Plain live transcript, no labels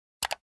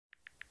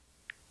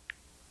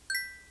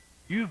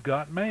You've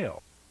got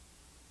mail.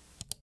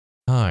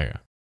 Hi.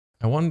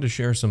 I wanted to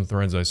share some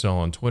threads I saw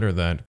on Twitter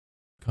that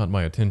caught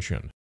my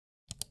attention.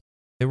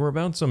 They were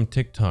about some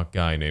TikTok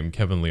guy named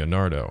Kevin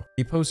Leonardo.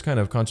 He posts kind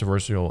of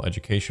controversial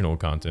educational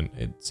content.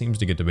 It seems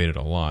to get debated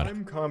a lot.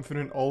 I'm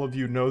confident all of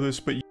you know this,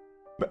 but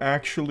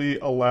actually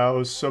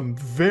allows some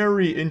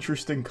very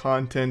interesting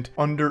content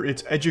under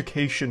its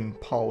education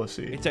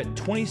policy. It's at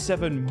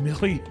 27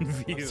 million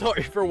views.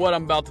 Sorry for what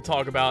I'm about to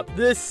talk about.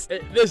 This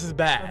is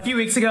bad. A few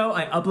weeks ago,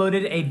 I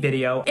uploaded a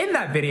video. In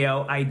that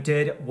video, I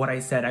did what I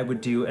said I would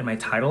do in my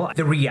title.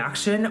 The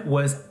reaction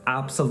was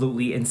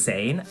absolutely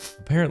insane.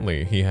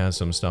 Apparently, he has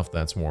some stuff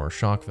that's more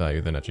shock value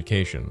than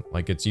education,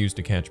 like it's used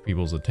to catch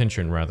people's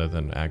attention rather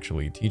than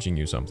actually teaching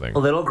you something.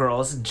 Little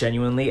girls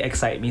genuinely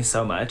excite me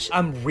so much.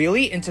 I'm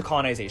really into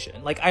colonization.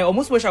 Like, I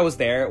almost wish I was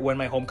there when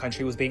my home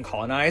country was being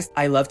colonized.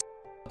 I love to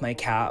my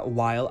cat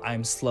while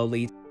I'm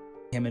slowly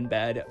him in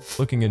bed.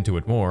 Looking into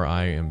it more,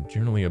 I am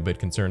generally a bit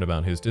concerned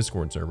about his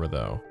Discord server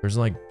though. There's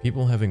like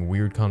people having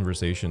weird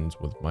conversations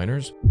with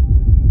minors.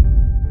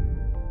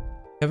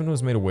 Kevin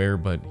was made aware,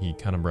 but he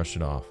kind of brushed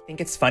it off. I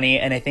think it's funny,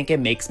 and I think it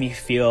makes me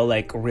feel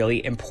like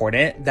really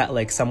important that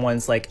like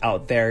someone's like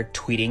out there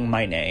tweeting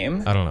my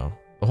name. I don't know.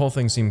 The whole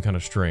thing seemed kind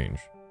of strange.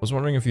 I was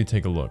wondering if you'd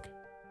take a look.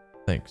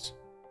 Thanks.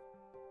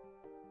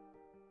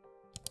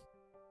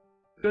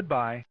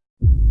 Goodbye.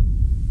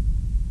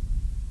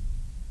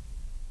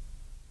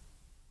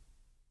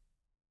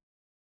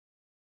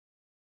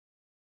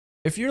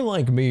 If you're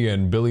like me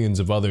and billions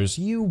of others,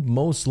 you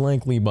most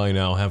likely by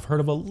now have heard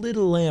of a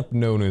little app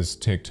known as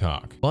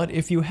TikTok. But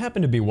if you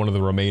happen to be one of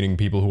the remaining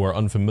people who are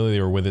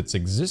unfamiliar with its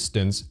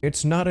existence,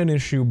 it's not an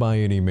issue by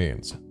any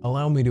means.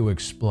 Allow me to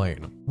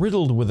explain.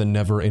 Riddled with a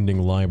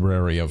never-ending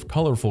library of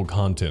colorful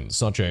content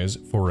such as,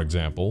 for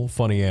example,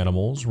 funny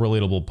animals,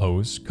 relatable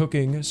posts,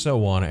 cooking,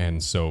 so on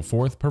and so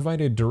forth,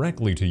 provided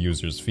directly to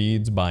users'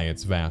 feeds by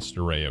its vast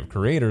array of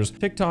creators,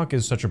 TikTok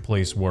is such a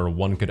place where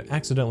one could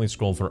accidentally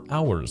scroll for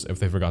hours if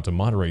they forgot to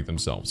moderate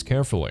themselves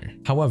carefully.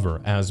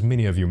 However, as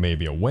many of you may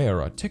be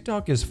aware,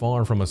 TikTok is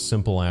far from a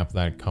simple app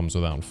that comes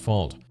without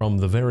fault. From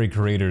the very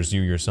creators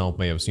you yourself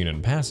may have seen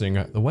in passing,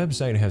 the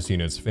website has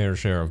seen its fair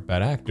share of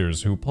bad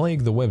actors who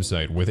plague the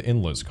website with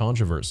endless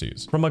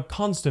controversies. From a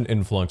constant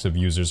influx of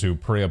users who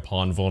prey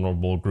upon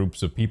vulnerable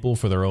groups of people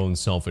for their own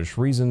selfish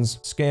reasons,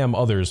 scam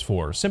others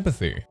for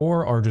sympathy,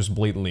 or are just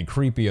blatantly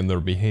creepy in their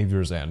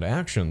behaviors and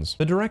actions,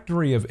 the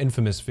directory of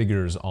infamous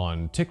figures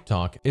on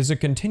TikTok is a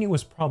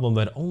continuous problem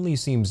that only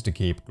seems to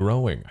keep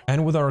growing.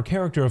 And with our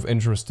character of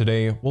interest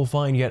today, we'll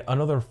find yet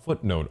another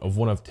footnote of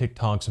one of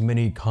TikTok's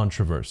many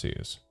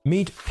controversies.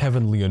 Meet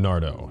Kevin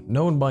Leonardo,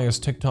 known by his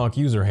TikTok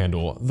user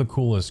handle, The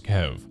Coolest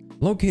Kev.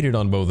 Located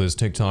on both his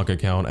TikTok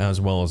account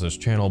as well as his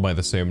channel by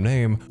the same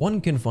name,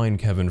 one can find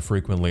Kevin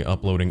frequently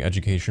uploading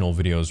educational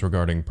videos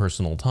regarding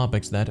personal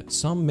topics that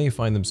some may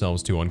find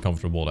themselves too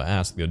uncomfortable to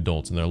ask the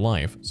adults in their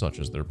life, such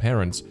as their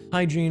parents,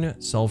 hygiene,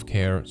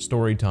 self-care,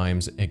 story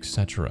times,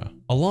 etc.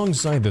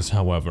 Alongside this,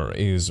 however,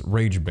 is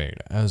rage bait,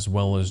 as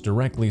well as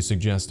directly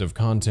suggestive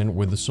content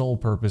with the sole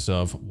purpose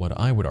of, what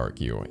I would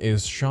argue,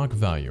 is shock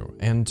value,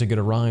 and to get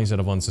a rise out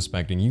of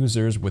unsuspecting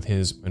users with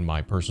his, in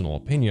my personal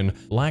opinion,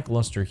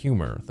 lackluster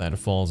humor that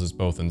falls as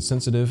both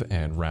insensitive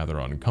and rather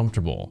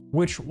uncomfortable,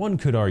 which one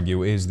could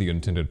argue is the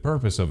intended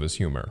purpose of his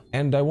humor.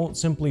 And I won't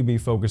simply be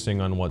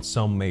focusing on what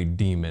some may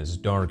deem as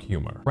dark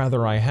humor.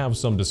 Rather, I have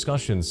some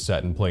discussions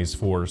set in place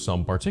for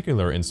some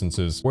particular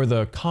instances where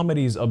the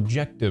comedy's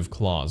objective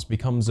clause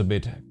becomes a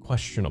bit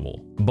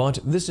questionable. But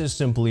this is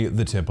simply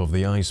the tip of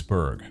the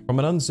iceberg. From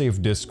an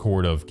unsafe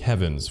Discord of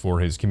Kevin's for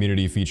his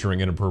community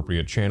featuring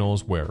inappropriate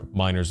channels where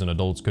minors and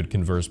adults could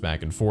converse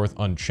back and forth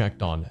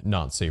unchecked on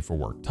not safe for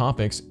work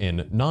topics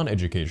in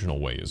non-educational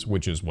ways,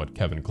 which is what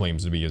Kevin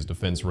claims to be his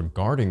defense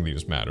regarding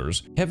these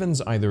matters,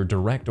 Kevin's either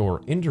direct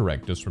or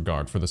indirect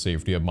disregard for the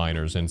safety of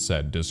minors in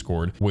said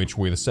Discord, which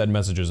with said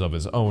messages of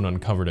his own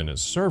uncovered in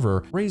his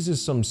server,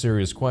 raises some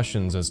serious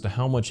questions as to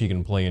how much he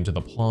can play into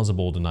the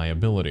plausible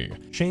deniability.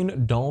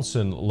 Shane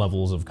Dawson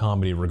levels of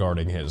comedy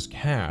regarding his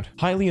cat,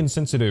 highly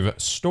insensitive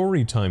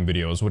story time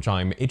videos which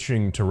I'm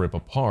itching to rip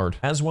apart,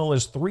 as well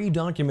as 3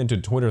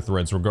 documented Twitter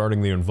threads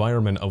regarding the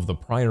environment of the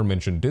prior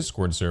mentioned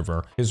Discord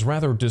server, his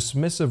rather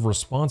dismissive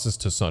responses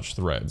to such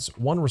threads,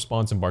 one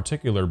response in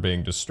particular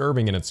being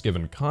disturbing in its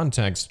given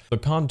context, the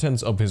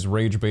contents of his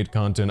rage bait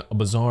content, a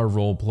bizarre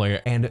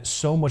roleplay, and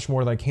so much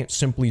more that I can't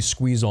simply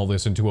squeeze all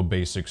this into a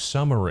basic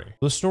summary.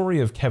 The story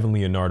of Kevin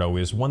Leonardo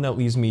is one that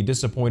leaves me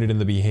disappointed in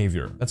the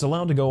behavior that's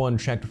allowed to go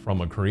unchecked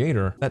from a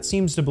creator that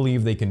seems to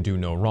believe they can do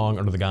no wrong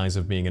under the guise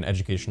of being an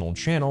educational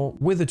channel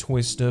with a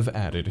twist of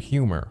added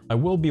humor. I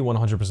will be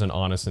 100%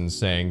 honest in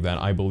saying that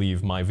I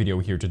believe my video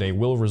here today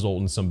will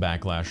result in some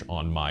backlash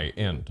on my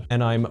end,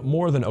 and I'm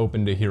more than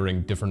open to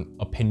hearing different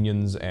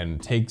opinions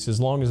and takes as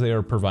long as they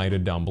are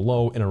provided down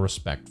below in a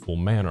respectful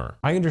manner.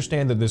 I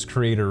understand that this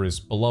creator is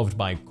beloved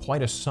by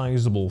quite a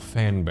sizable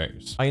fan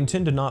base. I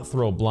intend to not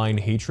throw blind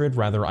hatred,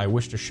 rather I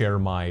wish to share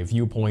my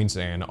viewpoints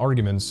and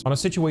arguments on a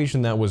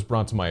situation that that was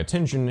brought to my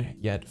attention,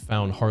 yet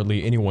found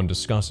hardly anyone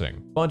discussing.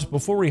 But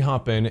before we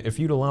hop in, if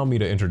you'd allow me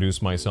to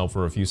introduce myself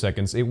for a few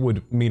seconds, it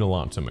would mean a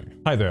lot to me.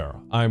 Hi there,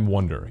 I'm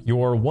Wonder,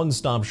 your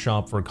one-stop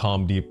shop for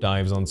calm deep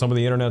dives on some of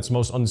the internet's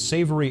most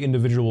unsavory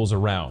individuals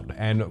around,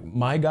 and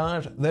my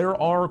god, there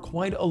are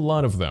quite a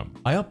lot of them.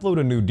 I upload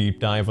a new deep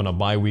dive on a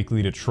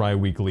bi-weekly to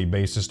tri-weekly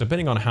basis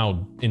depending on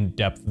how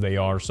in-depth they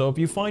are, so if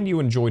you find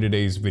you enjoy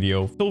today's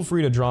video, feel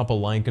free to drop a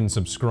like and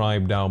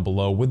subscribe down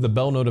below with the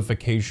bell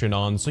notification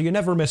on so you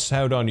never miss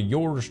out on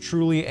yours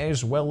truly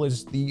as well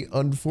as the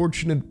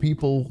unfortunate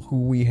people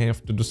who we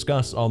have to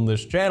discuss on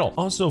this channel.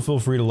 Also, feel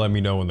free to let me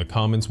know in the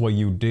comments what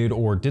you did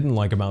or didn't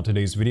like about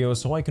today's video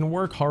so I can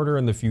work harder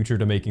in the future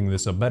to making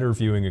this a better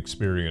viewing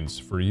experience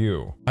for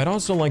you. I'd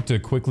also like to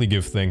quickly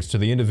give thanks to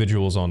the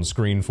individuals on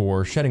screen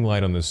for shedding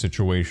light on this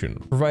situation,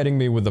 providing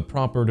me with the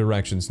proper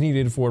directions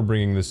needed for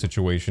bringing this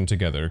situation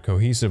together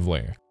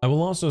cohesively. I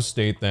will also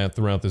state that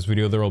throughout this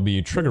video there will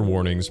be trigger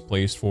warnings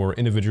placed for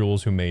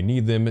individuals who may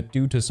need them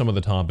due to some of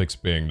the topics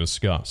being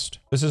discussed.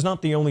 This is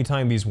not the only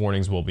time these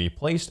warnings will be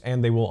placed,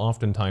 and they will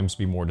oftentimes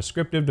be more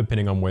descriptive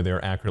depending on where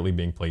they're accurately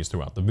being placed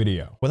throughout the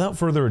video. Without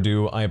further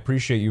ado, I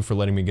appreciate you for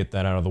letting me get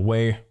that out of the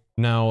way.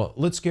 Now,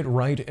 let's get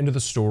right into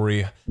the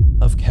story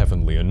of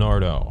Kevin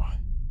Leonardo,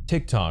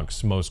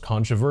 TikTok's most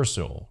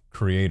controversial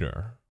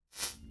creator.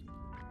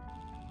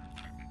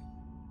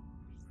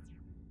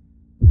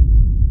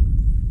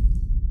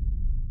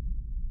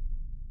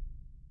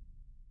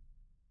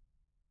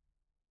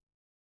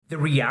 The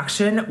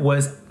reaction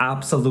was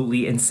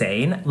absolutely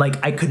insane.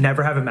 Like, I could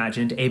never have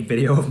imagined a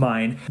video of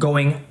mine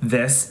going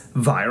this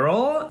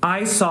viral.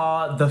 I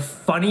saw the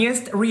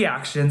funniest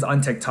reactions on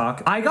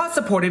TikTok. I got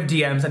supportive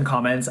DMs and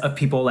comments of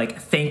people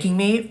like thanking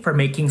me for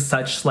making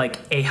such like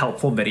a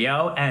helpful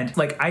video, and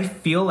like I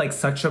feel like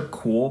such a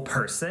cool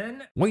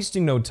person.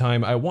 Wasting no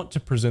time, I want to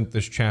present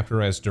this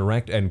chapter as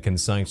direct and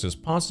concise as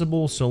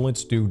possible, so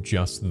let's do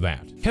just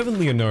that. Kevin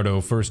Leonardo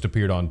first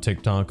appeared on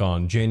TikTok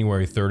on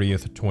January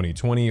 30th,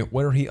 2020,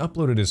 where he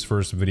uploaded his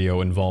first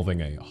video involving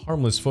a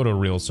harmless photo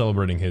reel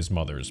celebrating his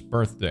mother's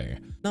birthday.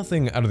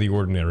 Nothing out of the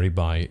ordinary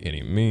by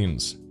any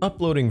means.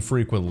 Uploading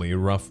frequently,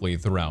 roughly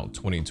throughout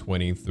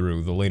 2020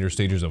 through the later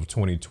stages of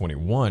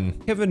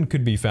 2021, Kevin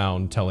could be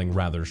found telling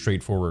rather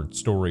straightforward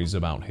stories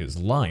about his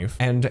life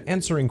and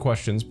answering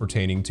questions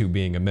pertaining to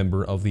being a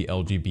member of the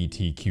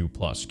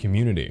LGBTQ+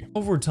 community.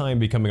 Over time,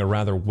 becoming a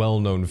rather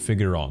well-known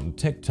figure on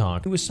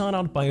TikTok, he was sought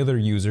out by other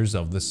users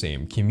of the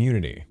same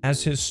community,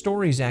 as his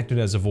stories acted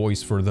as a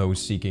voice for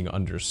those seeking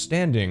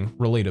understanding,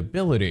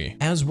 relatability,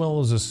 as well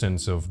as a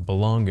sense of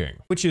belonging,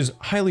 which is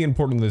highly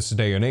important in this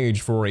day and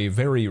age for a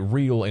very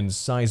real and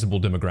sizable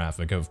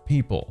demographic of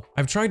people.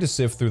 I've tried to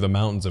sift through the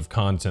mountains of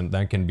content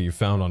that can be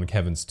found on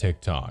Kevin's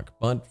TikTok,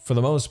 but for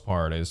the most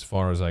part, as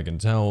far as I can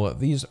tell,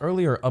 these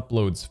earlier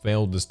uploads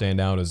failed to stand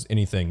out as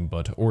anything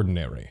but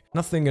ordinary.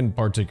 Nothing in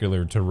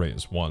particular to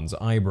raise one's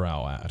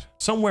eyebrow at.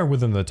 Somewhere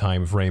within the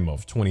time frame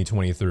of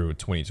 2020 through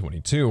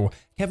 2022,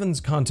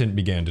 Kevin's content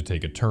began to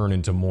take a turn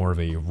into more of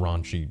a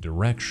raunchy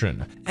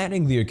direction,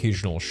 adding the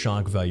occasional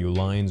shock value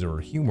lines or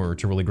humor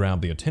to really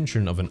grab the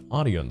attention of an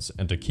audience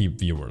and to keep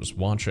viewers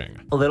watching.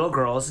 Little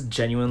girls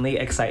genuinely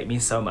excite me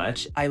so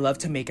much. I love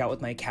to make out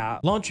with my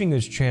cat. Launching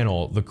his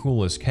channel, The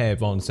Coolest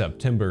Kev, on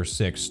September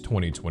 6,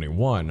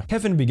 2021,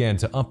 Kevin began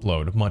to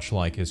upload, much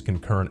like his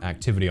concurrent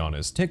activity on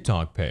his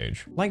TikTok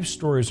page, life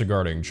stories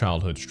regarding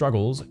childhood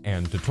struggles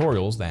and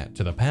tutorials that,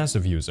 to the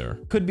passive user,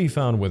 could be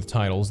found with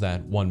titles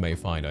that one may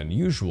find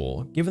unusual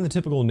given the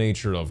typical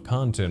nature of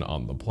content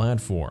on the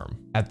platform.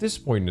 At this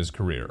point in his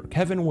career,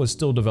 Kevin was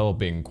still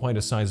developing quite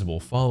a sizable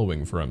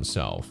following for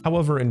himself.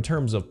 However, in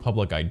terms of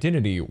public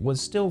identity,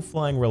 was still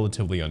flying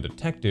relatively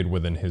undetected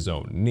within his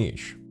own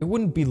niche. It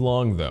wouldn't be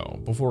long, though,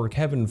 before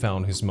Kevin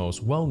found his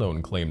most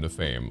well-known claim to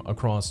fame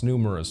across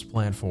numerous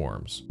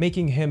platforms,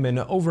 making him an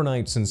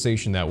overnight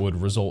sensation that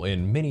would result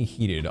in many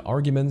heated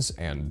arguments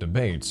and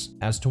debates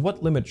as to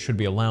what limits should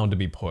be allowed to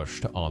be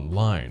pushed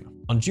online.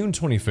 On June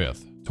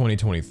 25th,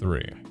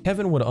 2023,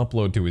 Kevin would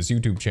upload to his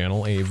YouTube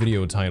channel a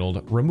video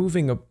titled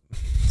Removing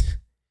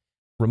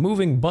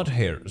Butt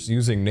Hairs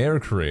Using Nair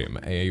Cream,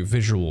 a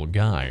Visual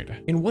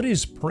Guide. In what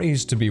is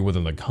praised to be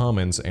within the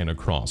comments and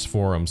across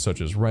forums such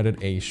as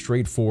Reddit a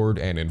straightforward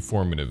and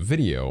informative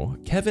video,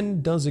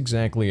 Kevin does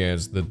exactly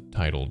as the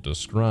title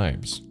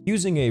describes.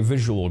 Using a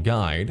visual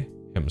guide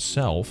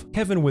himself,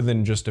 Kevin,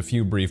 within just a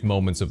few brief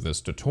moments of this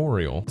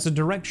tutorial, has a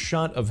direct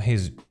shot of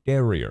his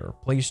derriere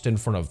placed in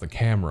front of the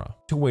camera,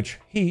 to which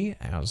he,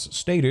 as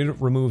stated,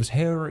 removes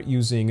hair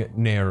using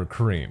Nair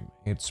cream.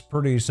 It's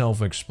pretty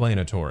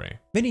self-explanatory.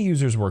 Many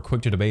users were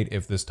quick to debate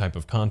if this type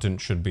of content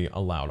should be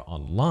allowed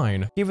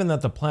online, given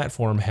that the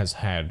platform has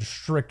had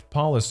strict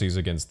policies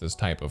against this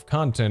type of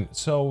content,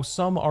 so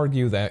some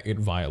argue that it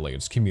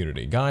violates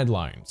community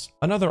guidelines.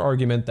 Another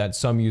argument that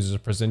some users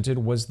presented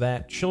was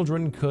that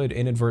children could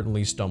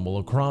inadvertently stumble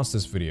across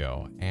this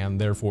video,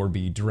 and therefore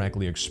be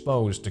directly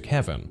exposed to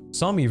Kevin.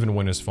 Some even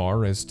went as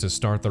far as to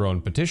start their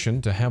own petition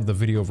to have the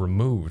video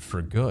removed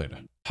for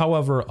good.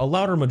 However, a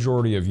louder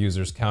majority of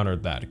users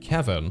countered that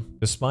Kevin,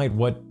 despite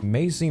what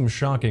may seem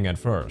shocking at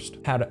first,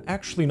 had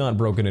actually not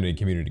broken any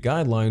community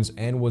guidelines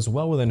and was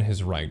well within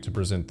his right to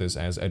present this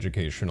as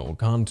educational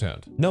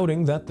content,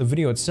 noting that the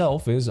video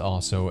itself is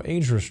also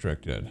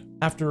age-restricted.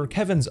 After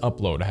Kevin's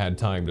upload had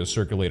time to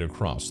circulate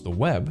across the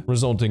web,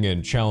 resulting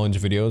in challenge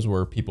videos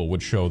where people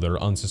would show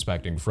their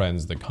unsuspecting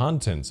friends the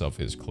contents of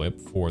his clip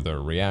for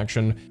their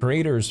reaction,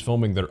 creators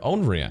filming their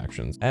own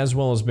reactions, as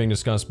well as being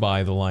discussed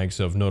by the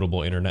likes of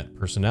notable internet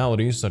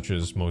personalities such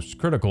as Most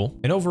Critical,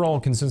 an overall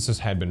consensus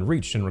had been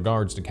reached in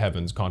regards to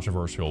Kevin's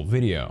controversial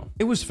video.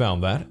 It was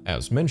found that,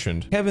 as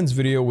mentioned, Kevin's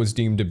video was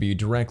deemed to be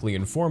directly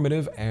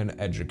informative and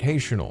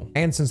educational,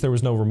 and since there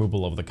was no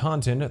removal of the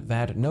content,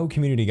 that no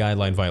community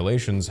guideline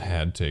violations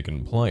had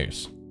taken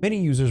place. Many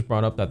users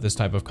brought up that this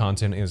type of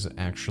content is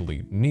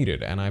actually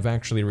needed, and I've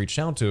actually reached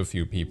out to a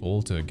few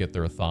people to get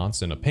their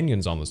thoughts and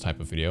opinions on this type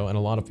of video, and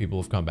a lot of people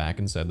have come back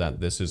and said that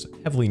this is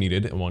heavily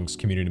needed amongst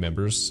community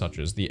members such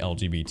as the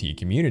LGBT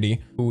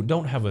community who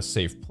don't have a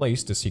safe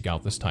place to seek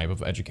out this type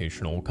of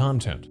educational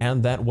content,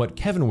 and that what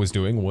Kevin was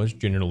doing was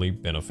generally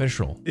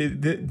beneficial.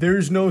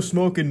 There's no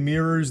smoke and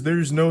mirrors,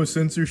 there's no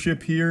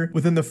censorship here.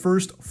 Within the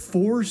first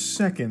 4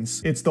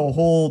 seconds, it's the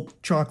whole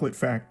chocolate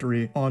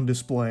factory on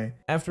display.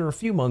 After a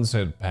few months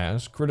had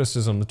passed,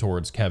 criticism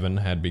towards Kevin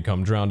had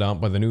become drowned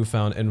out by the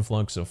newfound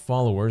influx of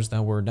followers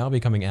that were now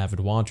becoming avid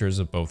watchers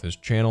of both his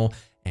channel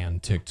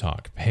and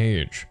TikTok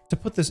page. To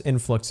put this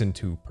influx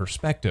into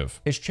perspective,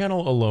 his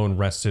channel alone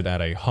rested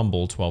at a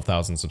humble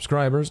 12,000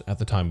 subscribers at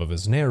the time of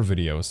his Nair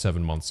video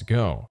 7 months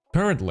ago.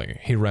 Currently,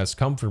 he rests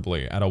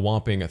comfortably at a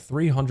whopping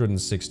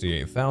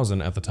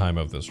 368,000 at the time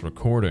of this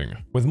recording.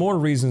 With more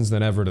reasons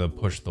than ever to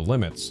push the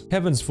limits,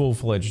 Kevin's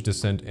full-fledged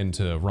descent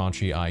into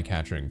raunchy,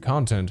 eye-catching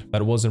content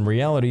that was in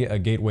reality a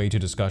gateway to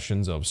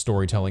discussions of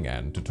storytelling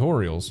and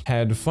tutorials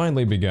had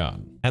finally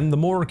begun. And the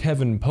more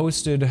Kevin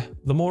posted,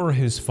 the more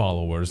his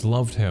followers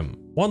loved him.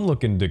 One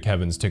look into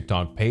Kevin's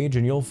TikTok page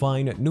and you'll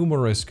find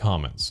numerous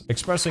comments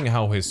expressing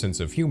how his sense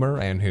of humor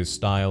and his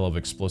style of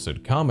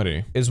explicit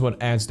comedy is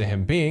what adds to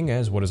him being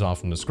as what is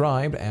often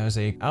described as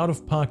a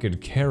out-of-pocket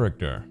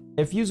character.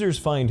 If users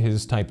find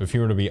his type of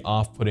humor to be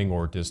off-putting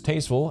or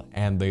distasteful,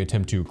 and they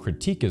attempt to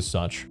critique as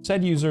such,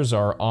 said users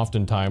are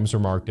oftentimes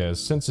remarked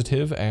as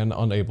sensitive and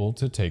unable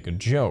to take a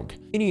joke.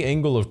 Any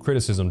angle of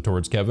criticism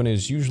towards Kevin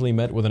is usually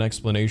met with an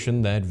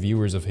explanation that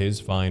viewers of his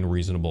find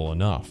reasonable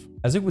enough.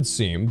 As it would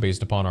seem,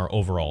 based upon our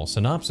overall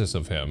synopsis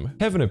of him,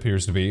 Kevin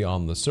appears to be,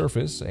 on the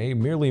surface, a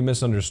merely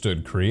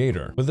misunderstood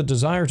creator, with a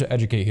desire to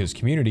educate his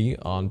community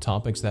on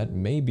topics that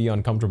may be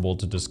uncomfortable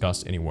to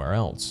discuss anywhere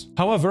else.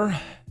 However,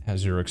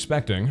 as you're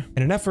expecting,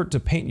 in an effort to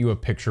paint you a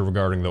picture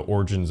regarding the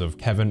origins of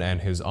Kevin and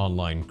his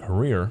online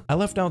career, I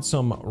left out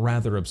some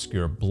rather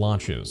obscure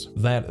blotches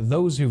that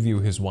those who view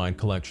his wide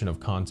collection of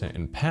content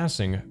in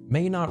passing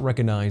may not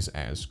recognize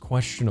as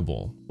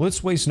questionable.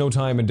 Let's waste no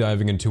time in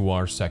diving into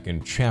our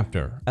second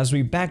chapter, as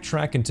we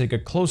backtrack and take a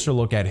closer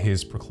look at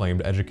his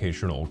proclaimed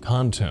educational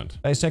content,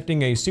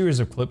 dissecting a series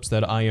of clips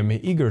that I am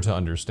eager to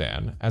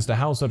understand as to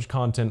how such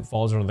content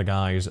falls under the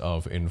guise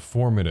of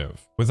informative.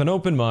 With an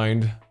open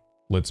mind,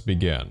 let's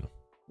begin.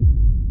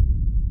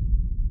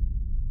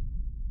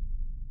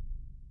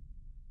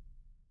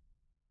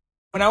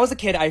 When I was a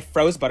kid, I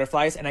froze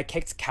butterflies and I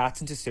kicked cats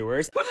into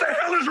sewers. What the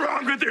hell is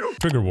wrong with you?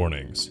 Trigger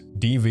warnings: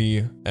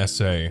 DV,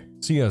 SA,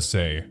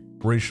 CSA,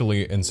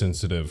 racially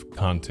insensitive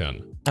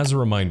content. As a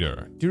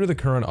reminder, due to the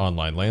current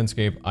online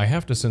landscape, I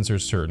have to censor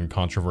certain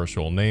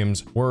controversial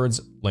names, words,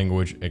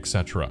 language,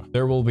 etc.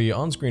 There will be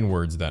on-screen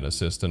words that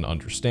assist in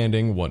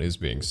understanding what is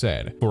being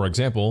said. For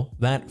example,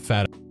 that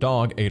fat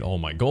dog ate all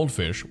my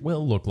goldfish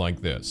will look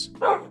like this.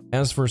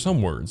 As for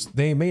some words,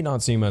 they may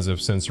not seem as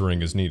if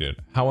censoring is needed.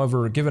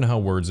 However, given how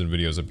words and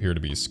videos appear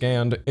to be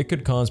scanned, it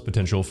could cause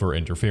potential for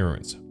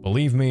interference.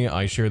 Believe me,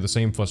 I share the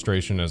same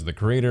frustration as the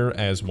creator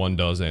as one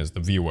does as the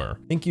viewer.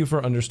 Thank you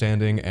for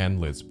understanding,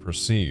 and let's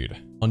proceed.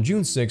 On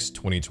June 6,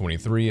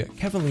 2023,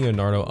 Kevin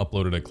Leonardo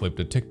uploaded a clip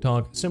to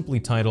TikTok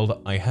simply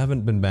titled, "I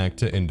haven't been back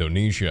to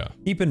Indonesia."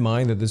 Keep in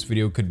mind that this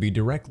video could be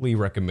directly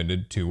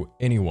recommended to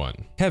anyone.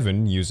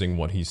 Kevin, using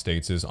what he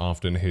states is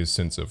often his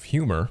sense of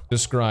humor,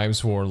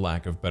 describes, for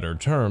lack of better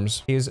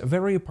terms, his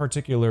very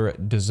particular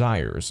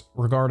desires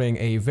regarding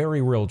a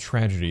very real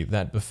tragedy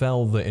that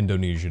befell the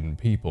Indonesian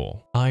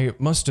people. I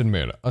must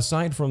admit,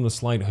 aside from the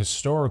slight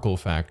historical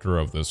factor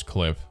of this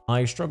clip,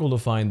 I struggle to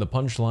find the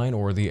punchline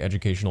or the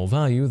educational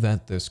value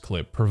that this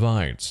clip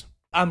provides.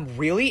 I'm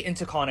really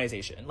into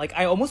colonization. Like,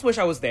 I almost wish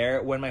I was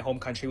there when my home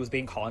country was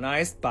being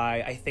colonized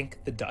by, I think,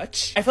 the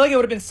Dutch. I feel like it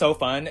would have been so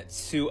fun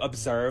to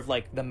observe,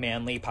 like, the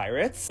manly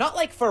pirates. Not,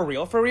 like, for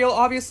real,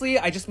 obviously.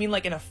 I just mean,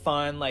 like, in a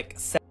fun, like,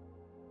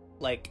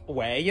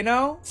 way, you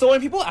know? So when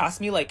people ask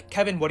me, like,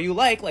 Kevin, what do you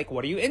like? Like,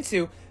 what are you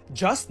into?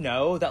 Just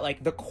know that,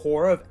 like, the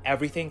core of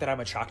everything that I'm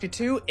attracted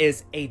to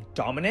is a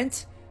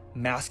dominant,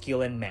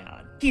 masculine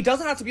man. He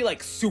doesn't have to be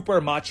like super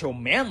macho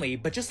manly,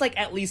 but just like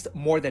at least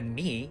more than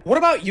me. What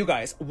about you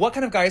guys? What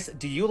kind of guys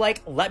do you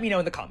like? Let me know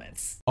in the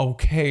comments.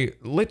 Okay,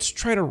 let's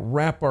try to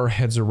wrap our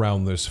heads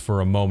around this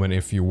for a moment,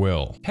 if you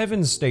will.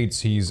 Kevin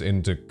states he's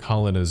into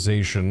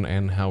colonization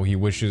and how he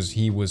wishes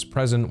he was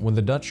present when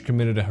the Dutch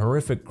committed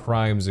horrific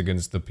crimes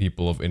against the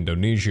people of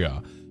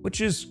Indonesia,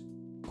 which is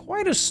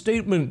quite a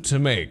statement to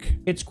make.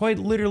 It's quite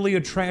literally a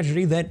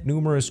tragedy that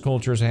numerous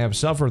cultures have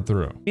suffered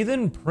through. He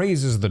then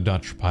praises the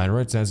Dutch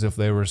pirates as if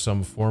they were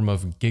some form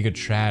of Giga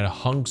Chad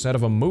hunks out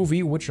of a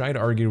movie, which I'd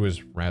argue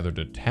is rather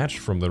detached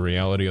from the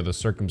reality of the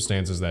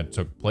circumstances that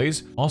took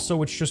place.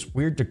 Also, it's just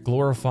weird to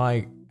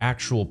glorify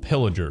actual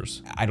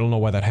pillagers. I don't know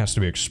why that has to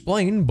be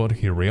explained, but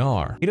here we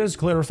are. He does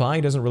clarify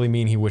he doesn't really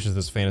mean he wishes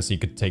this fantasy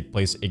could take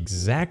place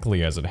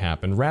exactly as it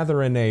happened,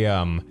 rather in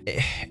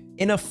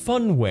a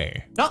fun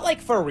way. Not like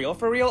for real,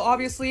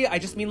 obviously. I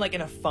just mean like in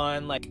a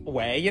fun, like,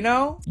 way, you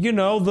know? You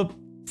know, the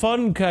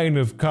fun kind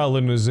of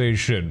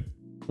colonization.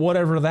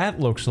 Whatever that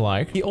looks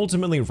like. He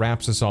ultimately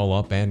wraps us all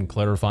up and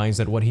clarifies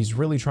that what he's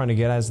really trying to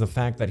get at is the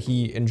fact that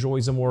he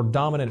enjoys a more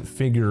dominant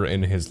figure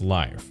in his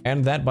life,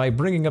 and that by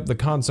bringing up the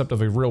concept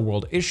of a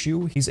real-world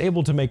issue, he's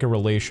able to make a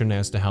relation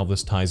as to how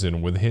this ties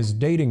in with his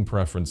dating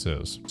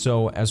preferences.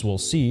 So, as we'll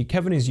see,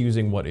 Kevin is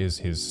using what is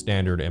his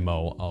standard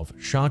MO of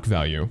shock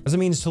value as a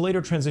means to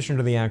later transition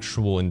to the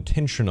actual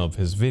intention of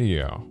his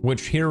video,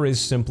 which here is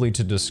simply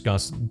to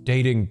discuss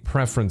dating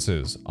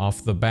preferences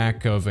off the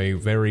back of a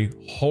very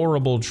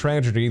horrible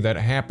tragedy that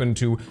happened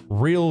to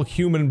real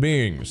human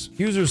beings.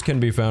 Users can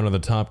be found in the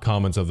top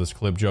comments of this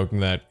clip joking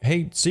that,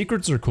 hey,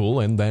 secrets are cool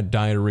and that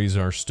diaries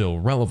are still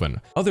relevant.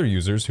 Other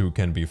users who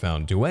can be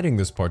found duetting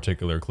this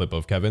particular clip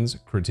of Kevin's,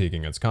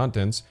 critiquing its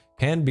contents,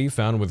 can be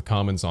found with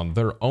comments on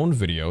their own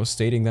video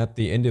stating that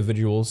the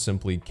individual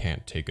simply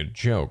can't take a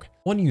joke.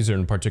 One user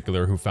in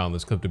particular who found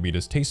this clip to be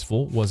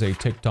distasteful was a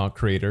TikTok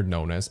creator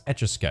known as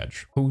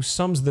HiI'mWonder, who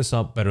sums this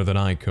up better than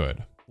I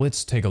could.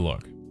 Let's take a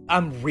look.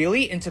 I'm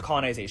really into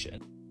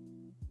colonization.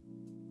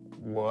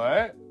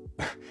 What?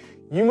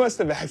 You must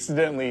have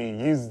accidentally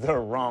used the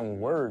wrong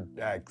word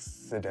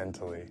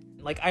accidentally.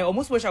 Like, I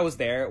almost wish I was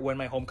there when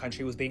my home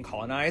country was being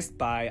colonized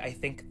by, I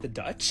think, the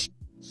Dutch.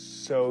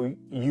 So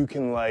you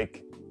can,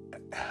 like,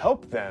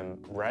 help them,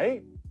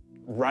 right?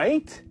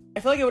 Right? I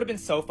feel like it would have been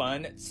so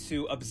fun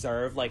to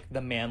observe, like, the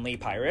manly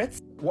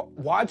pirates.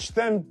 Watch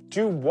them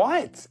do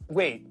what?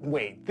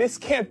 Wait, this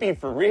can't be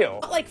for real.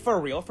 Not like for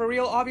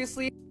real,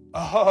 obviously.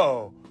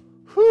 Oh,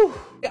 whew.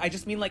 I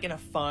just mean like in a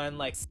fun,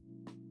 like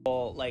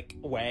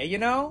way, you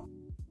know?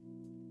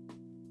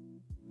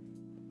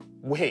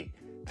 Wait,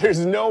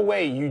 there's no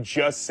way you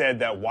just said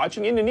that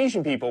watching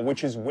Indonesian people,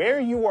 which is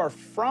where you are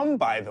from,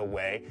 by the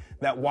way,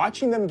 that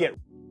watching them get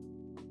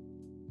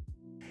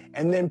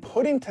and then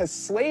put into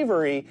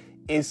slavery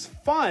is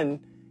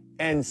fun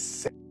and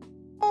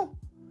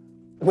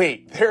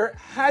wait, there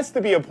has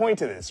to be a point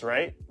to this,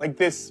 right? Like,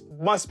 this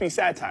must be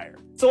satire.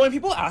 So when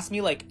people ask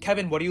me, like,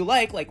 Kevin, what do you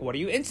like, what are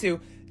you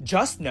into?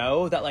 Just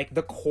know that, like,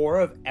 the core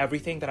of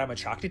everything that I'm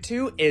attracted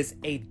to is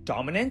a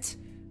dominant,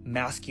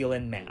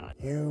 masculine man.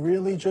 You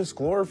really just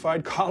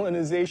glorified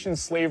colonization,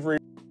 slavery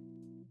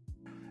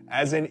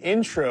as an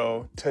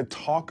intro to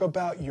talk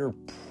about your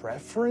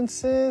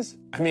preferences?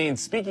 I mean,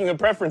 speaking of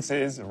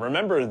preferences,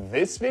 remember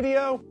this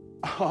video?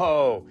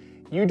 Oh,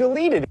 you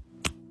deleted it.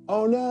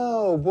 Oh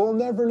no, we'll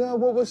never know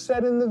what was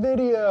said in the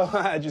video.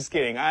 Just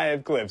kidding, I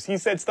have clips. He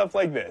said stuff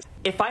like this.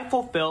 If I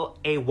fulfill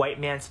a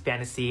white man's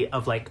fantasy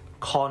of like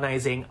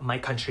colonizing my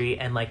country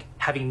and like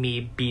having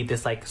me be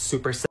this like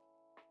super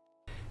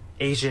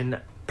Asian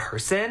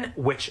person,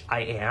 which I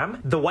am,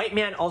 the white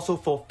man also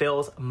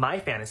fulfills my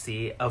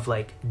fantasy of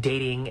like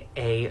dating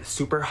a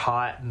super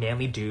hot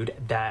manly dude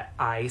that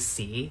I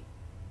see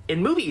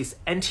in movies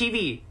and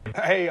TV.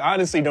 I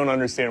honestly don't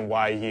understand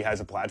why he has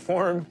a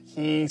platform.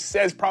 He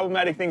says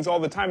problematic things all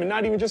the time and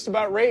not even just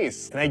about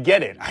race. And I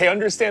get it. I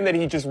understand that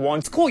he just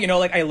wants— It's cool, you know,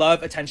 like I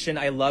love attention,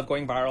 I love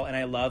going viral, and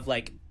I love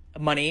like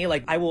money.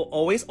 Like I will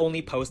always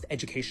only post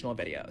educational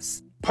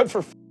videos. But for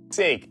f***'s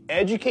sake,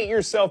 educate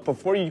yourself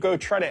before you go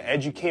try to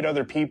educate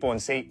other people and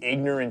say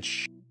ignorant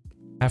shit.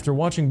 After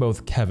watching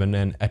both Kevin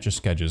and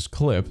HiI'mWonder's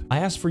clip, I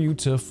asked for you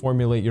to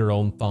formulate your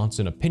own thoughts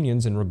and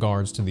opinions in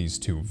regards to these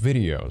two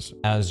videos,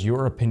 as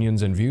your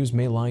opinions and views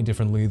may lie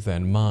differently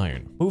than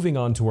mine. Moving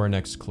on to our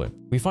next clip,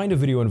 we find a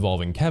video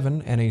involving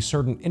Kevin and a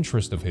certain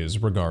interest of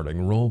his regarding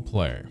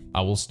roleplay.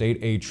 I will state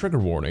a trigger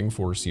warning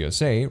for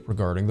CSA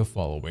regarding the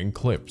following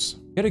clips.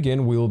 Yet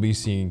again, we will be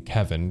seeing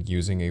Kevin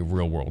using a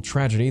real-world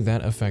tragedy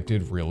that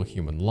affected real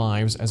human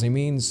lives as a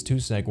means to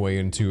segue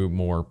into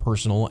more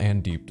personal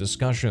and deep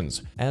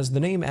discussions. As the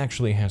name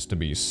actually has to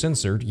be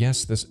censored,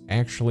 yes, this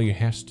actually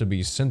has to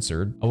be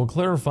censored, I will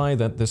clarify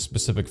that this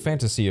specific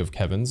fantasy of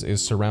Kevin's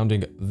is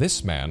surrounding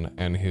this man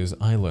and his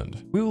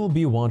island. We will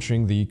be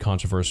watching the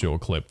controversial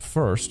clip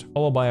first,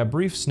 followed by a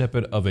brief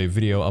snippet of a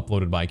video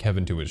uploaded by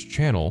Kevin to his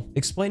channel,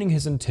 explaining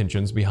his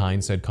intentions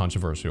behind said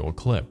controversial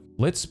clip.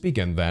 Let's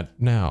begin that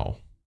now.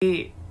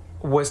 I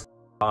was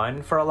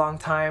on for a long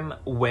time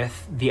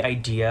with the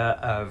idea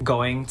of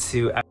going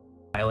to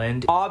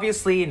island.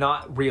 Obviously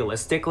not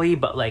realistically,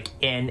 but like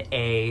in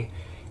a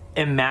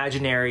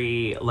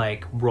imaginary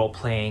like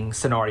role-playing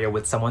scenario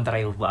with someone that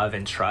I love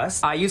and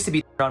trust. I used to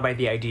be turned on by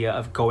the idea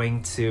of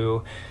going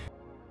to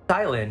the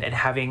island and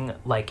having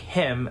like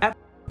him,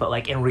 but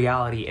like in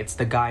reality it's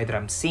the guy that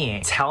I'm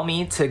seeing, tell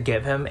me to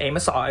give him a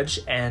massage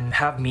and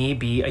have me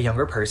be a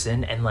younger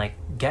person and like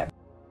get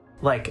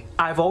like,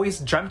 I've always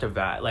dreamt of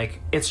that.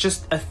 Like, it's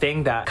just a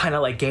thing that kind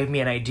of like gave me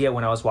an idea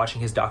when I was watching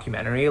his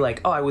documentary.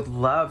 Like, oh, I would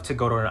love to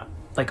go to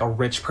like a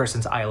rich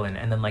person's island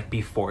and then like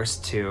be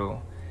forced to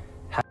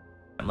have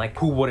him. Like,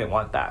 who wouldn't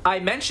want that? I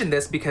mentioned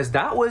this because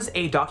that was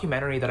a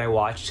documentary that I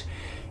watched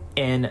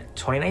in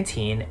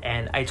 2019,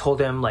 and I told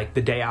him like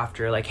the day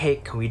after, like, hey,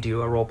 can we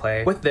do a role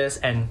play with this?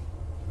 And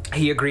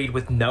he agreed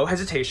with no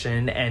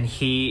hesitation, and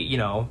he, you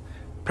know,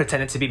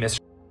 pretended to be Mr.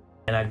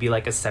 and I'd be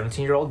like a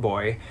 17-year-old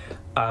boy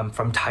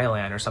from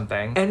Thailand or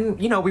something.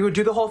 And, you know, we would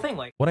do the whole thing.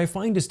 Like, what I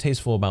find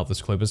distasteful about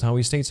this clip is how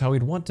he states how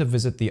he'd want to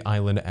visit the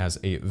island as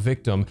a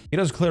victim. He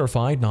does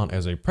clarify not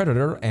as a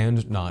predator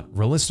and not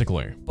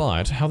realistically,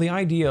 but how the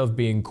idea of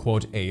being,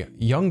 quote, a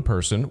young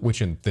person,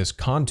 which in this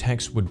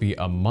context would be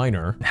a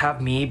minor,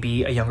 have me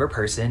be a younger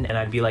person and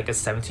I'd be like a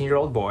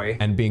 17-year-old boy,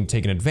 and being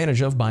taken advantage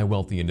of by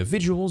wealthy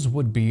individuals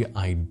would be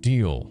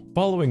ideal.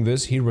 Following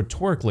this, he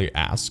rhetorically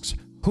asks,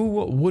 who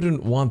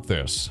wouldn't want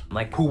this?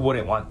 Like, who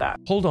wouldn't want that?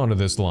 Hold on to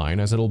this line,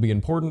 as it'll be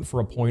important for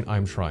a point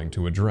I'm trying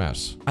to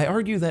address. I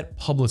argue that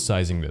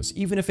publicizing this,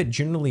 even if it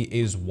generally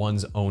is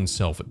one's own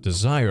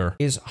self-desire,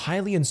 is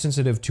highly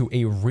insensitive to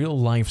a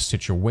real-life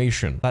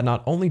situation that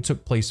not only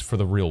took place for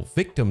the real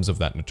victims of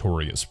that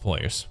notorious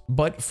place,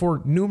 but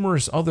for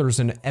numerous others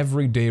in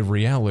everyday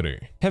reality.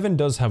 Kevin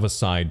does have a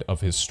side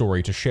of his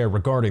story to share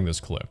regarding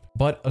this clip,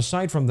 but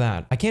aside from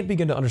that, I can't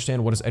begin to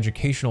understand what is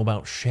educational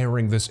about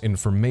sharing this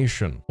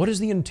information. What is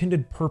the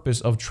intended purpose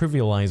of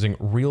trivializing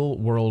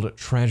real-world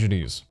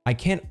tragedies? I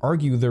can't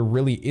argue there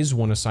really is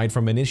one aside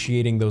from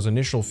initiating those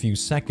initial few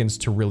seconds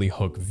to really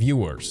hook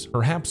viewers.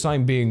 Perhaps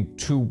I'm being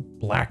too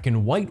black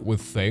and white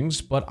with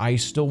things, but I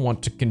still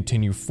want to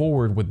continue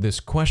forward with this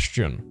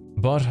question.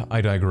 But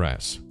I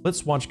digress.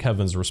 Let's watch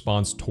Kevin's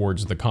response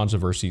towards the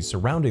controversy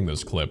surrounding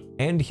this clip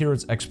and hear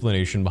its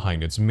explanation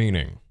behind its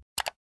meaning.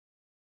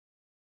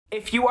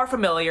 If you are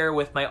familiar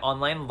with my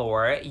online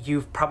lore,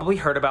 you've probably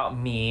heard about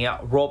me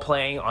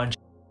role-playing on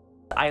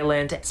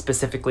island,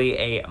 specifically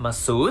a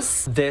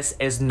masseuse. This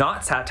is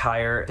not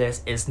satire,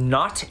 this is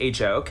not a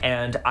joke,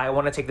 and I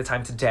want to take the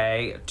time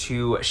today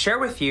to share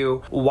with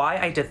you why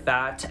I did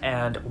that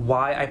and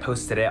why I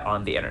posted it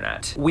on the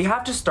internet. We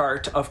have to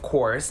start, of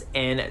course,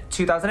 in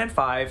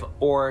 2005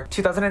 or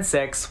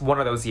 2006, one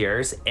of those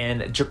years, in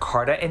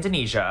Jakarta,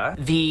 Indonesia,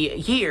 the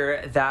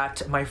year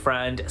that my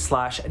friend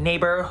slash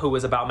neighbor, who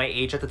was about my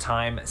age at the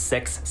time,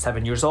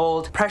 6-7 years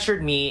old,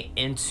 pressured me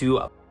into,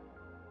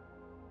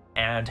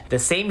 and the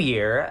same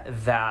year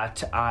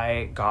that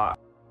I got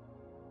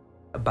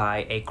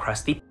by a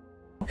crusty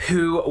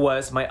who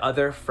was my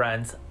other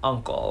friend's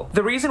uncle.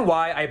 The reason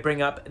why I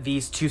bring up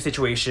these two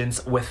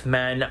situations with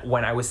men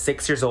when I was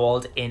 6 years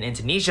old in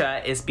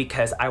Indonesia is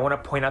because I want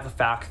to point out the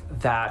fact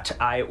that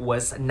I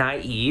was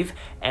naive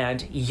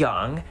and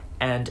young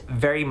and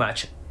very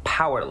much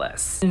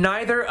powerless.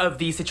 Neither of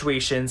these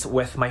situations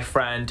with my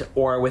friend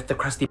or with the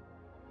crusty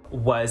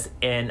was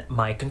in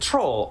my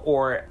control,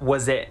 or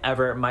was it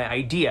ever my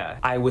idea?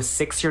 I was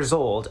 6 years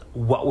old.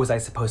 What was I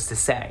supposed to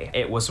say?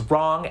 It was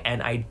wrong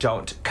and I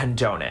don't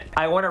condone it.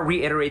 I want to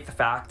reiterate the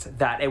fact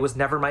that it was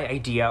never my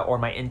idea or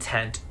my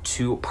intent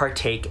to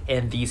partake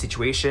in these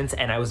situations,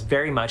 and I was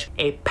very much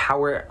a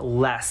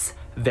powerless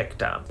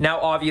victim.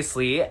 Now,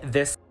 obviously,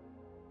 this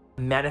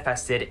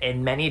manifested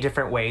in many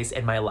different ways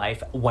in my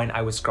life when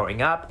I was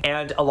growing up,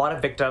 and a lot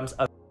of victims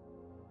of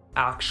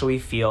actually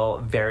feel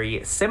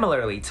very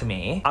similarly to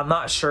me. I'm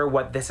not sure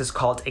what this is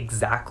called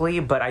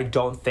exactly, but I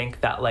don't think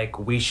that like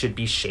we should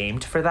be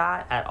shamed for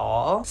that at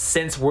all,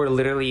 since we're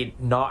literally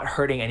not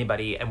hurting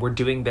anybody and we're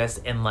doing this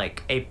in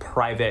like a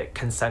private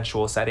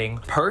consensual setting.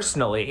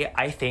 Personally,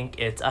 I think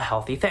it's a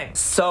healthy thing.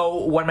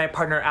 So when my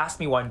partner asked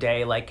me one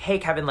day like, hey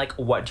Kevin, like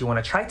what do you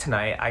want to try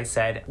tonight? I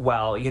said,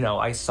 well, you know,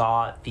 I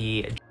saw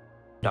the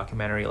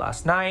documentary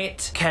last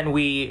night. Can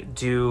we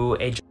do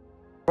a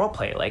role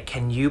play? Like,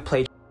 can you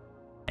play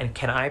and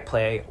can I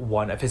play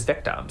one of his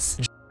victims?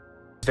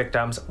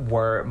 Victims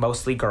were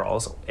mostly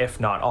girls, if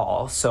not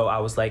all. So I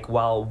was like,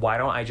 well, why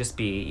don't I just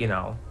be, you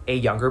know, a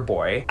younger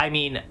boy? I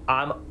mean,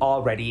 I'm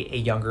already a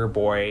younger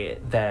boy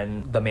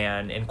than the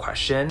man in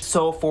question.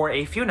 So for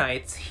a few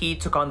nights, he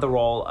took on the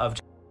role of,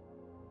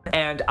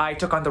 and I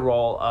took on the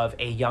role of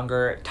a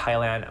younger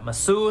Thailand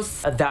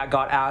masseuse that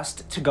got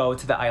asked to go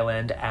to the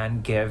island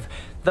and give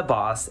the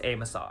boss a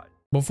massage.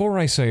 Before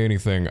I say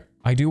anything,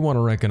 I do want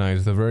to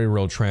recognize the very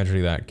real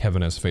tragedy that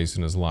Kevin has faced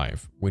in his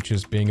life, which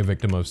is being a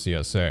victim of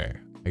CSA.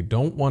 I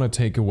don't want to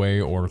take away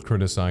or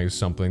criticize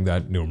something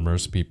that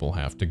numerous people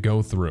have to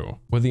go through.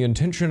 With the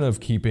intention of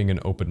keeping an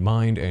open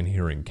mind and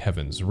hearing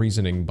Kevin's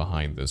reasoning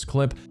behind this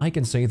clip, I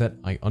can say that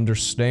I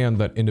understand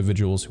that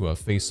individuals who have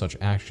faced such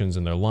actions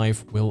in their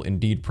life will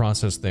indeed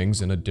process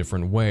things in a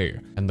different way,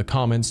 and the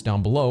comments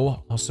down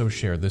below also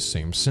share this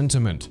same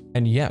sentiment.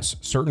 And yes,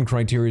 certain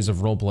criteria of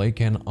roleplay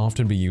can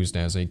often be used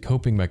as a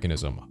coping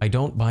mechanism. I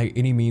don't by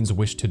any means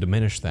wish to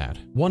diminish that.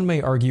 One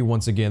may argue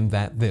once again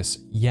that this,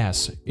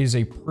 yes, is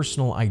a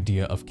personal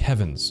idea of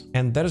Kevin's,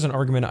 and that is an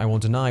argument I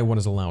won't deny one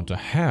is allowed to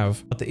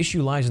have, but the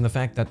issue lies in the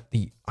fact that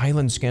the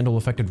island scandal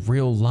affected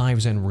real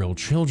lives and real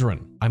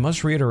children. I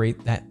must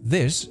reiterate that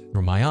this,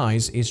 through my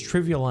eyes, is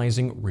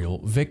trivializing real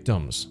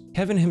victims.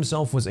 Kevin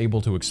himself was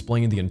able to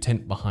explain the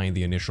intent behind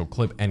the initial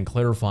clip and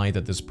clarify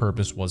that this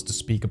purpose was to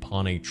speak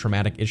upon a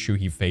traumatic issue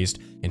he faced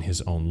in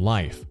his own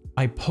life.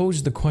 I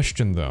posed the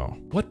question though,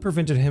 what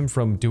prevented him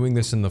from doing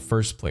this in the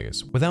first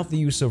place, without the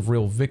use of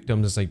real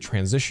victims as a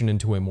transition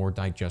into a more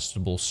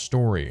digestible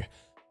story?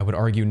 I would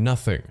argue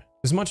nothing.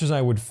 As much as I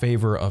would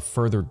favor a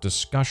further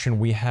discussion,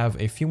 we have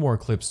a few more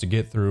clips to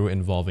get through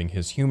involving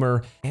his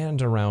humor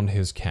and around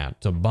his cat,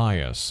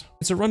 Tobias.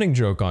 It's a running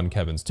joke on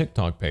Kevin's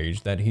TikTok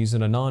page that he's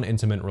in a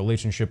non-intimate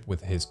relationship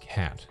with his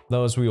cat,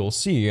 though as we will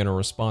see in a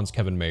response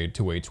Kevin made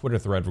to a Twitter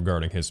thread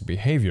regarding his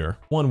behavior,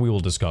 one we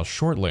will discuss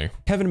shortly.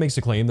 Kevin makes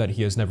a claim that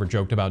he has never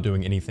joked about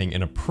doing anything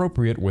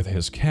inappropriate with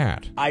his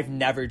cat. I've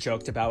never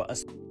joked about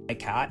my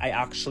cat. I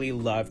actually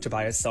love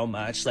Tobias so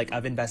much. Like,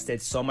 I've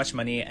invested so much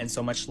money and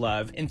so much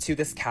love into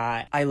this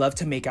cat. I love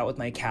to make out with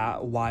my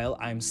cat while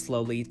I'm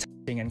slowly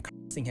touching and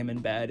caressing him in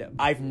bed.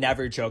 I've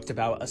never joked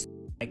about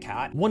my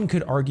cat. One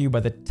could argue by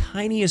the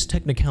tiniest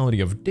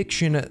technicality of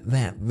diction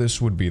that this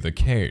would be the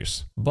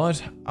case,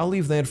 but I'll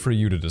leave that for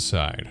you to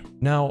decide.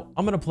 Now,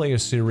 I'm gonna play a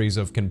series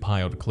of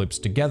compiled clips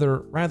together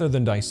rather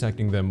than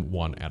dissecting them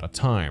one at a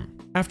time,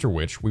 after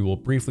which we will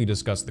briefly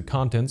discuss the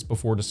contents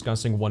before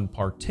discussing one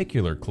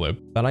particular clip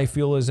that I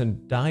feel is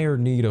in dire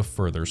need of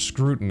further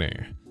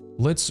scrutiny.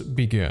 Let's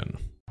begin.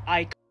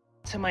 I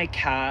to my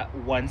cat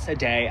once a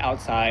day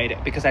outside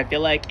because I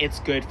feel like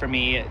it's good for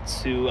me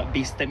to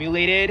be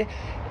stimulated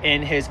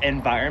in his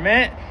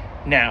environment.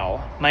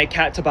 Now, my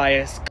cat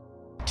Tobias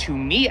to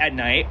me at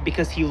night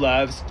because he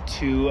loves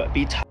to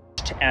be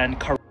touched and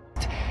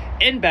caressed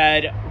in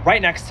bed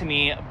right next to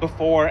me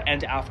before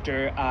and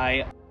after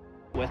I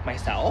with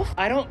myself.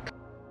 I don't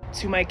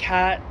to my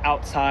cat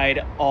outside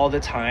all the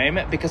time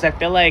because I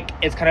feel like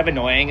it's kind of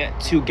annoying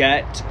to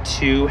get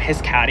to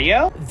his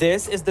catio.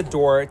 This is the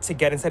door to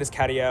get inside his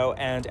catio,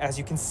 and as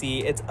you can see,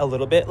 it's a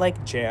little bit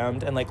like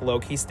jammed and like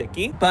low-key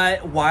sticky.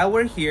 But while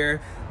we're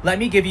here, let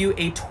me give you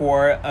a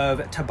tour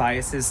of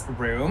Tobias's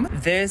room.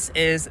 This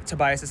is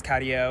Tobias's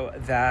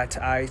catio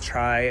that I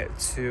try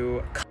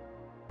to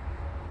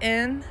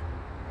in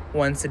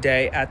once a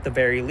day at the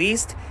very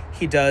least.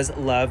 He does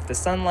love the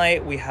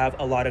sunlight. We have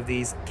a lot of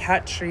these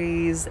cat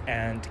trees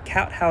and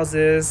cat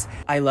houses.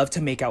 I love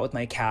to make out with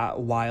my cat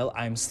while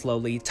I'm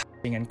slowly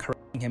touching and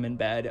caressing him in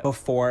bed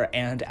before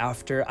and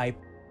after I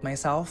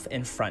myself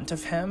in front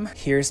of him.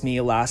 Here's me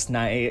last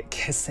night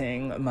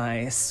kissing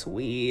my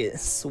sweet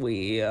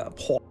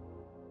paw.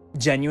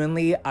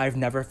 Genuinely, I've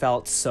never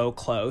felt so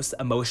close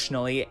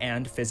emotionally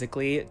and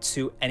physically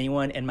to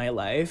anyone in my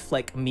life.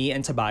 Like, me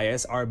and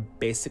Tobias are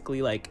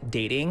basically like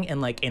dating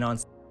in like a non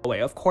way,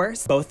 of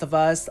course. Both of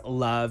us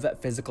love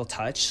physical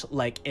touch.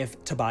 Like,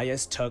 if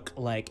Tobias took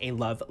like a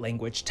love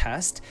language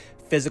test,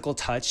 physical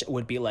touch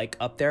would be like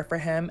up there for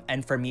him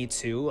and for me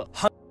too.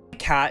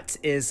 Cat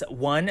is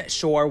one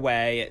sure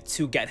way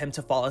to get him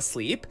to fall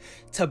asleep.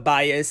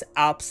 Tobias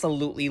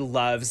absolutely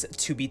loves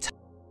to be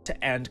touched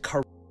and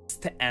caressed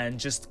and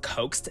just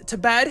coaxed to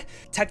bed.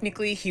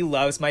 Technically, he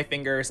loves my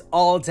fingers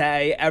all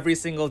day, every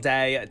single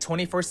day,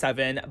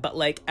 24/7, but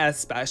like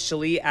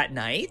especially at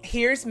night.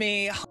 Here's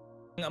me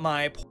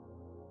my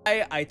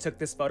I took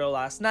this photo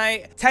last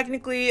night.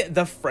 Technically,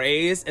 the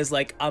phrase is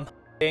like I'm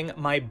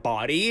my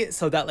body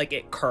so that like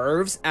it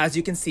curves. As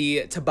you can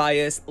see,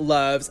 Tobias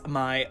loves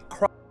my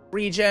crotch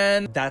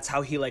region. That's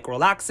how he like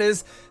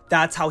relaxes.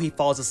 That's how he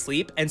falls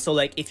asleep. And so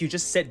like if you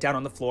just sit down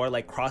on the floor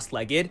like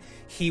cross-legged,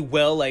 he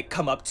will like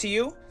come up to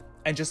you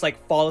and just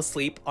like fall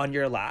asleep on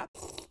your lap.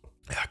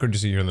 Good to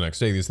see you here the next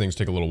day. These things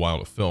take a little while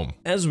to film.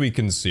 As we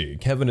can see,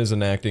 Kevin is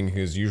enacting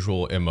his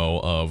usual MO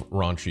of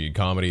raunchy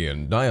comedy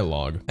and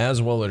dialogue,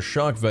 as well as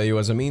shock value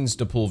as a means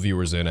to pull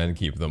viewers in and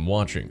keep them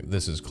watching.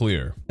 This is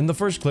clear. In the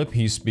first clip,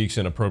 he speaks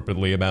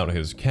inappropriately about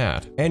his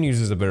cat and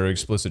uses a very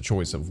explicit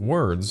choice of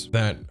words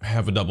that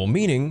have a double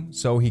meaning,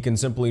 so he can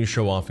simply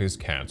show off his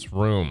cat's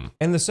room.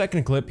 In the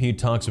second clip, he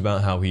talks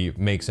about how he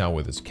makes out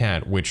with his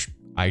cat, which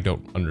I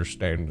don't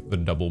understand the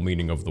double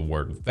meaning of the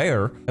word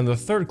there. In the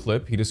third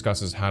clip, he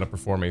discusses how to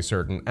perform a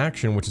certain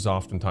action which is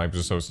oftentimes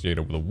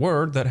associated with a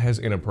word that has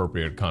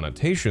inappropriate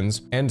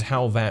connotations, and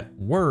how that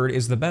word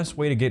is the best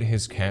way to get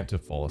his cat to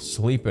fall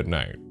asleep at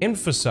night,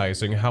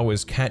 emphasizing how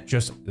his cat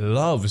just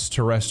loves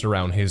to rest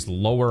around his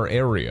lower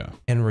area.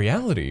 In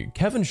reality,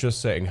 Kevin's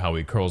just saying how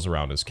he curls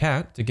around his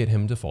cat to get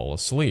him to fall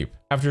asleep.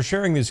 After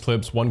sharing these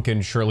clips, one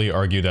can surely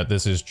argue that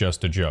this is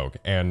just a joke,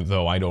 and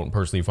though I don't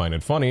personally find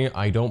it funny,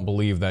 I don't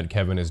believe that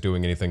Kevin is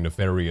doing anything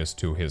nefarious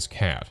to his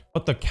cat.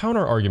 But the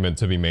counter argument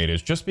to be made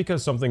is just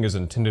because something is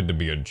intended to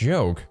be a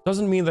joke,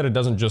 doesn't mean that it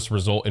doesn't just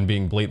result in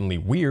being blatantly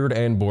weird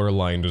and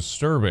borderline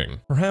disturbing.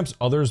 Perhaps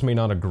others may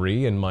not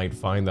agree and might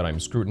find that I'm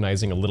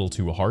scrutinizing a little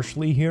too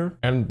harshly here,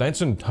 and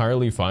that's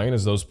entirely fine,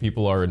 as those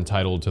people are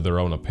entitled to their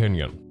own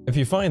opinion. If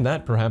you find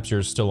that perhaps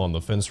you're still on the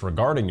fence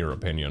regarding your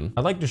opinion,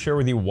 I'd like to share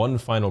with you one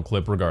final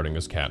clip regarding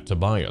his cat,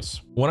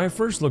 Tobias. When I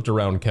first looked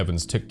around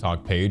Kevin's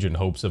TikTok page in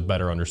hopes of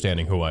better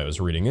understanding who I was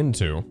reading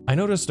into, I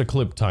noticed a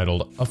clip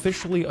titled,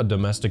 "Officially a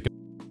Domestic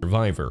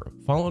Survivor,"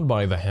 followed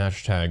by the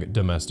hashtag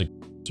Domestic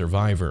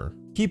Survivor.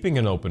 Keeping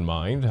an open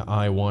mind,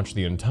 I watched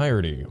the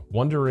entirety,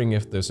 wondering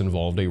if this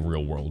involved a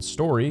real-world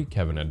story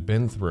Kevin had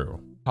been through.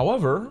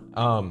 However,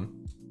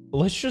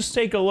 let's just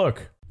take a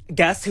look.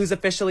 Guess who's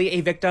officially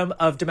a victim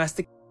of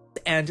domestic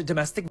and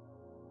domestic?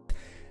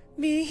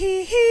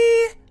 Me.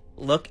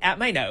 Look at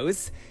my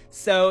nose.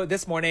 So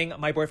this morning,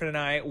 my boyfriend and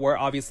I were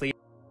obviously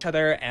each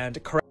other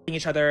and correcting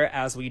each other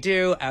as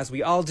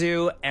we all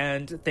do,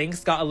 and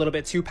things got a little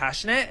bit too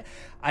passionate.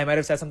 I might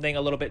have said something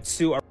a little bit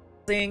too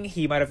arousing.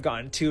 He might have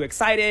gotten too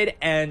excited,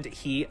 and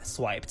he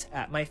swiped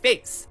at my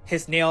face.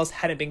 His nails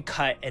hadn't been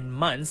cut in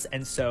months,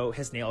 and so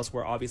his nails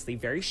were obviously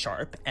very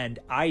sharp, and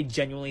I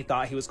genuinely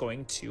thought he was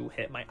going to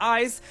hit my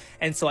eyes,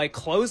 and so I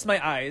closed my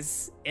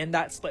eyes. In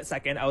that split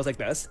second, I was like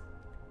this,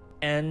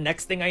 and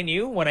next thing I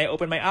knew, when I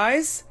opened my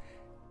eyes,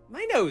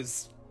 my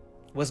nose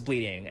was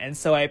bleeding. And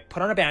so I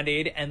put on a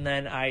band-aid, and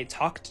then I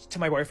talked to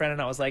my boyfriend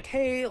and I was like,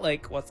 hey,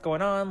 like, what's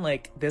going on?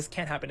 Like, this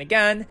can't happen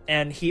again.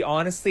 And he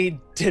honestly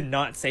did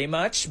not say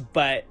much,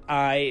 but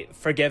I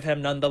forgive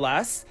him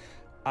nonetheless.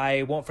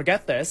 I won't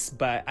forget this,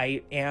 but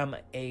I am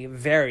a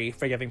very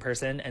forgiving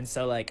person, and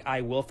so like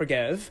I will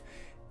forgive,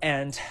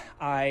 and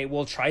I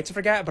will try to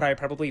forget, but I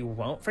probably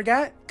won't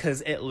forget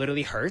because it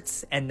literally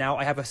hurts, and now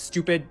I have a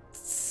stupid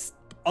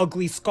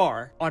ugly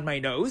scar on my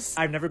nose.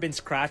 I've never been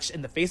scratched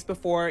in the face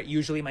before.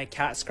 Usually my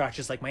cat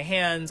scratches like my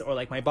hands or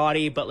like my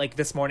body, but like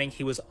this morning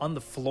he was on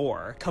the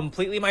floor.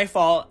 Completely my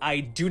fault. I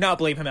do not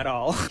blame him at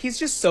all. He's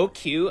just so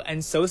cute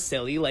and so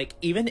silly. Like,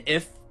 even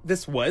if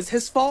this was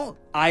his fault,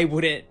 I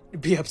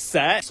wouldn't be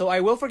upset. So I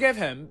will forgive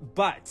him,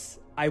 but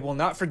I will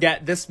not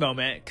forget this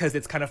moment because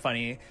it's kind of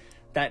funny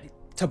that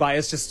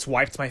Tobias just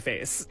swiped my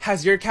face.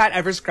 Has your cat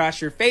ever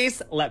scratched your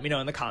face? Let me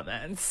know in the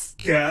comments.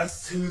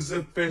 Guess who's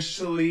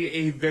officially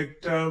a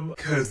victim?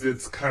 Cause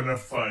it's kind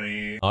of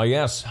funny.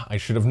 Yes, I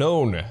should have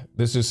known.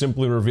 This is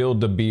simply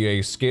revealed to be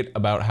a skit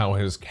about how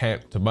his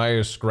cat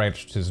Tobias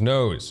scratched his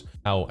nose.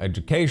 How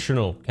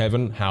educational,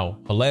 Kevin, how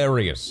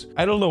hilarious.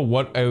 I don't know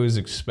what I was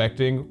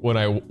expecting when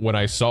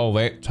I saw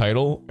that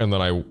title, and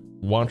then I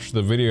watched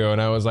the video and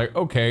I was like,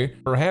 okay,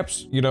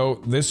 perhaps, you know,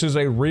 this is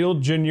a real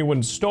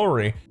genuine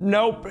story.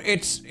 Nope,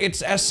 it's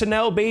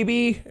SNL,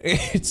 baby.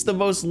 It's the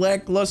most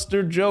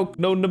lackluster joke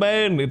known to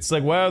man. It's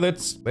like, wow,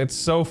 that's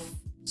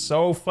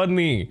so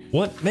funny.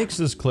 What makes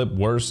this clip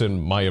worse,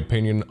 in my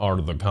opinion, are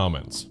the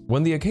comments.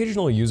 When the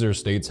occasional user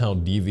states how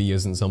DV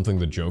isn't something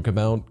to joke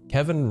about,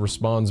 Kevin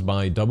responds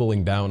by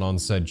doubling down on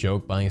said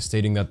joke by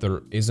stating that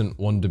there isn't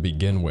one to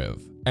begin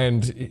with.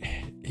 And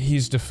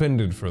he's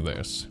defended for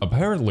this.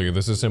 Apparently,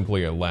 this is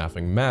simply a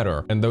laughing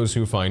matter, and those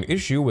who find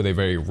issue with a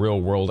very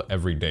real-world,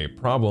 everyday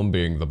problem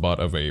being the butt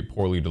of a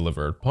poorly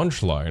delivered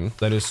punchline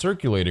that is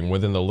circulating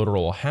within the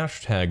literal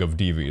hashtag of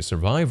DV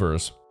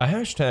survivors. A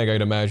hashtag,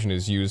 I'd imagine,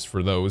 is used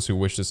for those who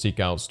wish to seek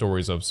out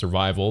stories of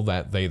survival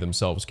that they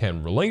themselves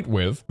can relate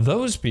with.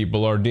 Those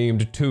people are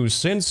deemed too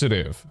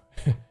sensitive.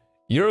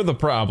 You're the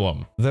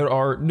problem. There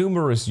are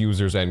numerous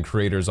users and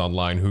creators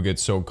online who get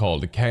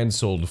so-called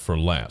cancelled for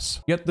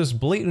less. Yet this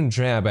blatant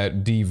jab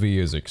at DV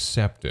is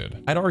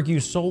accepted. I'd argue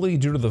solely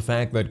due to the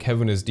fact that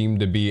Kevin is deemed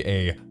to be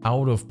a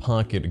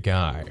out-of-pocket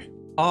guy.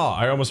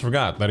 I almost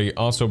forgot that he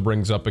also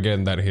brings up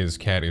again that his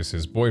cat is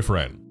his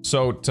boyfriend.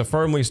 So to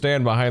firmly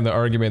stand behind the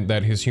argument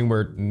that his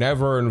humor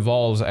never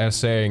involves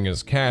essaying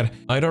his cat,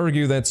 I'd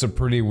argue that's a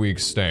pretty weak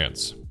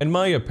stance. In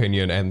my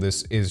opinion, and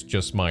this is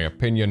just my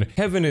opinion,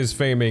 Kevin is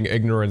feigning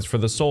ignorance for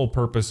the sole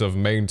purpose of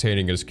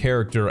maintaining his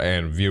character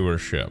and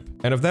viewership.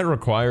 And if that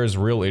requires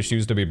real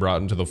issues to be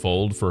brought into the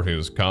fold for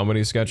his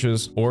comedy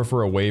sketches, or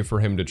for a way for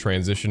him to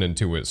transition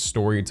into his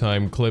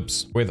storytime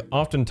clips, with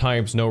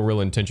oftentimes no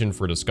real intention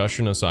for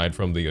discussion aside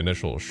from the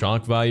initial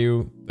shock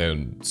value,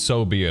 then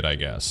so be it, I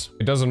guess.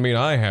 It doesn't mean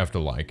I have to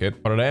like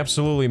it, but it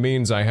absolutely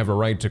means I have a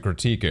right to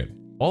critique it.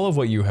 All of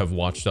what you have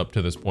watched up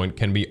to this point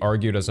can be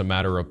argued as a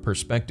matter of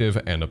perspective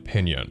and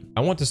opinion.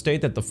 I want to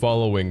state that the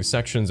following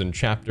sections and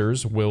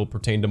chapters will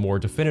pertain to more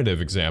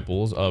definitive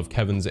examples of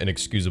Kevin's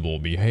inexcusable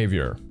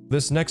behavior.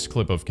 This next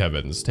clip of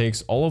Kevin's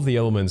takes all of the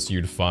elements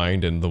you'd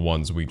find in the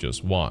ones we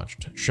just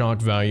watched: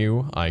 shock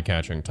value,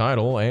 eye-catching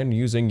title, and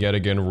using yet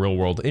again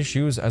real-world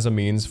issues as a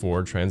means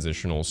for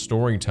transitional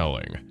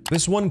storytelling.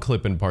 This one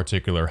clip in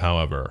particular,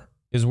 however,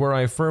 is where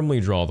I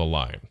firmly draw the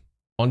line.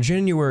 On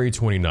January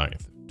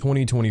 29th,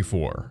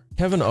 2024,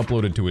 Kevin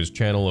uploaded to his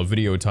channel a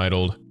video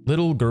titled,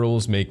 "Little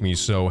Girls Make Me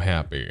So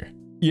Happy."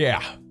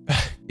 Yeah,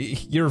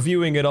 you're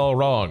viewing it all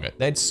wrong.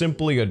 That's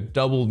simply a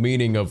double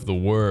meaning of the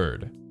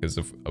word. Because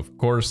of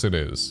course it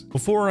is.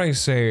 Before I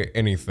say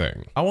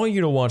anything, I want you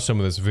to watch some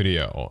of this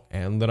video,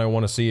 and then I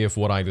want to see if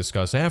what I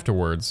discuss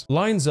afterwards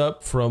lines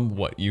up from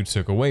what you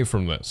took away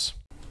from this.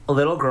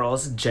 Little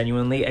girls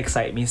genuinely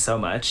excite me so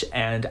much,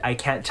 and I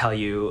can't tell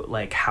you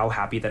like how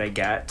happy that I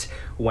get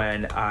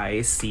when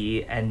I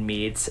see and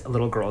meet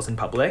little girls in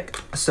public.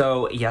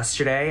 So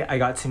yesterday I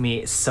got to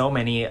meet so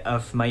many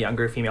of my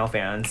younger female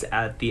fans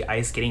at the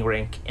ice skating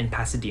rink in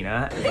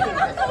Pasadena. It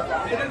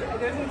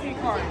doesn't take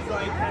hard, so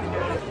I can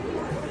get it.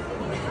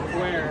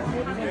 Where?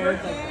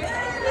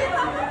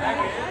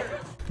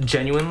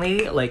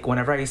 Genuinely, like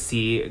whenever I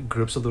see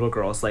groups of little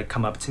girls like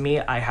come up to me,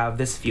 I have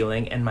this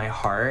feeling in my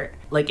heart.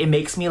 Like it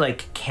makes me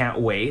like can't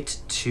wait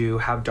to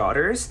have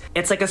daughters.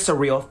 It's like a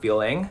surreal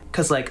feeling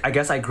because like I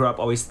guess I grew up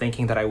always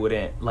thinking that I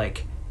wouldn't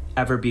like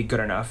ever be good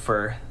enough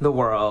for the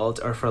world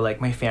or for like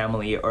my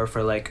family or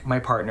for like my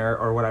partner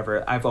or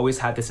whatever. I've always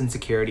had this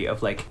insecurity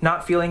of like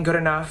not feeling good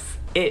enough.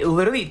 It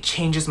literally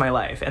changes my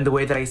life and the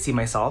way that I see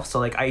myself. So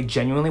like I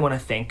genuinely want to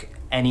thank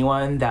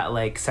anyone that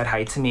like said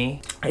hi to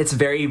me. It's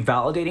very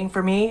validating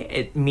for me.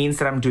 It means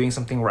that I'm doing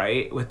something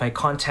right with my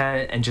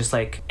content and just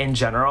like in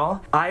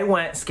general. I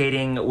went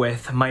skating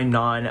with my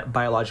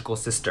non-biological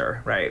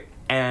sister, right?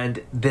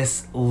 And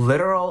this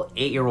literal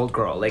 8-year-old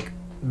girl, like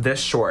this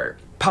short,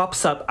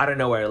 pops up out of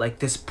nowhere, like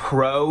this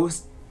pro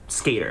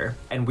skater,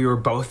 and we were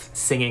both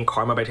singing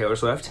Karma by Taylor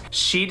Swift.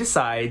 She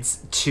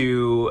decides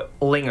to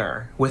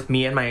linger with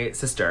me and my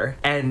sister,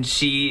 and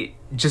she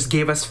just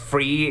gave us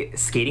free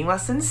skating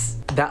lessons.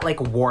 That like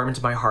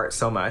warmed my heart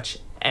so much,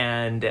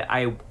 and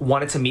I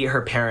wanted to meet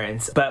her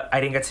parents, but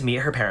I didn't get to meet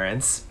her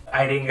parents.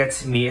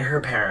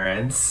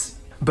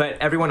 But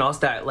everyone else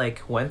that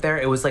like went there,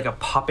 it was like a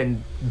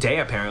poppin' day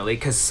apparently,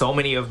 because so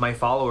many of my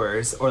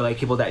followers or like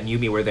people that knew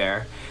me were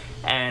there.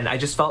 And I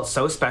just felt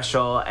so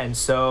special and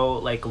so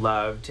like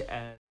loved.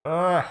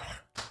 And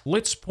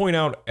let's point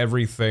out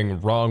everything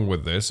wrong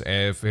with this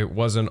if it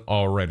wasn't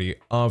already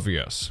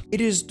obvious.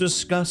 It is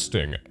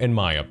disgusting, in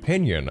my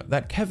opinion,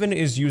 that Kevin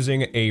is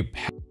using a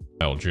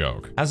pedophile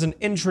joke as an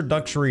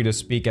introductory to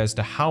speak as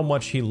to how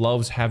much he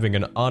loves having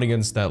an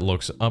audience that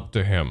looks up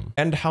to him,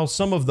 and how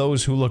some of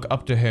those who look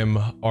up to him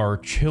are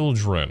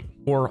children.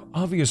 For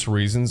obvious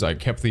reasons, I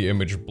kept the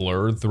image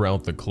blurred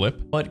throughout the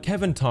clip, but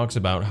Kevin talks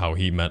about how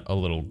he met a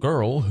little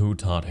girl who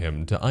taught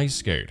him to ice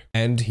skate,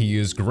 and he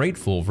is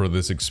grateful for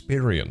this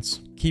experience,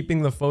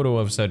 keeping the photo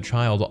of said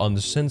child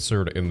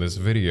uncensored in this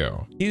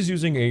video. He's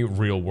using a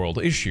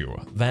real-world issue,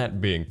 that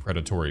being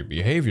predatory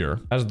behavior,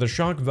 as the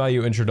shock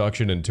value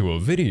introduction into a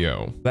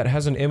video that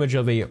has an image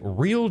of a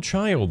real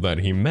child that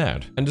he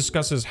met, and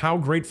discusses how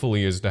grateful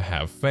he is to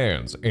have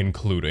fans,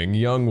 including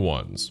young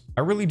ones.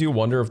 I really do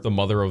wonder if the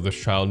mother of this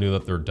child knew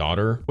that their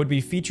daughter would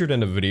be featured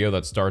in a video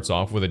that starts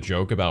off with a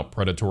joke about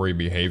predatory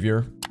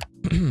behavior.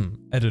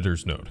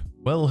 Editor's note.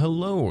 Well,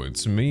 hello,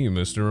 it's me,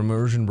 Mr.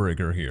 Immersion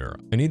Breaker here.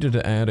 I needed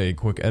to add a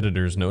quick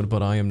editor's note,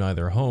 but I am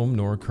neither home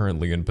nor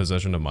currently in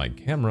possession of my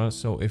camera,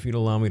 so if you'd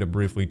allow me to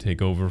briefly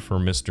take over for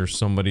Mr.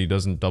 Somebody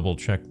Doesn't Double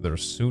Check Their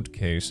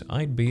Suitcase,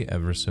 I'd be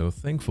ever so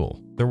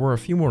thankful. There were a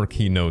few more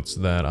key notes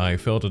that I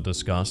failed to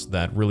discuss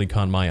that really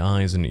caught my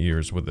eyes and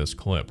ears with this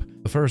clip.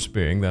 The first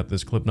being that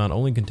this clip not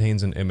only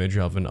contains an image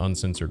of an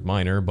uncensored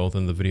minor, both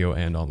in the video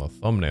and on the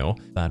thumbnail,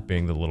 that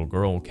being the little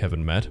girl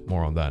Kevin met,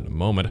 more on that in a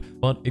moment,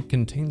 but it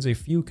contains a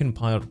few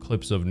compiled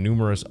clips of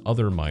numerous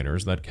other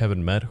minors that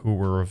Kevin met who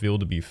were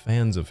revealed to be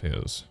fans of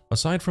his.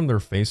 Aside from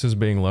their faces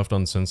being left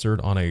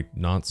uncensored on a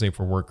not safe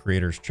for work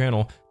creator's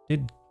channel,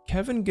 did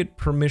Kevin get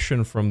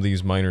permission from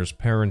these minors'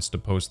 parents to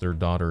post their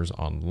daughters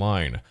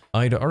online?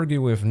 I'd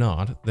argue if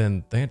not,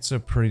 then that's a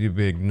pretty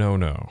big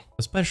no-no,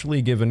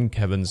 especially given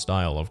Kevin's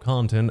style of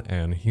content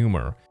and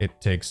humor.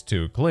 It takes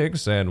 2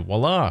 clicks and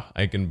voila,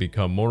 I can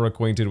become more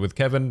acquainted with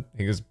Kevin,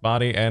 his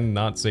body, and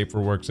not safe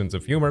for work sense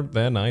of humor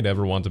than I'd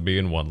ever want to be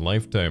in one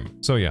lifetime.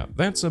 So yeah,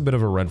 that's a bit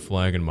of a red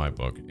flag in my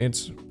book.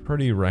 It's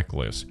pretty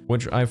reckless,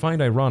 which I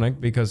find ironic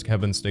because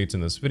Kevin states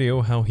in this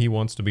video how he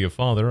wants to be a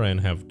father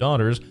and have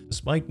daughters,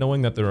 despite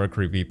knowing that there are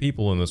creepy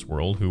people in this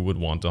world who would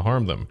want to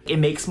harm them. It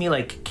makes me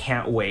like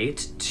can't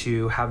wait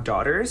to have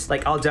daughters.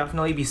 Like I'll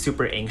definitely be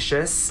super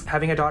anxious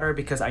having a daughter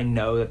because I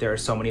know that there are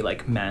so many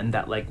like men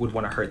that like would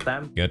want to hurt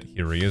them. Yet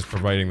here he is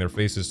providing their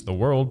faces to the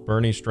world for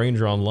any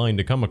stranger online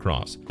to come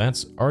across.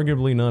 That's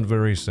arguably not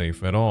very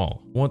safe at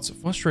all. What's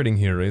frustrating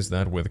here is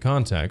that with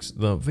context,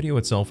 the video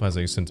itself has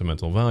a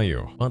sentimental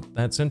value, but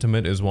that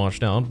sentiment is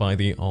washed out by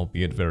the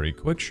albeit very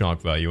quick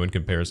shock value in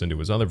comparison to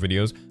his other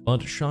videos,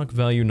 but shock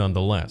value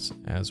nonetheless,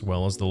 as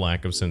well as the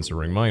lack of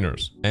censoring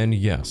minors. And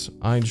yes,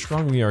 I'd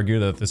strongly argue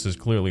that this is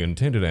clearly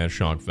intended as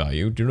shock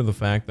value due to the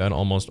fact that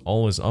almost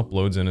all his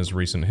uploads in his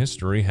recent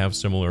history have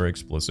similar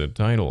explicit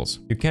titles.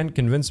 You can't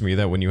convince me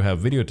that when you have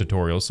video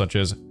tutorials such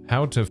as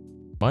How to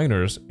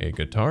Minors, a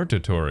Guitar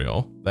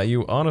Tutorial, that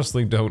you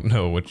honestly don't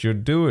know what you're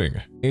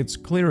doing. It's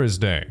clear as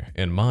day,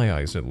 in my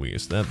eyes at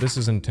least, that this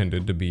is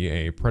intended to be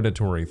a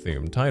predatory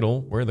themed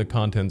title where the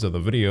contents of the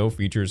video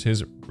features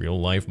his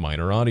real-life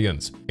minor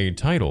audience, a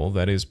title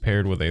that is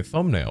paired with a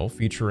thumbnail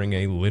featuring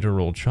a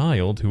literal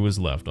child who is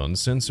left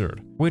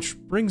uncensored. Which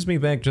brings me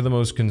back to the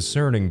most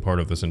concerning part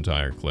of this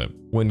entire clip.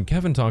 When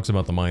Kevin talks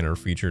about the minor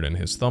featured in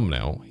his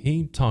thumbnail,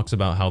 he talks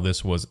about how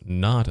this was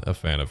not a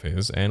fan of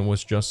his and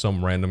was just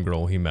some random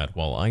girl he met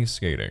while ice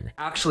skating.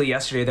 Actually,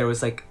 yesterday there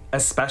was like a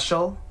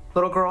special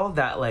little girl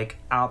that like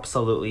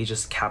absolutely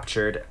just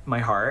captured my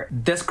heart.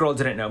 This girl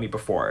didn't know me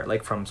before,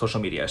 like from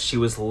social media. She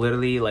was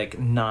literally like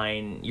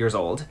 9 years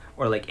old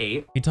or like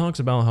 8. He talks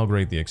about how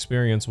great the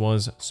experience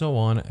was, so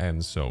on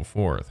and so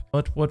forth.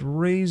 But what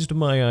raised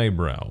my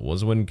eyebrow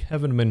was when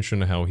Kevin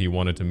mentioned how he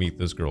wanted to meet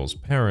this girl's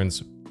parents,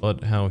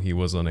 but how he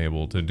was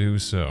unable to do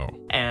so.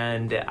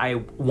 And I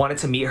wanted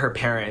to meet her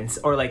parents,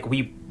 or like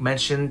we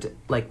mentioned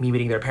like me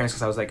meeting their parents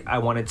because I was like, I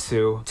wanted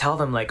to tell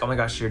them like, oh my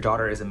gosh, your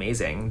daughter is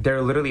amazing.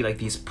 They're literally like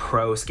these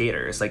pro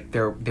skaters, like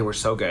they were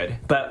so good.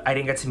 But I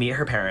didn't get to meet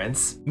her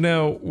parents.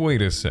 Now,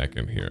 wait a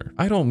second here.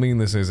 I don't mean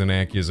this as an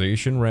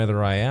accusation,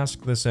 rather I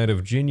ask this out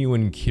of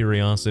genuine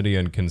curiosity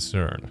and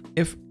concern.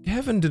 If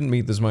Kevin didn't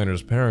meet this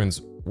minor's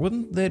parents,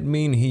 wouldn't that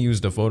mean he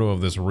used a photo of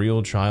this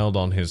real child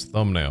on his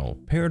thumbnail,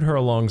 paired her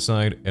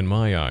alongside, in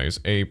my eyes,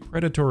 a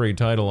predatory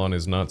title on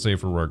his Not Safe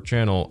for Work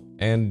channel,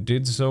 and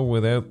did so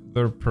without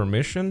their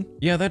permission?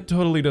 Yeah, that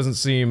totally doesn't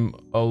seem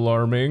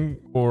alarming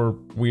or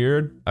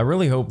weird. I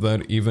really hope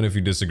that even if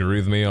you disagree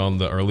with me on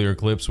the earlier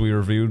clips we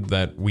reviewed,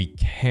 that we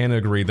can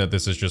agree that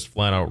this is just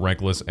flat out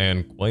reckless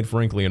and, quite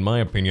frankly, in my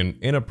opinion,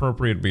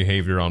 inappropriate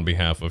behavior on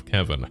behalf of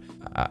Kevin.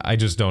 I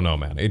just don't know,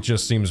 man. It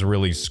just seems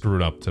really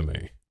screwed up to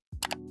me.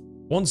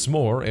 Once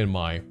more, in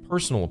my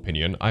personal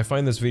opinion, I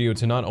find this video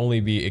to not only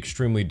be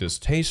extremely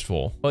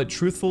distasteful, but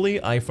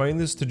truthfully, I find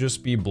this to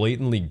just be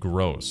blatantly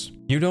gross.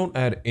 You don't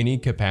at any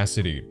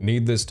capacity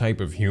need this type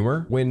of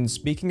humor when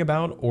speaking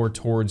about or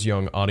towards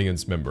young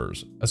audience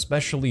members,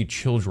 especially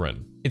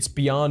children. It's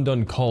beyond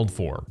uncalled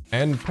for.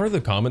 And per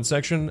the comment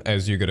section,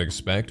 as you could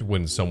expect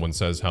when someone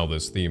says how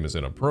this theme is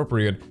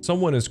inappropriate,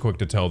 someone is quick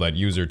to tell that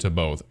user to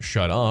both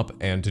shut up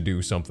and to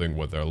do something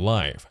with their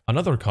life.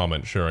 Another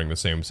comment sharing the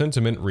same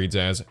sentiment reads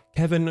as,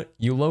 Kevin,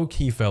 you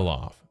low-key fell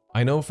off.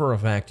 I know for a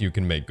fact you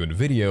can make good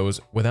videos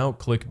without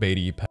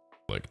clickbaity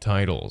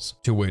titles,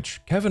 to which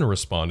Kevin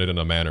responded in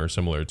a manner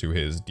similar to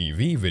his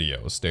DV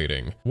video,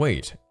 stating,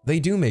 wait,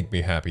 they do make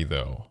me happy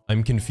though.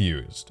 I'm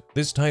confused.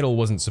 This title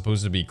wasn't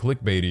supposed to be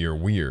clickbaity or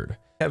weird.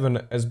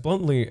 Kevin, as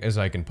bluntly as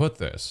I can put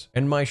this,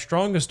 in my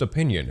strongest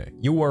opinion,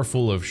 you are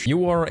full of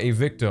you are a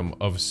victim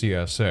of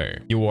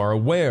CSA. You are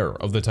aware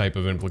of the type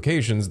of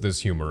implications this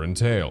humor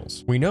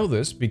entails. We know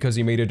this because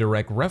he made a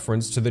direct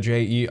reference to the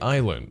JE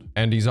Island,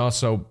 and he's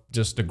also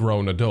just a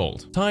grown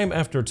adult. Time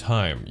after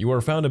time, you are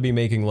found to be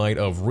making light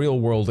of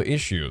real-world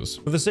issues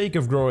for the sake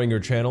of growing your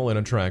channel and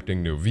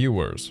attracting new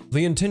viewers.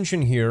 The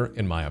intention here,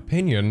 in my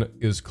opinion,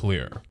 is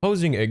clear.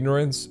 Posing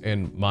ignorance,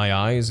 in my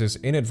eyes, is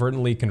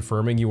inadvertently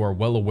confirming you are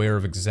well aware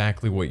of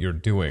exactly what you're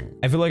doing.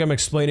 I feel like I'm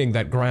explaining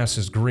that grass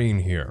is green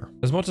here.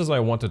 As much as I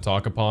want to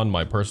talk upon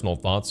my personal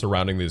thoughts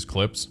surrounding these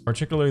clips,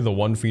 particularly the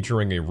one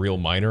featuring a real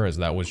minor as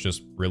that was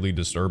just really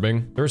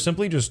disturbing, there's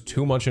simply just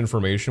too much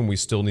information we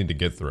still need to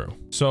get through.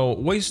 So,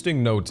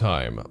 wasting no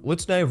time,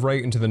 let's dive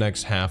right into the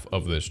next half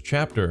of this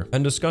chapter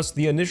and discuss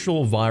the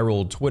initial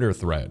viral Twitter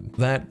thread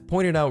that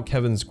pointed out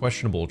Kevin's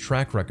questionable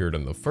track record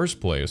in the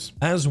first place,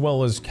 as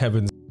well as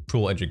Kevin's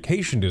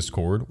education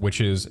Discord,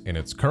 which is, in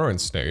its current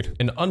state,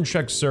 an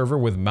unchecked server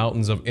with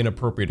mountains of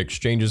inappropriate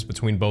exchanges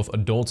between both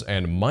adults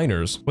and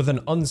minors, with an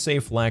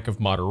unsafe lack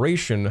of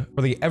moderation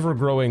for the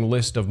ever-growing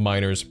list of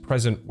minors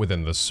present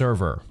within the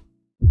server.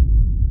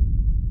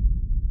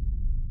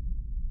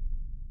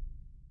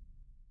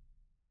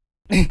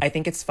 I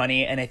think it's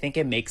funny, and I think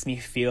it makes me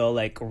feel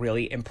like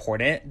really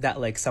important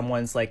that like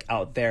someone's like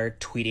out there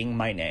tweeting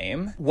my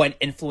name when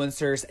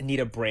influencers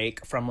need a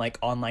break from like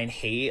online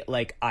hate.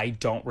 Like, I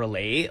don't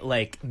relate.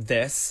 Like,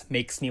 this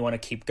makes me want to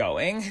keep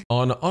going.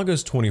 On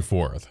August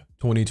 24th,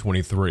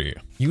 2023,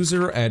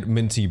 user at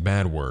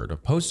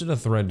MintyBadWord posted a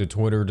thread to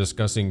Twitter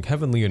discussing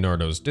Kevin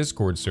Leonardo's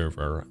Discord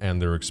server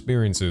and their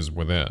experiences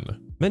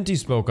within. Minty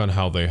spoke on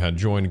how they had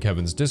joined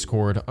Kevin's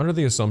Discord under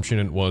the assumption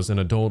it was an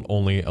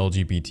adult-only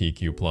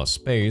LGBTQ+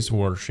 space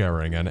for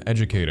sharing and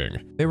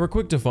educating. They were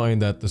quick to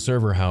find that the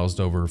server housed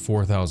over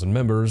 4,000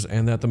 members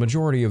and that the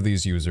majority of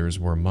these users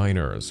were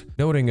minors,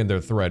 noting in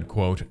their thread,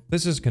 quote,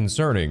 "This is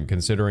concerning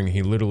considering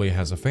he literally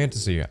has a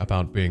fantasy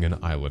about being an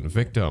island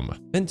victim."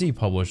 Minty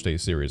published a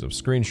series of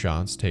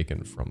screenshots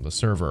taken from the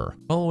server.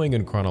 Following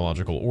in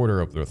chronological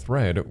order of the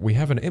thread, we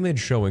have an image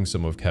showing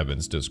some of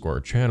Kevin's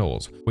Discord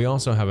channels. We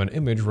also have an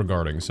image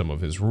regarding some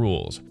of his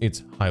rules.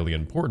 It's highly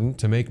important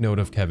to make note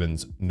of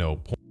Kevin's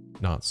no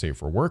not safe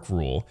for work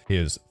rule,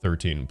 his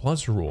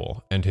 13+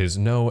 rule, and his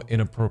no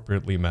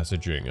inappropriately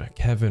messaging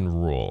Kevin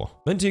rule.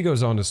 Minty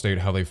goes on to state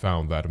how they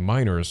found that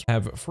minors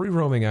have free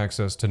roaming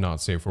access to not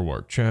safe for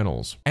work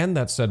channels, and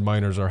that said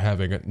minors are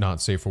having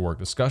not safe for work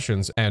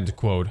discussions and,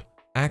 quote,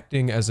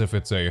 acting as if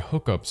it's a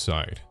hookup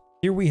site.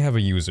 Here we have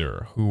a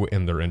user who,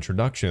 in their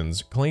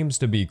introductions, claims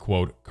to be,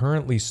 quote,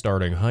 currently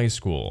starting high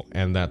school,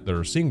 and that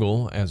they're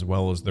single, as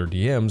well as their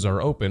DMs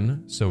are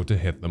open, so to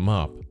hit them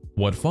up.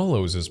 What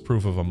follows is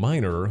proof of a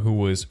minor who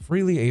was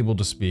freely able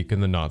to speak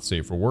in the Not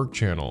Safe for Work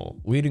channel,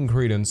 leading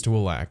credence to a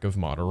lack of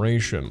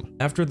moderation.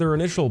 After their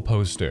initial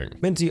posting,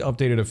 Minty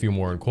updated a few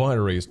more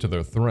inquiries to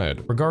their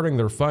thread regarding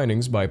their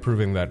findings by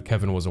proving that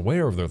Kevin was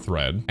aware of their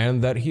thread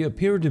and that he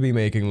appeared to be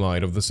making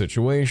light of the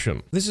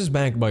situation. This is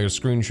backed by a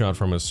screenshot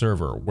from his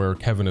server where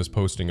Kevin is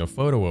posting a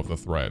photo of the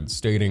thread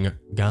stating,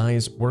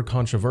 "Guys, we're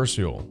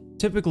controversial."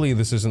 Typically,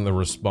 this isn't the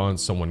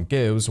response someone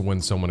gives when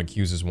someone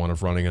accuses one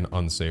of running an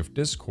unsafe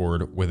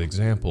Discord with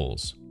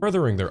examples.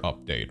 Furthering their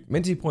update,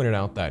 Minty pointed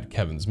out that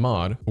Kevin's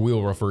mod, who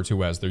we'll refer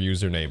to as their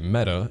username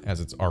Meta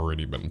as it's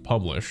already been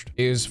published,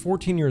 is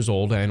 14 years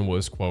old and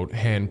was, quote,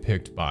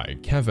 handpicked by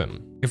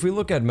Kevin. If we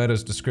look at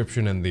Meta's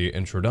description in the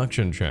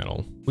introduction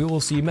channel, we will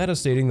see Meta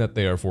stating that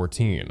they are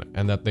 14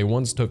 and that they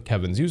once took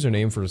Kevin's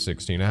username for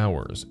 16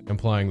 hours,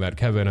 implying that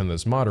Kevin and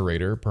this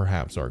moderator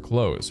perhaps are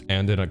close.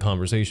 And in a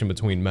conversation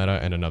between Meta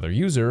and another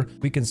user,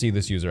 we can see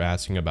this user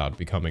asking about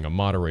becoming a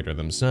moderator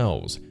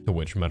themselves, to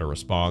which Meta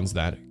responds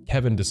that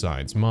Kevin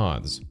decides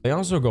mods. They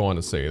also go on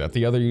to say that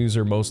the other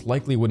user most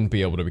likely wouldn't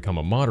be able to become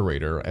a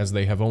moderator as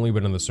they have only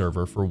been in the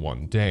server for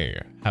 1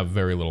 day, have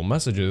very little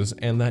messages,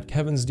 and that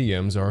Kevin's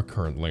DMs are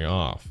currently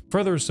off.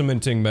 Further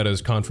cementing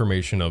Meta's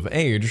confirmation of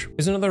age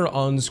is another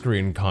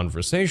on-screen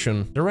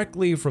conversation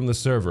directly from the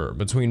server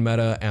between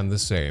Meta and the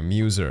same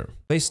user.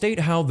 They state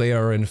how they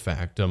are in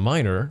fact a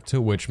minor,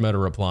 to which Meta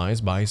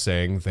replies by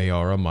saying they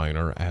are a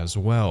minor as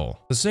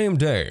well. The same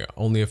day,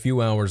 only a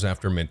few hours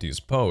after Minty's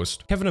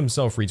post, Kevin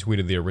himself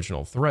retweeted the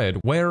original thread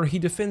where he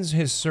defends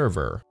his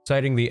server,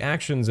 citing the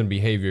actions and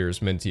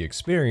behaviors Minty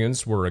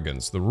experienced were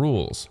against the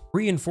rules,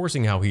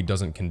 reinforcing how he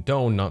doesn't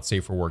condone not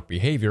safe for work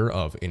behavior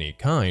of any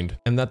kind,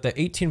 and that the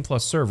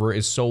 18+ server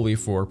is solely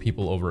for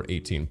people over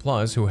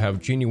 18+ who have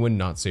genuine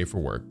not safe for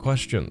work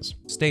questions,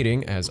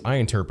 stating, as I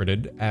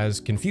interpreted, as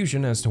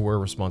confusion as to where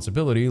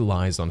responsibility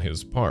lies on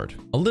his part.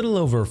 A little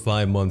over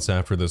 5 months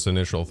after this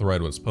initial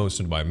thread was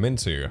posted by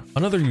Minty,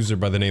 another user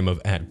by the name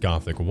of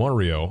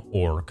 @GothicWrio,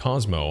 or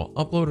Cosmo,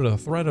 uploaded a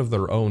thread of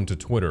their own to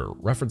Twitter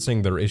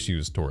referencing their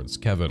issues towards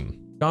Kevin.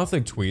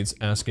 Gothic tweets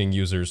asking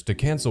users to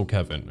cancel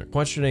Kevin,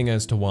 questioning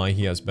as to why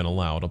he has been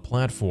allowed a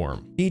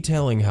platform,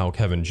 detailing how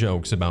Kevin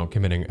jokes about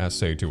committing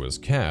SA to his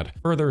cat,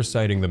 further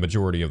citing the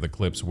majority of the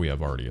clips we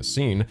have already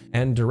seen,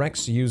 and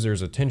directs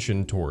users'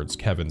 attention towards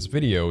Kevin's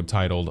video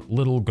titled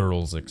 "Little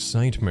Girls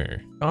Excite Me."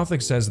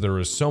 Gothic says there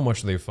is so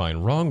much they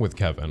find wrong with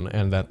Kevin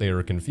and that they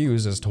are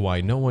confused as to why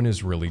no one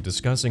is really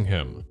discussing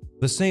him.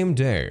 The same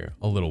day,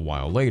 a little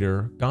while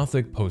later,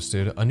 Gothic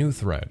posted a new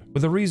thread,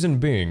 with the reason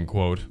being,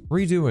 quote,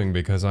 redoing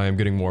because I am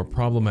getting more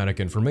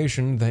problematic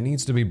information that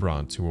needs to be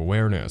brought to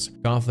awareness.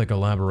 Gothic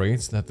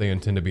elaborates that they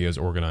intend to be as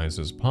organized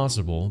as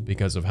possible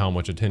because of how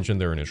much attention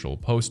their initial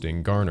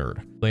posting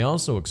garnered. They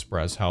also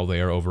express how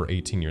they are over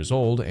 18 years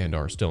old and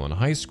are still in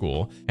high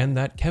school, and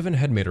that Kevin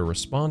had made a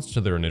response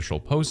to their initial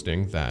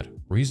posting that,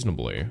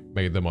 reasonably,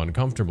 made them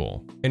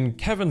uncomfortable. In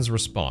Kevin's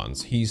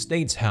response, he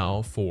states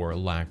how, for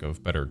lack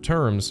of better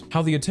terms,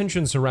 how the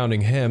attention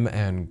surrounding him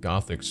and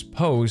Gothic's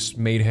post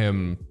made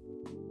him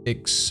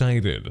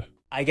excited.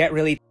 I get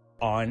really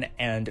on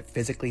and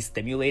physically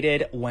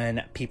stimulated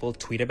when people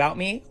tweet about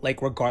me,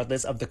 like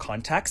regardless of the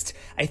context.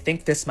 I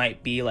think this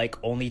might be like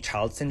only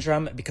child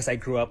syndrome because I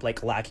grew up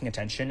like lacking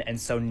attention, and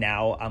so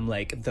now I'm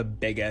like the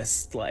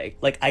biggest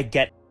like I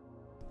get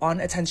on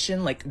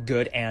attention, like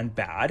good and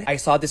bad. I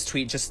saw this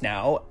tweet just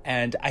now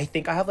and I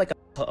think I have like a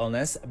mental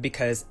illness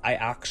because I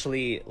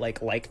actually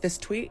like this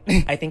tweet.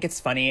 I think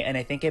it's funny and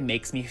I think it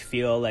makes me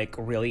feel like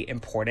really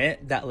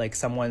important that like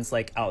someone's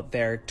like out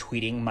there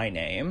tweeting my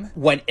name.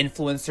 When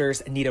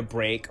influencers need a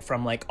break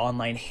from like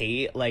online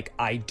hate, like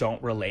I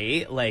don't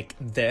relate, like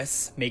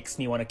this makes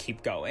me want to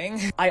keep going.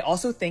 I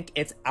also think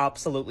it's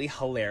absolutely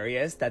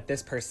hilarious that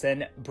this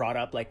person brought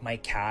up like my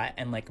cat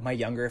and like my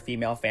younger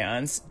female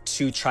fans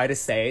to try to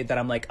say that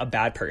I'm like a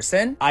bad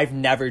person. I've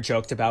never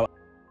joked about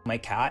my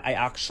cat. I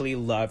actually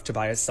love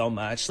Tobias so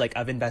much. Like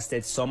I've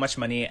invested so much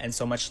money and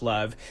so much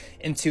love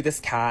into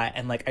this cat,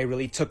 and like I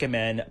really took him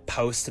in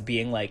post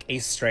being like a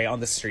stray on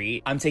the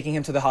street. I'm taking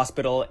him to the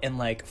hospital in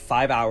like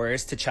 5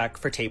 hours to check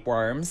for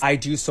tapeworms. I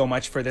do so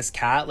much for this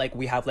cat. Like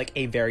we have like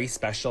a very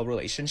special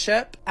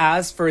relationship.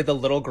 As for the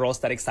little girls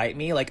that excite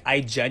me, like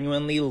I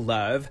genuinely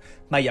love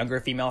my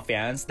younger female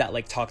fans that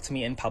like talk to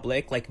me in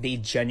public. Like they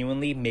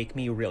genuinely make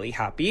me really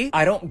happy.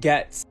 I don't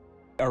get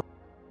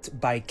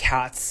by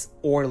cats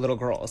or little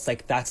girls.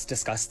 Like that's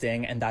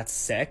disgusting and that's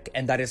sick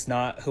and that is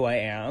not who I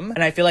am.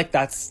 And I feel like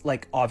that's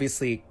like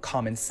obviously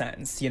common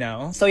sense, you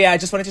know? So yeah, I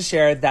just wanted to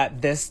share that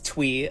this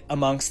tweet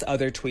amongst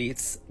other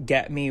tweets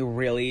get me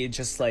really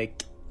just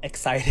like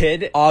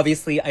excited.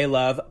 Obviously I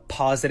love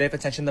positive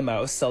attention the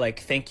most, so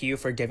like thank you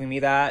for giving me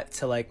that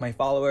to like my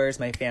followers,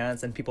 my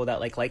fans, and people that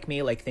like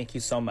me. Like thank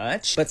you so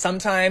much. But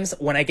sometimes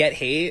when I get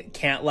hate,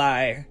 can't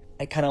lie,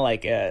 I kind of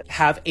like it.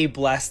 Have a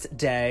blessed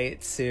day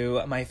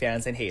to my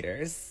fans and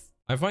haters.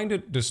 I find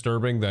it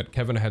disturbing that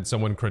Kevin had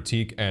someone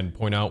critique and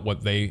point out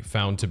what they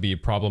found to be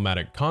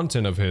problematic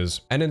content of his,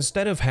 and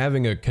instead of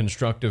having a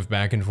constructive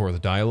back and forth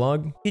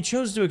dialogue, he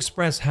chose to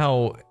express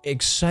how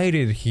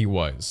excited he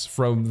was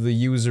from the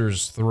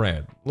user's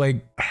thread.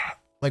 Like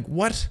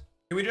what?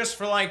 Can we just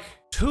for like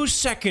 2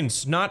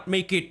 seconds not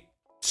make it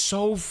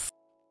so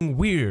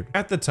weird?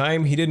 At the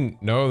time, he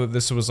didn't know that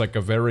this was like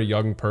a very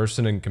young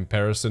person in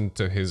comparison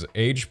to his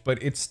age,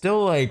 but it's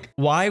still like,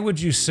 why would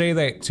you say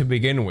that to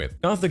begin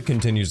with? Gothic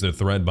continues their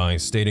thread by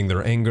stating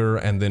their anger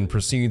and then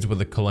proceeds with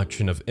a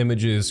collection of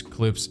images,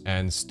 clips,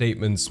 and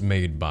statements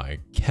made by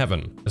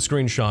Kevin. A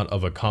screenshot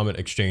of a comment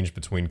exchange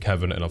between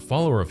Kevin and a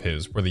follower of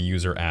his where the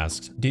user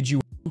asks, "Did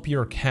you hump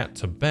your cat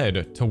to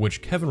bed?" To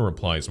which Kevin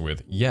replies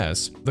with,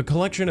 "Yes." The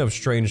collection of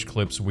strange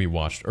clips we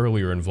watched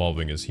earlier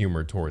involving his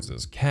humor towards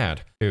his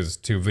cat. His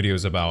 2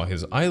 videos about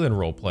his island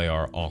roleplay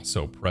are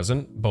also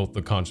present, both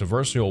the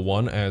controversial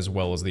one as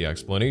well as the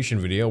explanation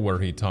video where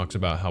he talks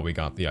about how he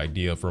got the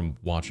idea from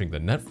watching the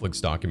Netflix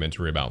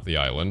documentary about the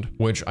island,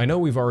 which I know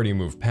we've already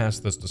moved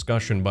past this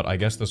discussion, but I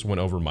guess this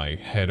went over my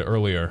head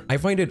earlier. I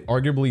find it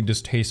arguably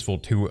distasteful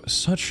to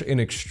such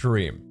an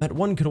extreme that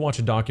one could watch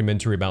a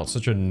documentary about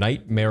such a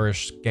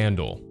nightmarish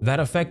scandal that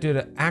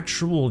affected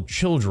actual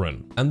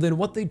children, and then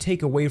what they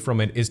take away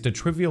from it is to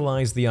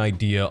trivialize the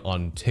idea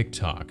on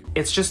TikTok.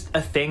 It's just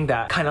a thing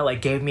that kind of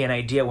like gave me an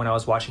idea when I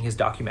was watching his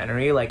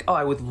documentary, like, oh,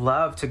 I would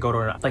love to go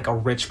to like a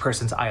rich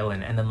person's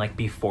island and then like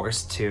be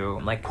forced to,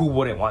 like, who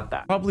wouldn't want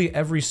that? Probably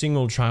every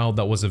single child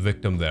that was a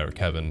victim there,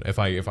 Kevin, if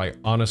I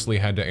honestly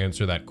had to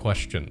answer that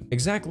question.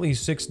 Exactly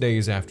 6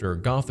 days after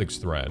Gothic's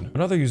thread,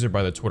 another user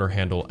by the Twitter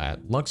handle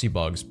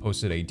 @LuxiBugz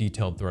posted a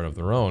detailed thread of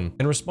their own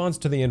in response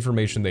to the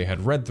information they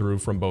had read through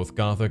from both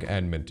Gothic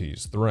and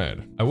Minty's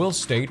thread. I will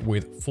state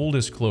with full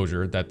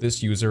disclosure that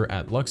this user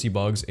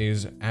 @LuxiBugz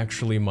is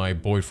actually my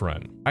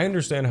boyfriend. I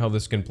understand how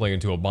this can play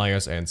into a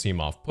bias and seem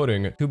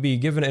off-putting to be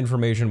given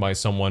information by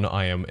someone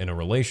I am in a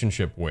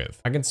relationship with.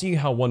 I can see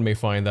how one may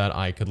find that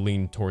I could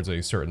lean towards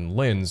a certain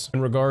lens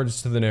in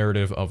regards to the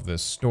narrative of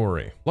this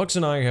story. Lux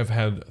and I have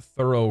had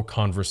thorough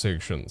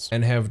conversations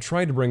and have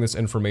tried to bring this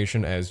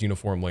information as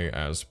uniformly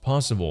as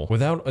possible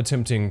without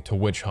attempting to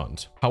witch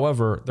hunt.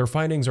 However, their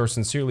findings are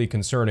sincerely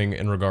concerning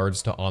in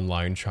regards to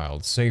online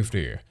child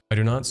safety. I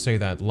do not say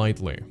that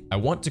lightly. I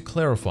want to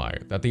clarify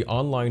that the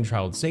online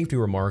child safety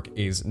remark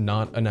is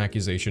not an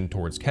accusation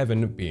towards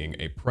Kevin being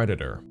a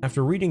predator.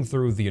 After reading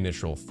through the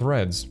initial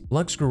threads,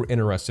 Lux grew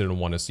interested and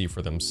want to see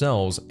for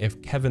themselves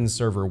if Kevin's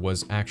server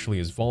was actually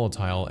as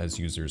volatile as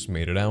users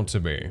made it out to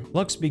be.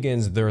 Lux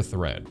begins their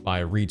thread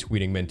by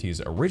retweeting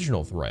Minty's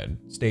original thread,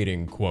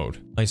 stating, quote,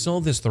 "I saw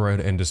this thread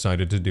and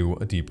decided to do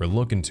a deeper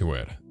look into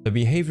it. The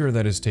behavior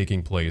that is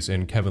taking place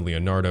in Kevin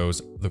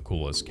Leonardo's The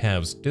Coolest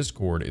Kevs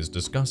Discord is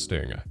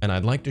disgusting, and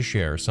I'd like to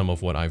share some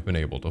of what I've been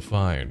able to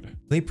find."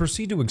 They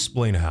proceed to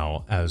explain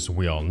how, as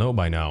we all know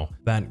by now,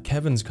 that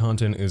Kevin's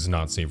content is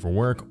not safe for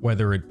work,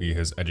 whether it be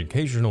his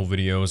educational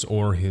videos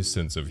or his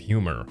sense of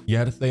humor.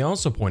 Yet, they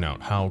also point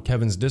out how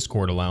Kevin's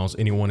Discord allows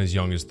anyone as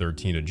young as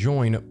 13 to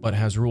join, but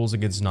has rules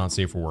against not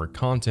safe for work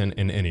content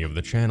in any of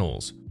the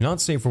channels.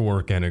 Not safe for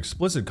work and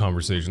explicit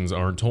conversations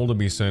are told to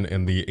be sent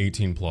in the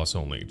 18+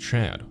 only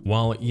chat.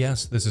 While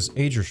yes, this is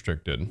age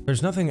restricted,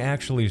 there's nothing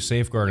actually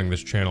safeguarding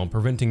this channel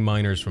preventing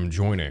minors from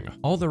joining.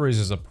 All there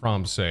is a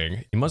prompt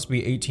saying, you must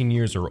be 18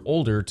 years or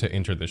older to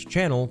enter this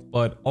channel,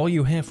 but all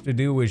you have to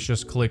do is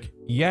just click,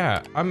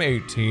 yeah, I'm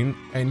 18,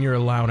 and you're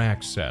allowed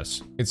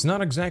access. It's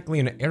not exactly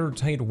an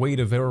airtight way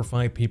to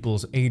verify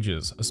people's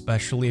ages,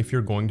 especially if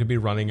you're going to be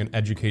running an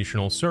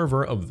educational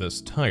server of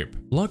this type.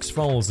 Lux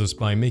follows this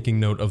by making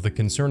note of the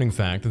concerning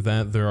fact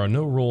that there are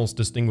no rules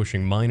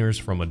distinguishing minors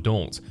from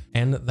adults,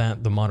 and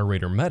that the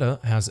moderator Meta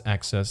has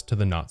access to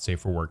the Not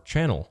Safe for Work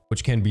channel,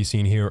 which can be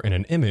seen here in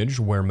an image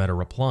where Meta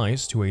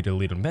replies to a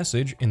deleted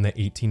message in the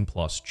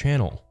 18+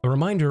 channel. A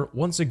reminder,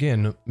 once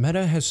again,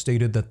 Meta has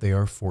stated that they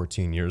are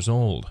 14 years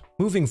old.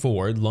 Moving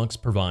forward, Lux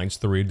provides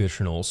 3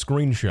 additional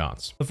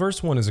screenshots. The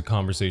first one is a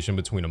conversation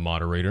between a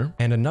moderator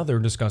and another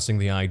discussing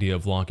the idea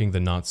of locking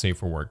the Not Safe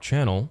for Work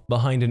channel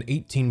behind an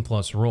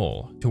 18+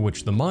 role, to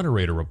which the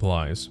moderator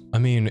replies, I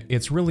mean,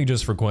 it's really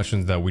just for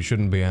questions that we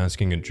shouldn't be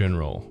asking in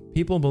general.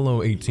 People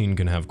below 18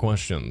 can have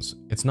questions.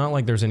 It's not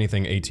like there's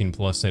anything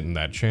 18+ sent in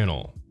that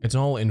channel. It's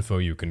all info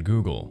you can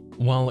Google.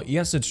 While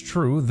yes, it's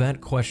true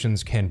that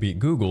questions can be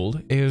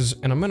Googled, is,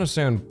 and I'm gonna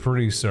sound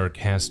pretty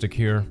sarcastic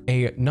here,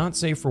 a Not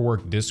Safe for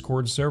Work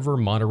Discord server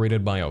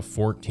moderated by a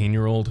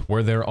 14-year-old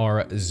where there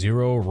are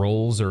 0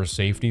 roles or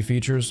safety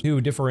features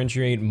to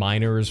differentiate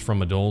minors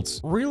from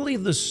adults really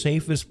the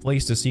safest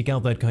place to seek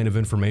out that kind of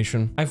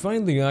information? I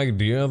find the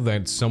idea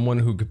that someone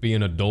who could be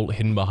an adult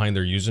hidden behind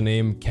their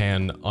username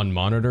can,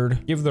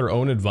 unmonitored, give their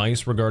own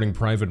advice regarding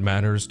private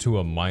matters to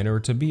a minor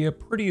to be a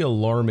pretty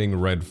alarming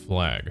red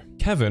flag.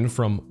 Kevin,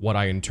 from what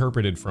I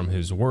interpreted from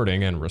his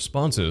wording and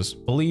responses,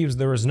 believes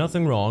there is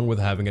nothing wrong with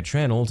having a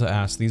channel to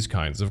ask these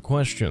kinds of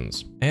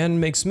questions,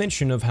 and makes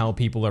mention of how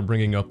people are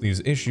bringing up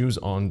these issues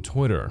on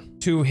Twitter.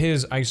 To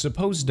his, I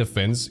suppose,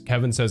 defense,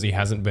 Kevin says he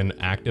hasn't been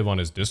active on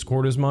his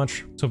Discord as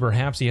much, so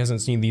perhaps he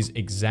hasn't seen these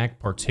exact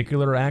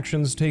particular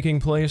actions taking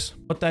place,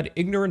 but that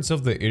ignorance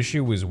of the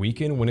issue is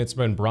weakened when it's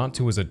been brought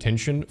to his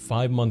attention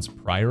 5 months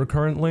prior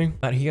currently,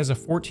 that he has a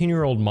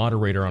 14-year-old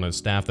moderator on his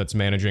staff that's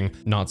managing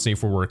not safe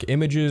for work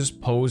images,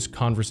 posts,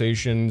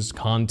 conversations,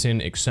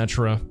 content,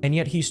 etc., and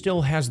yet he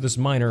still has this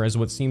minor as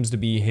what seems to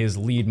be his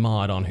lead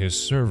mod on his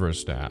server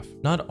staff.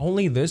 Not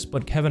only this,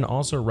 but Kevin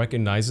also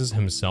recognizes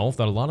himself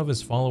that a lot of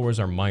his followers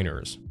are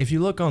minors. If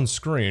you look on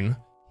screen,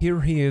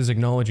 here he is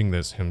acknowledging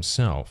this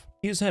himself.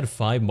 He has had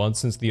 5 months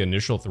since the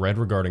initial thread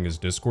regarding his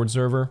Discord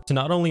server to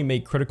not only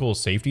make critical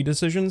safety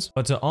decisions,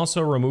 but to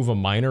also remove a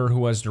minor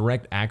who has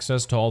direct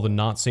access to all the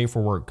not safe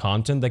for work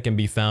content that can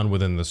be found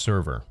within the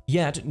server.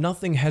 Yet,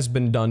 nothing has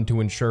been done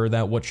to ensure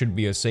that what should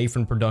be a safe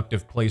and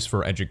productive place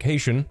for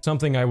education,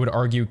 something I would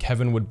argue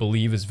Kevin would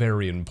believe is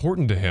very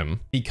important to him,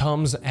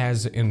 becomes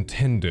as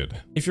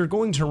intended. If you're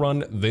going to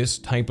run this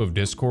type of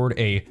Discord,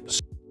 a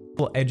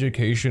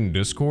education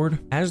Discord,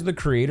 as the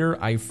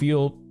creator, I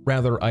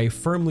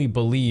firmly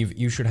believe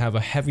you should have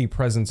a heavy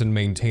presence in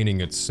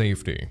maintaining its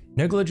safety.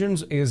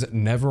 Negligence is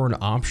never an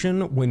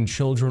option when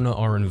children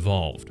are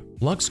involved.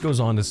 Lux goes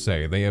on to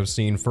say they have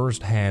seen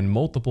firsthand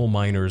multiple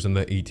minors in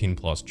the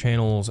 18+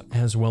 channels,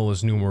 as well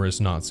as numerous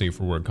not safe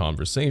for work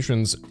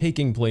conversations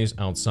taking place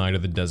outside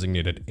of the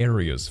designated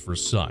areas for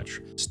such,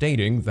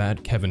 stating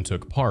that Kevin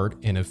took part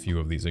in a few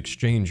of these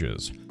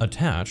exchanges.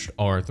 Attached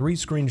are 3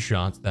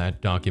 screenshots that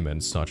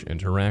document such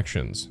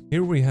interactions.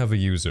 Here we have a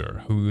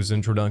user whose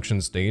introduction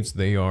states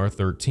they are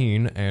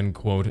 13 and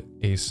quote,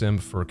 a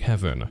simp for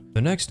Kevin.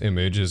 The next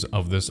image is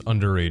of this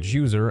underage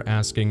user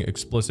asking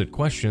explicit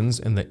questions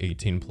in the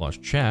 18+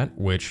 chat,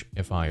 which,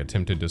 if I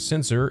attempted to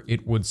censor,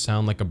 it would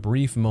sound like a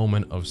brief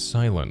moment of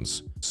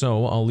silence.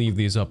 So I'll leave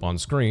these up on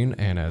screen,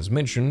 and as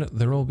mentioned,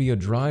 there will be a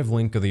drive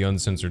link of the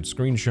uncensored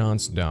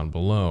screenshots down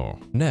below.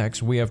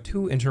 Next, we have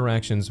 2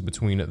 interactions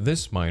between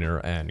this minor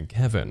and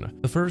Kevin.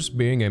 The first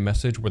being a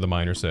message where the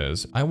minor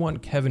says, I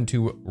want Kevin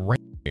to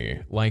rank me,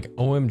 like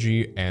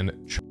OMG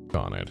and chuck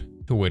on it.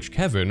 To which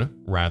Kevin,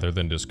 rather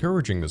than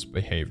discouraging this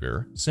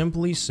behavior,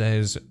 simply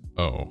says,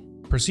 oh.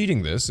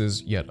 Preceding this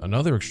is yet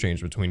another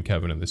exchange between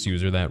Kevin and this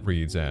user that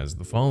reads as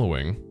the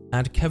following: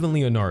 at Kevin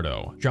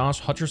Leonardo,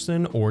 Josh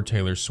Hutcherson or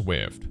Taylor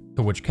Swift?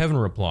 To which Kevin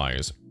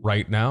replies,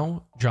 right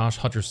now, Josh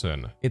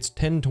Hutcherson. It's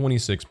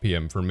 10:26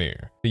 p.m. for me.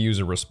 The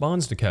user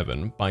responds to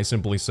Kevin by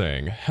simply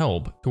saying,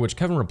 help, to which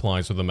Kevin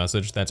replies with a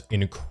message that's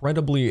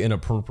incredibly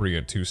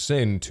inappropriate to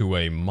send to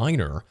a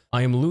minor.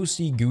 I am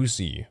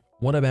loosey-goosey.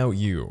 What about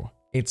you?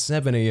 It's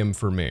 7 a.m.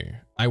 for me.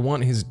 I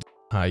want his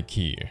high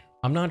key.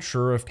 I'm not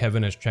sure if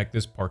Kevin has checked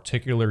this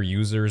particular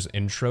user's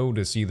intro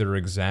to see their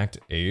exact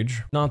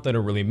age. Not that it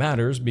really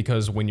matters,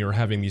 because when you're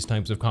having these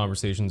types of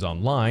conversations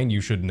online, you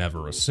should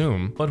never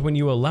assume. But when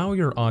you allow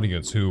your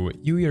audience, who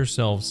you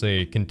yourself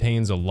say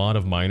contains a lot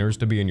of minors,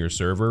 to be in your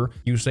server,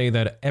 you say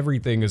that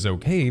everything is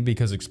okay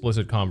because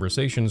explicit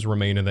conversations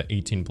remain in the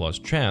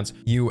 18+ chats,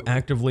 you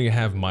actively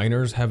have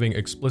minors having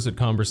explicit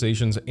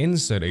conversations in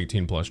said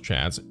 18+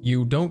 chats,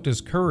 you don't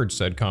discourage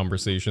said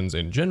conversations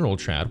in general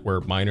chat where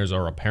minors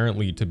are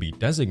apparently to be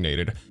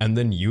designated, and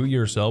then you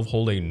yourself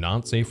hold a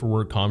not safe for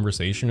work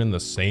conversation in the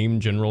same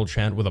general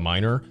chat with a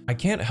minor, I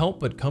can't help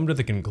but come to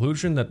the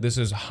conclusion that this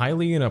is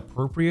highly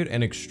inappropriate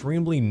and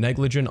extremely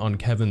negligent on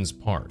Kevin's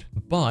part.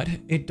 But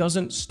it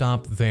doesn't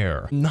stop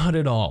there. Not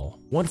at all.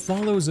 What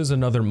follows is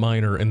another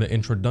minor in the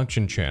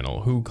introduction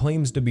channel who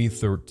claims to be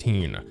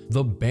 13,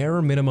 the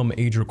bare minimum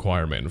age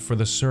requirement for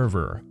the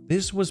server.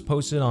 This was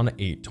posted on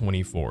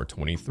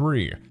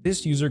 8/24/23.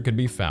 This user could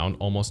be found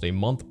almost a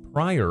month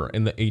prior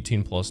in the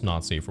 18+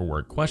 not safe for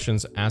work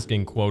questions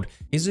asking, quote,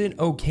 is it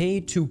okay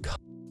to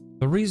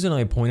The reason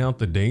I point out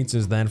the dates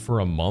is that for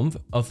a month,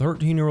 a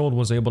 13-year-old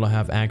was able to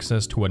have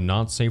access to a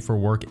not safe for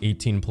work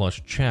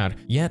 18+ chat,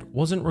 yet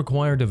wasn't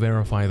required to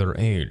verify their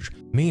age,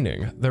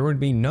 meaning there would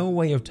be no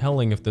way of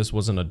telling if this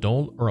was an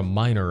adult or a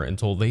minor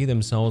until they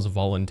themselves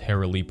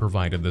voluntarily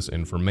provided this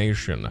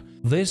information.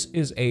 This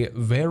is a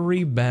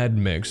very bad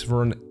mix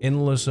for an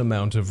endless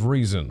amount of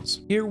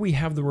reasons. Here we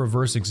have the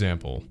reverse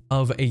example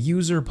of a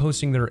user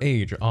posting their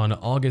age on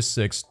August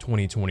 6,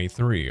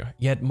 2023,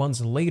 yet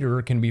months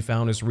later can be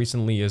found as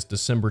recently as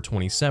December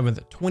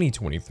 27th,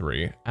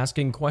 2023,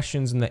 asking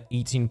questions in the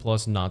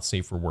 18+ not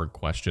safe for work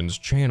questions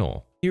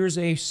channel. Here's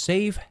a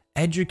safe,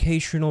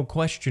 educational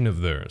question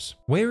of theirs.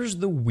 Where's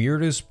the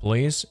weirdest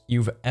place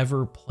you've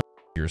ever played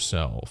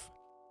yourself?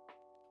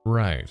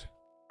 Right.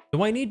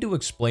 Do I need to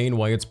explain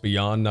why it's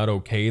beyond not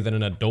okay that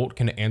an adult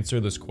can answer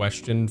this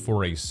question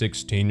for a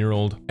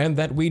 16-year-old, and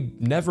that we'd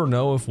never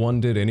know if one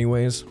did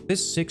anyways?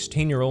 This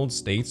 16-year-old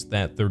states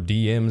that their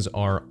DMs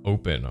are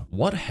open.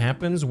 What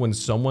happens when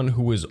someone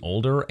who is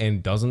older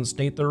and doesn't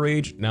state their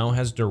age now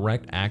has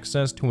direct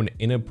access to an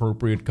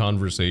inappropriate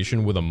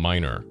conversation with a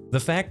minor? The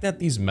fact that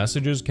these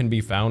messages can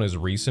be found as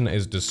recent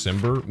as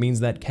December means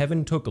that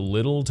Kevin took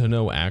little to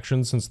no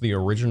action since the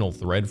original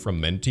thread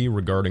from Minty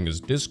regarding his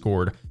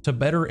Discord to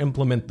better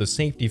implement the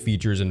safety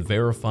features and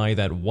verify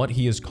that what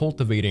he is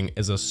cultivating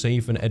is a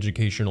safe and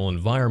educational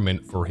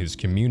environment for his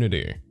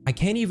community. I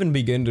can't even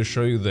begin to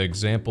show you the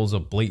examples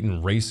of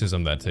blatant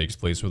racism that takes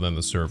place within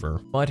the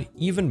server, but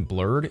even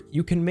blurred,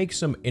 you can make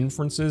some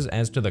inferences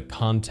as to the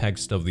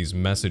context of these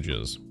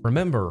messages.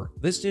 Remember,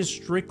 this is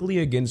strictly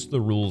against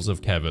the rules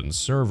of Kevin's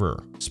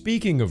server.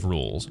 Speaking of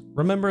rules,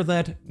 remember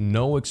that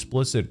no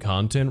explicit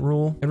content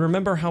rule, and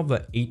remember how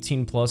the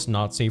 18+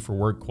 not safe for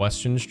work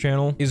questions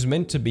channel is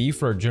meant to be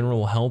for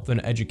general health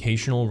and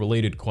educational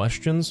related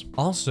questions.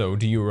 Also,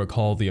 do you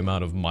recall the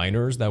amount of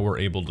minors that were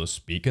able to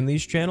speak in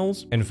these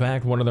channels? In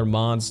fact, one of their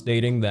mods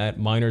stating that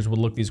minors would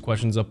look these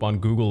questions up on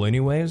Google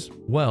anyways?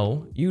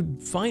 Well,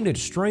 you'd find it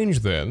strange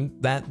then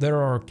that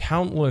there are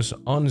countless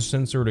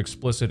uncensored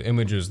explicit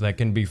images that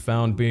can be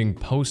found being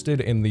posted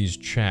in these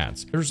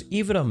chats. There's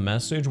even a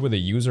message with a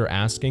user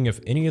asking if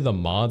any of the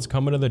mods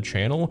come into the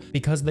channel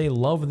because they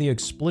love the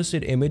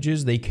explicit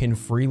images they can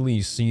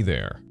freely see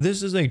there.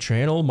 This is a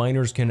channel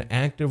minors can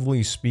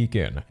actively speak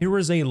in. Here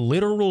is a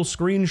literal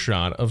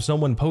screenshot of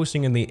someone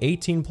posting in the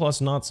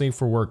 18+ not safe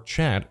for work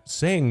chat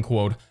saying,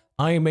 quote,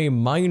 "I am a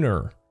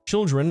minor.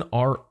 Children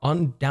are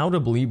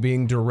undoubtedly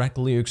being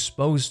directly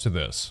exposed to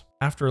this."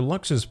 After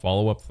Lux's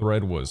follow-up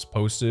thread was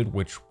posted,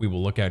 which we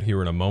will look at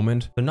here in a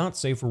moment, the Not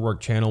Safe for Work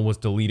channel was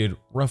deleted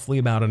roughly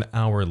about an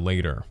hour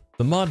later.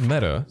 The mod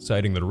Meta,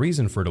 citing the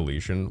reason for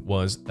deletion,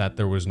 was that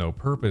there was no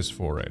purpose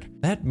for it.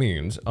 That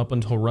means, up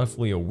until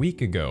roughly a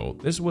week ago,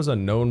 this was a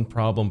known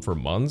problem for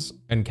months,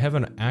 and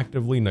Kevin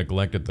actively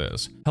neglected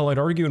this. Hell, I'd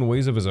argue in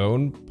ways of his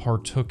own,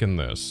 partook in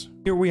this.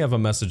 Here we have a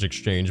message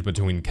exchange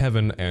between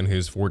Kevin and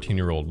his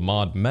 14-year-old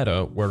mod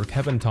Meta, where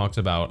Kevin talks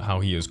about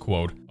how he is,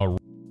 quote,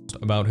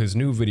 about his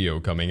new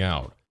video coming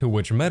out, to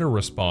which Meta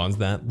responds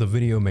that the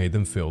video made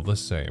them feel the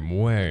same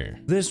way.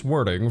 This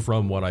wording,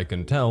 from what I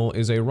can tell,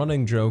 is a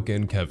running joke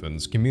in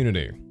Kevin's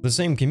community. The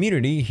same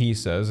community, he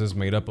says, is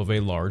made up of a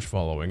large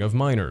following of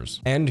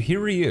minors. And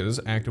here he is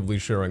actively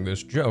sharing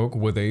this joke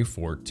with a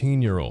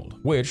 14-year-old,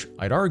 which,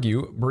 I'd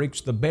argue,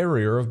 breaks the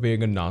barrier of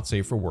being a not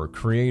safe for work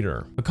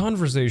creator. The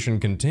conversation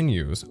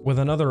continues with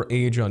another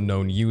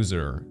age-unknown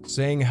user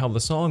saying how the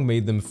song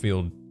made them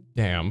feel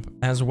damp,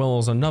 as well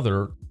as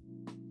another.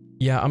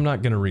 Yeah, I'm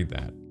not gonna read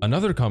that.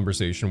 Another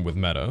conversation with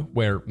Meta,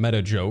 where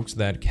Meta jokes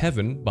that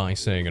Kevin, by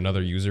saying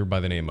another user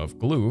by the name of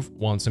Gloof,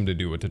 wants him to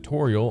do a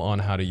tutorial on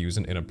how to use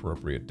an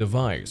inappropriate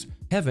device.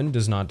 Kevin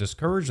does not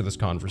discourage this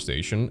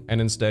conversation and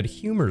instead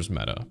humors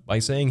Meta by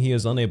saying he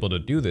is unable to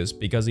do this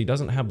because he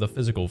doesn't have the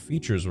physical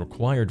features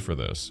required for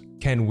this.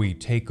 Can we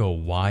take a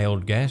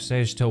wild guess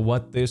as to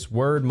what this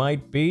word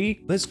might be?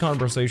 This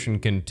conversation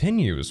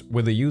continues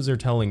with the user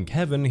telling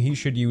Kevin he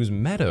should use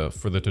Meta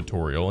for the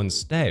tutorial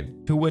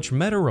instead, to which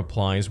Meta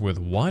replies with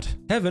what?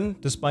 Kevin,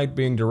 despite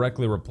being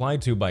directly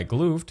replied to by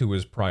Gloof to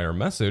his prior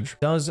message,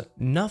 does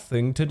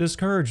nothing to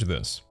discourage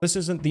this. This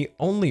isn't the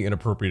only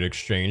inappropriate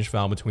exchange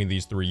found between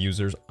these three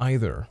users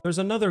either. There's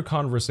another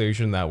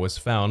conversation that was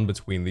found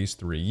between these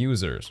three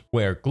users,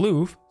 where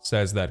Gloof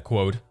says that,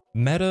 quote,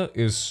 "Meta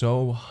is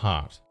so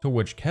hot," to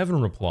which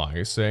Kevin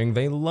replies saying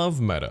they love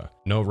Meta.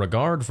 No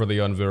regard for the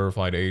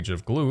unverified age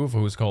of Gloof,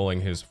 who's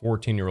calling his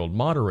 14-year-old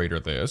moderator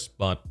this,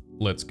 but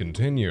let's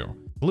continue.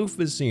 Gloof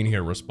is seen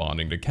here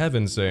responding to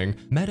Kevin saying,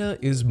 "Meta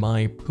is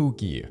my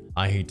Pookie.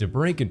 I hate to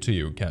break it to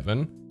you,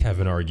 Kevin."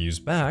 Kevin argues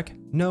back,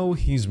 "No,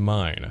 he's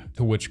mine,"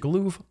 to which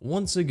Gloof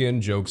once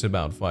again jokes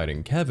about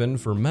fighting Kevin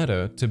for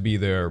Meta to be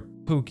their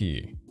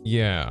Pookie.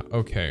 Yeah,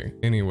 okay.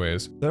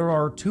 Anyways, there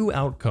are two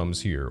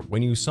outcomes here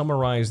when you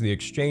summarize the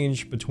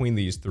exchange between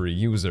these three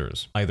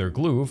users. Either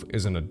Gloof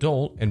is an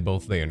adult and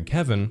both they and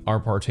Kevin are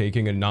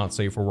partaking in not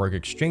safe for work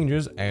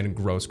exchanges and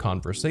gross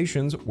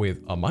conversations with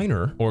a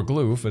minor, or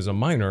Gloof is a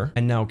minor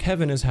and now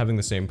Kevin is having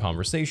the same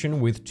conversation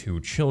with two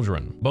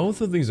children.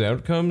 Both of these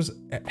outcomes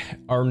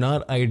are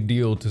not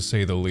ideal to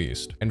say the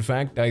least. In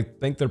fact, I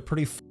think they're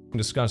pretty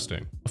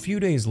disgusting. A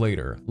few days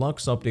later,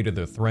 Lux updated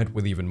their thread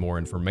with even more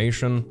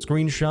information,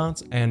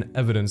 screenshots, and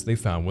evidence they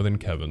found within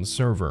Kevin's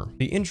server.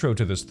 The intro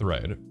to this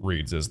thread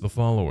reads as the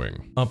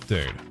following.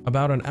 Update.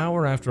 About an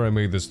hour after I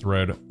made this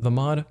thread, the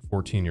mod,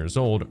 14 years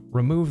old,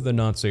 removed the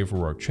Not Safe for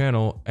Work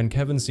channel, and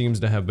Kevin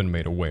seems to have been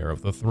made aware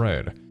of the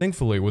thread.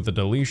 Thankfully, with the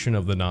deletion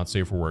of the Not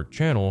Safe for Work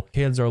channel,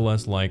 kids are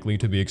less likely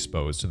to be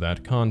exposed to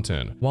that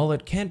content, while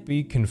it can't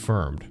be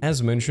confirmed.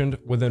 As mentioned,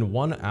 within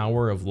 1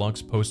 hour of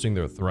Lux posting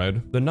their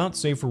thread, the Not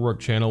Safe for Work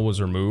channel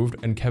was removed,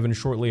 and Kevin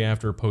shortly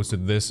after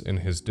posted this in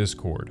his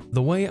Discord.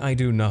 The way I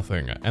do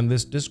nothing, and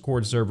this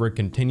Discord server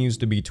continues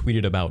to be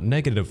tweeted about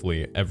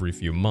negatively every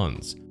few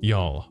months.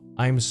 Y'all,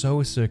 I'm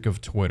so sick of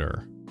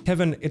Twitter.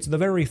 Kevin, it's the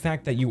very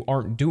fact that you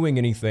aren't doing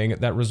anything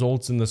that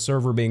results in the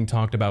server being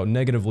talked about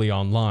negatively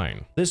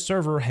online. This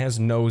server has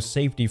no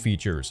safety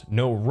features,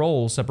 no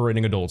role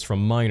separating adults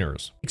from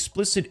minors,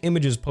 explicit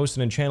images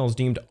posted in channels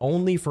deemed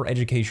only for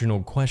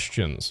educational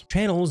questions,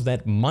 channels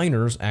that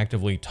minors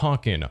actively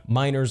talk in,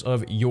 minors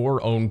of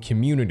your own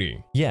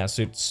community. Yes,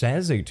 it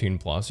says 18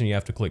 plus and you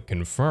have to click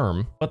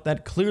confirm, but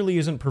that clearly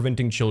isn't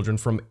preventing children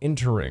from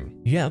entering.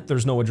 Yet,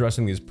 there's no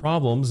addressing these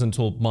problems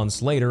until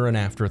months later and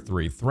after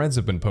 3 threads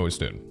have been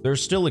posted.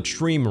 There's still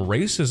extreme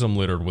racism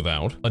littered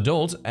without,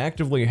 adults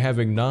actively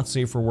having not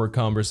safe for work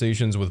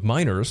conversations with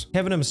minors.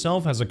 Kevin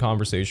himself has a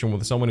conversation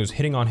with someone who's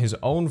hitting on his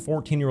own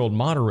 14-year-old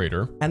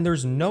moderator, and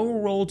there's no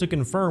role to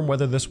confirm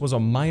whether this was a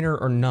minor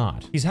or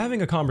not. He's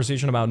having a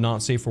conversation about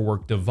not safe for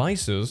work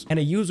devices, and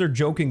a user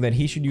joking that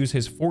he should use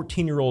his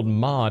 14-year-old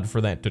mod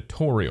for that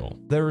tutorial.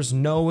 There's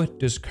no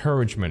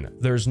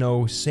discouragement, there's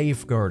no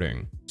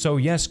safeguarding. So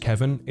yes,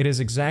 Kevin, it is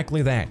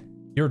exactly that.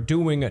 You're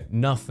doing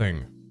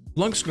nothing.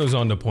 Lux goes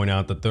on to point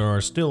out that there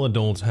are still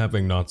adults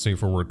having not safe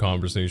for work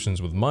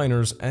conversations with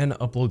minors and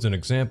uploads an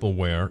example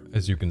where,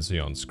 as you can see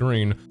on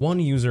screen, one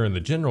user in the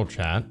general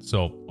chat,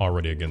 so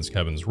already against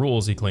Kevin's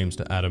rules he claims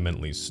to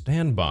adamantly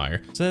stand by,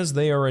 says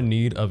they are in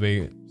need of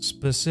a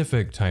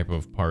specific type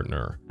of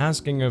partner,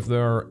 asking if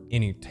there are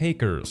any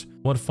takers.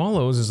 What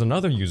follows is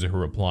another user who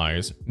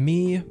replies,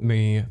 me,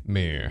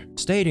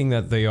 stating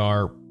that they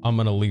are, I'm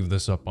gonna leave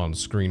this up on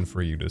screen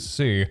for you to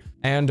see,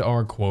 and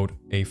are, quote,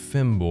 a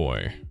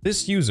femboy.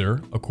 This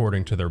user,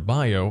 according to their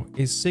bio,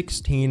 is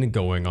 16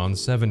 going on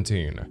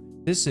 17.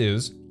 This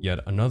is yet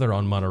another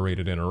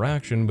unmoderated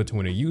interaction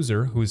between a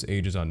user whose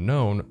age is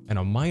unknown and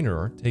a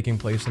minor taking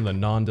place in the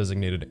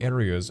non-designated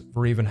areas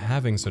for even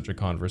having such a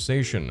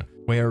conversation,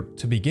 where,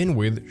 to begin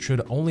with,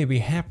 should only be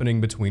happening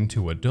between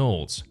 2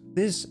 adults.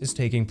 This is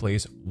taking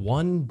place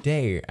 1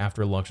 day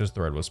after Lux's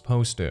thread was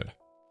posted.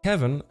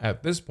 Kevin,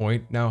 at this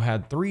point, now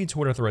had 3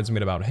 Twitter threads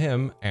made about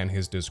him and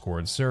his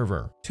Discord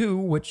server, 2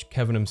 which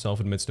Kevin himself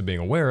admits to being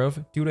aware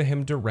of due to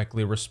him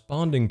directly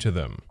responding to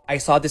them. I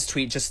saw this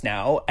tweet just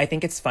now. I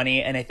think it's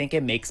funny and I think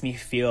it makes me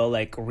feel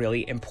like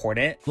really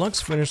important.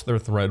 Lux finished their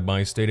thread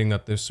by stating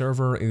that this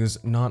server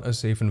is not a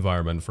safe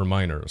environment for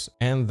minors,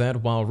 and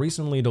that while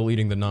recently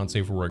deleting the Not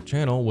Safe for Work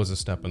channel was a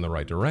step in the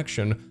right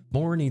direction,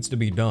 more needs to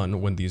be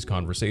done when these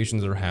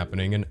conversations are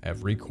happening in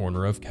every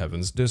corner of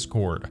Kevin's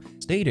Discord,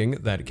 stating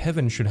that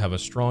Kevin should have a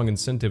strong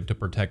incentive to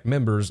protect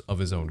members of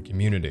his own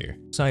community,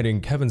 citing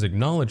Kevin's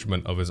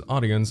acknowledgement of his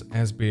audience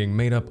as being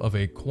made up of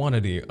a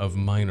quantity of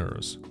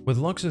minors. With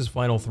Lux's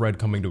final thread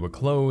coming to a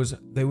close,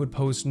 they would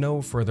post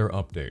no further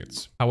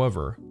updates.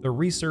 However, the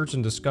research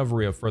and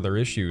discovery of further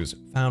issues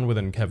found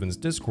within Kevin's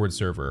Discord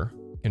server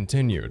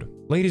continued.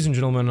 Ladies and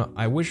gentlemen,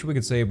 I wish we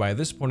could say by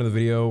this point of the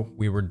video,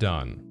 we were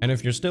done. And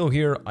if you're still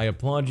here, I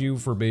applaud you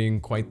for being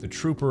quite the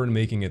trooper in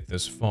making it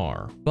this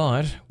far.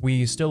 But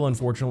we still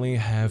unfortunately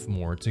have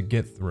more to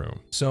get through.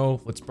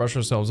 So let's brush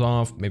ourselves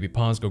off, maybe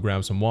pause, go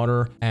grab some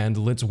water, and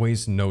let's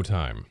waste no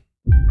time.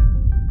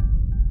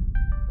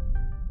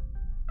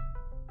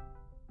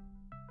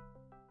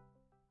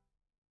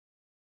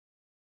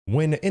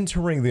 When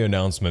entering the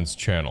announcements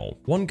channel,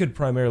 one could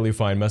primarily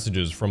find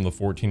messages from the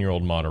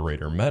 14-year-old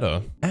moderator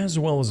Meta, as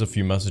well as a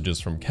few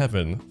messages from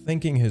Kevin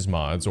thanking his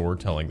mods or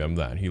telling them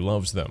that he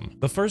loves them.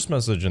 The first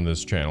message in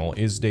this channel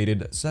is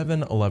dated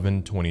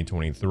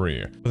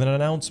 7/11/2023, with an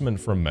announcement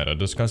from Meta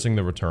discussing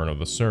the return of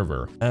the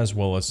server, as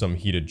well as some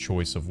heated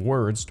choice of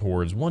words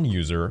towards one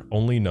user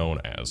only known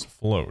as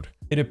Float.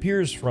 It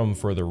appears from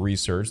further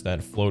research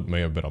that Float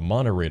may have been a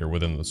moderator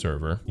within the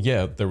server,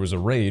 yet there was a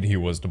raid he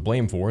was to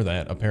blame for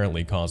that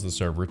apparently caused the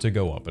server to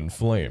go up in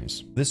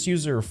flames. This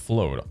user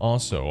Float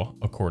also,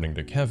 according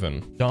to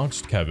Kevin,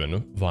 doxed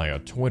Kevin via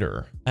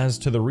Twitter. As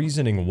to the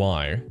reasoning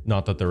why,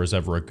 not that there is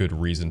ever a good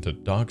reason to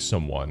dox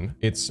someone,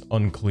 it's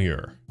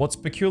unclear. What's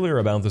peculiar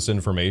about this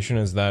information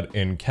is that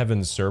in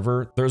Kevin's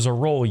server, there's a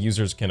role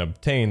users can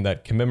obtain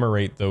that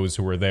commemorate those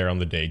who were there on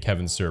the day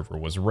Kevin's server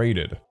was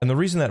raided. And the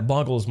reason that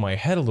boggles my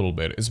head a little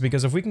bit is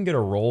because if we can get a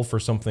role for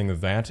something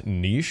that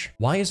niche,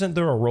 why isn't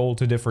there a role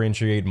to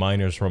differentiate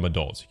minors from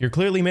adults? You're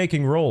clearly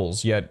making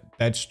roles, yet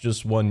that's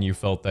just one you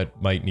felt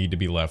that might need to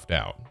be left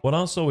out. What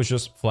also is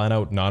just flat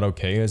out not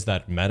okay is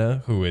that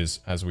Meta, who is,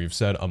 as we've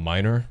said, a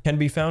minor, can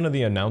be found in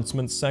the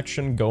announcements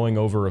section going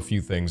over a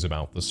few things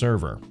about the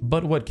server.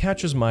 But what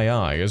catches my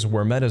eye is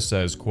where Meta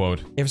says,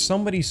 quote, if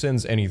somebody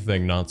sends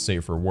anything not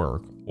safe for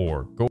work,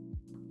 or go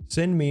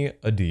send me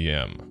a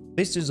DM.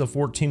 This is a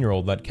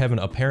 14-year-old that Kevin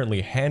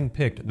apparently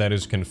handpicked that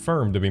is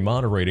confirmed to be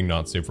moderating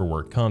not safe for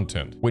work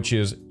content, which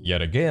is, yet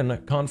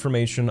again,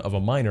 confirmation of a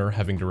minor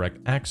having direct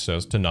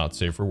access to not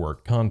safe for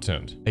work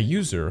content. A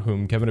user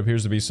whom Kevin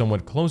appears to be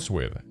somewhat close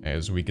with,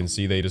 as we can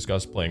see they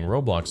discuss playing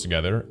Roblox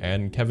together,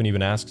 and Kevin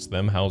even asks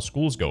them how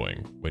school's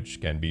going,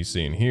 which can be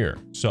seen here.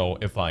 So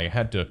if I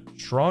had to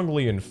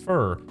strongly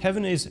infer,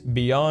 Kevin is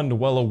beyond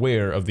well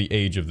aware of the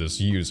age of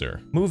this user.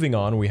 Moving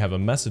on, we have a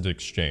message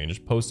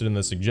exchange posted in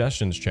the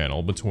suggestions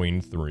channel between between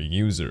 3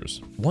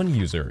 users. One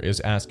user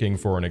is asking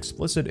for an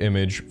explicit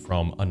image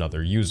from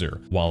another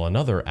user, while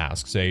another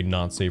asks a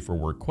not safe for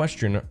work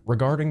question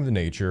regarding the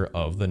nature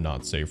of the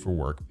not safe for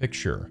work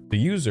picture. The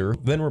user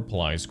then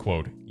replies,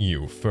 quote,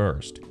 "You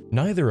first."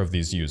 Neither of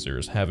these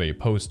users have a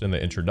post in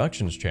the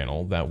introductions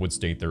channel that would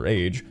state their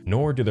age,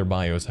 nor do their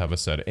bios have a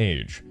set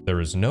age. There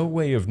is no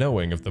way of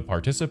knowing if the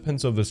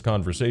participants of this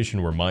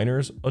conversation were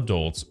minors,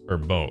 adults, or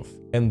both.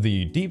 And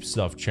the Deep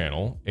Stuff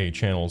channel, a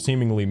channel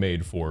seemingly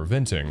made for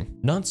venting,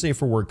 not safe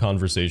for work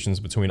conversations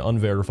between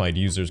unverified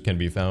users can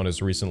be found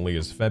as recently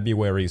as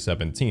February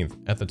 17th,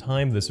 at the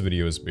time this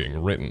video is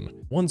being written.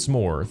 Once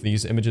more,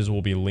 these images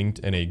will be linked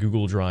in a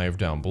Google Drive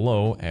down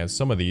below, as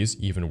some of these,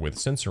 even with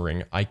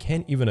censoring, I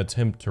can't even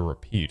attempt to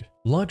repeat.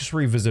 Lux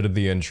revisited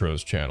the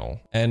intros channel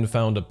and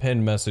found a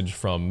pinned message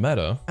from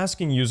Meta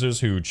asking users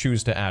who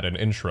choose to add an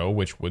intro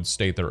which would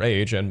state their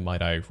age, and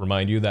might I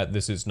remind you that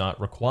this is not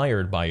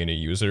required by any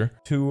user,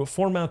 to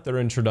format their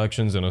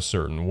introductions in a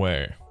certain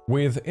way.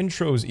 With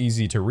intros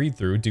easy to read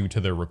through due to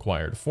their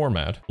required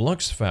format,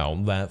 Lux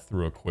found that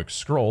through a quick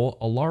scroll,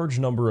 a large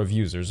number of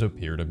users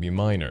appear to be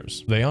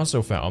minors. They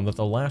also found that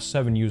the last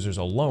 7 users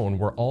alone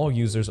were all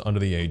users under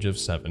the age of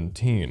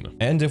 17.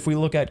 And if we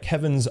look at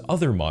Kevin's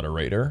other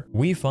moderator,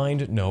 we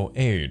find no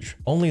age,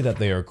 only that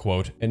they are,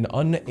 quote, "an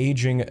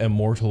unaging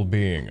immortal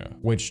being,"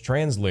 which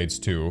translates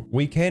to,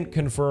 "We can't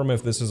confirm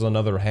if this is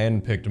another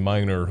hand-picked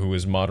minor who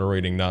is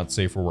moderating not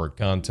safe for work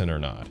content or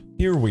not."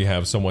 Here we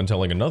have someone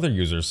telling another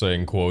user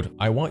saying, quote,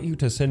 "I want you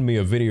to send me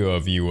a video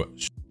of you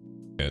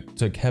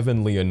to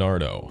Kevin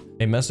Leonardo."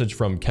 A message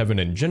from Kevin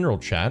in general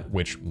chat,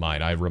 which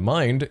might I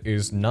remind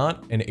is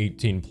not an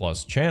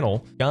 18+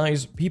 channel.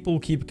 Guys, people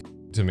keep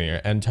to me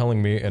and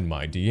telling me in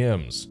my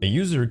DMs. A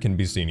user can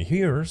be seen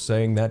here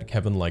saying that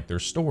Kevin liked their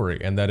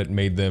story and that it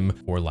made them,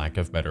 for lack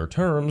of better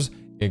terms,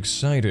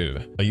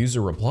 excited. A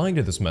user replying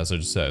to this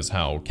message says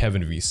how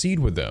Kevin VC'd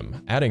with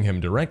them, adding him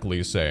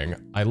directly saying,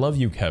 "I love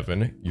you,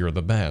 Kevin, you're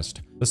the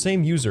best." The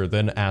same user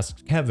then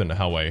asked Kevin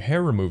how a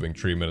hair removing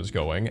treatment is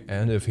going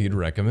and if he'd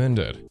recommend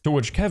it. To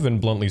which Kevin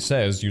bluntly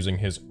says, using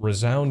his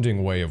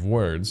resounding way of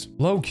words,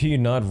 "Low-key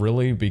not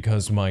really,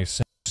 because my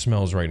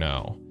smells right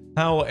now."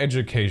 How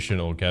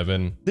educational,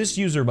 Kevin. This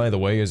user, by the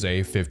way, is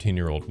a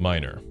 15-year-old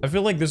minor. I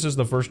feel like this is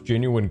the first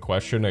genuine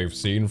question I've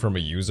seen from a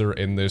user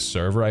in this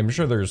server. I'm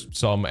sure there's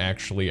some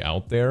actually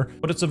out there,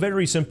 but it's a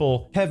very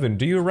simple, "Kevin,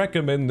 do you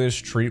recommend this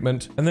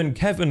treatment?" And then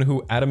Kevin,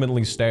 who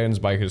adamantly stands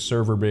by his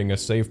server being a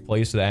safe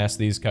place to ask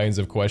these kinds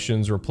of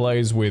questions,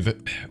 replies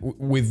with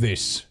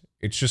this.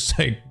 It's just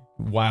like,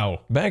 wow.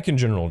 Back in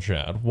general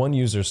chat, one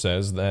user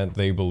says that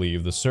they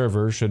believe the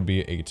server should be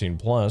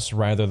 18+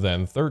 rather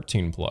than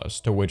 13+,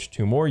 to which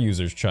 2 more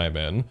users chime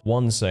in,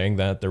 one saying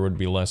that there would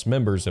be less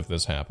members if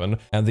this happened,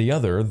 and the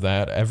other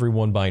that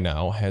everyone by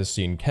now has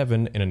seen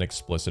Kevin in an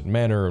explicit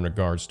manner in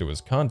regards to his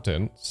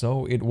content,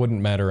 so it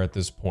wouldn't matter at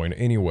this point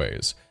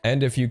anyways.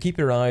 And if you keep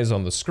your eyes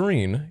on the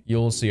screen,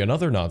 you'll see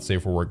another not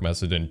safe for work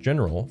message in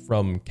general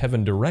from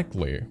Kevin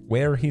directly,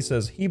 where he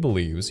says he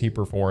believes he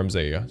performs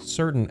a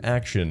certain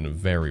action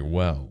very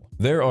well.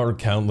 There are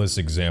countless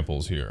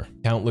examples here.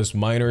 Countless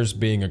minors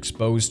being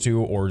exposed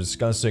to or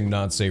discussing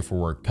not safe for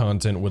work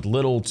content with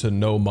little to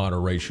no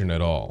moderation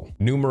at all.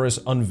 Numerous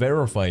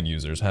unverified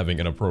users having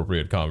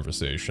inappropriate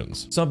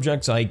conversations.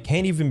 Subjects I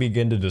can't even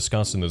begin to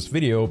discuss in this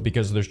video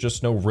because there's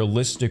just no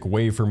realistic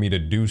way for me to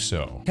do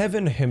so.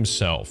 Kevin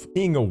himself,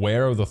 being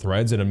aware of the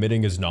threads and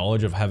admitting his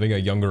knowledge of having a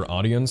younger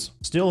audience,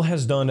 still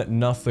has done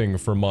nothing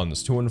for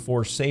months to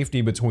enforce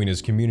safety between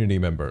his community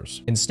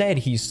members. Instead,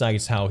 he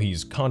cites how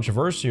he's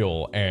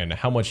controversial and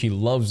how much he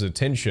loves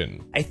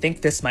attention. I think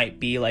this might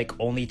be like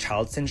only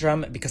child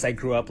syndrome because I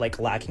grew up like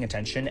lacking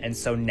attention, and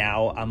so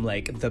now I'm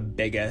like the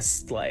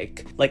biggest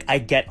like I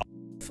get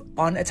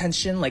on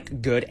attention,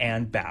 like good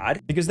and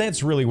bad. Because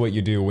that's really what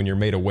you do when you're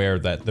made aware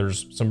that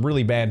there's some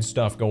really bad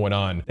stuff going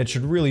on that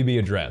should really be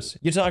addressed.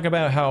 You talk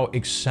about how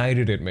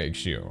excited it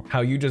makes you,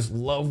 how you just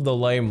love the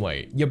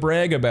limelight. You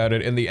brag about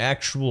it in the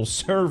actual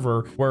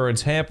server where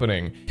it's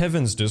happening.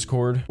 Kevin's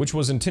Discord, which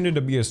was intended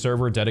to be a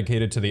server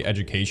dedicated to the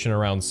education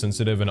around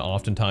sensitive and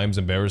oftentimes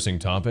embarrassing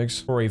topics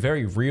for a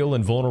very real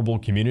and vulnerable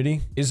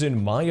community, is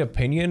in my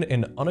opinion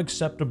an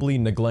unacceptably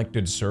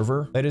neglected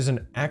server that is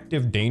an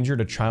active danger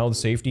to child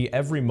safety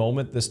every moment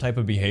this type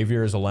of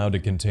behavior is allowed to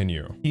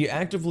continue. He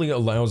actively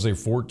allows a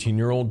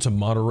 14-year-old to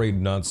moderate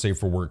not safe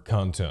for work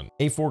content.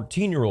 A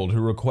 14-year-old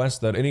who requests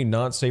that any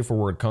not safe for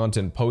work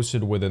content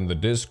posted within the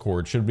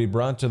Discord should be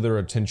brought to their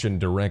attention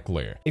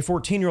directly. A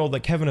 14-year-old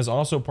that Kevin has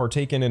also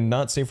partaken in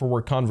not safe for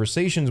work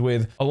conversations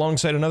with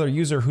alongside another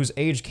user whose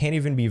age can't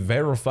even be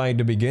verified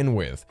to begin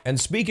with. And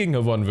speaking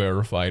of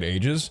unverified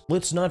ages,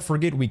 let's not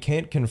forget we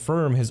can't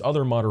confirm his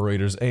other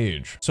moderator's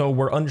age, so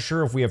we're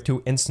unsure if we have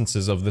 2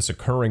 instances of this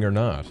occurring or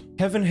not.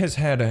 Kevin has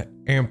had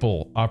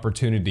ample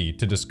opportunity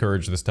to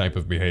discourage this type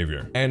of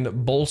behavior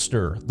and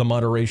bolster the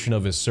moderation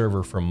of his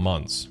server for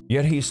months.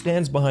 Yet he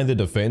stands behind the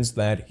defense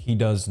that he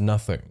does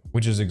nothing,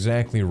 which is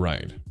exactly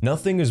right.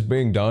 Nothing is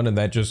being done, and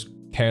that just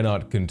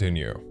cannot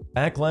continue.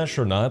 Backlash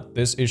or not,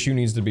 this issue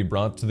needs to be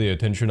brought to the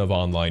attention of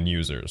online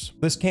users.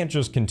 This can't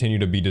just continue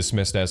to be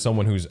dismissed as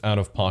someone who's out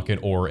of pocket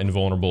or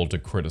invulnerable to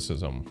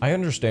criticism. I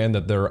understand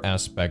that there are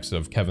aspects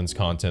of Kevin's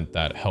content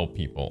that help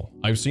people.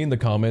 I've seen the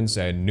comments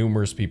and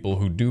numerous people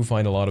who do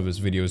find a lot of his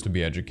videos to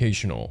be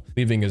educational,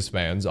 leaving his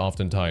fans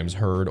oftentimes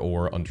heard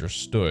or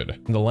understood.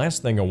 And the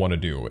last thing I want to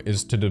do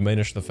is to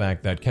diminish the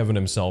fact that Kevin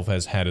himself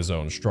has had his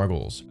own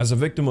struggles. As a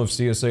victim of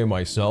CSA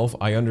myself,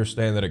 I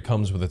understand that it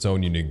comes with its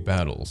own unique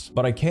battles,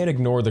 but I can't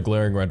ignore the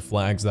glaring red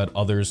flags that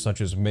others such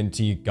as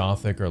Minty,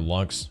 Gothic, or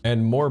Lux,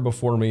 and more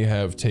before me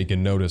have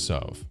taken notice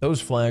of. Those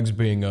flags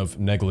being of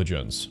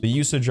negligence, the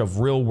usage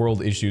of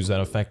real-world issues that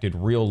affected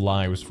real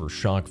lives for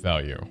shock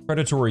value,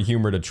 predatory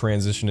humor to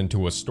transition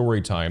into a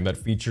story time that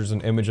features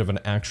an image of an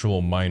actual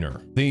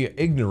minor, the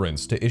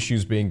ignorance to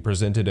issues being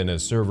presented in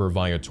his server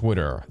via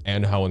Twitter,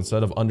 and how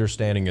instead of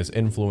understanding his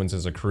influence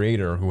as a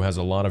creator who has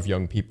a lot of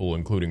young people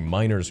including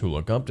minors who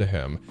look up to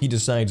him, he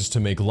decides to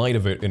make light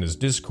of it in his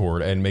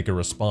Discord and make a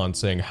response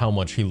saying how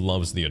much he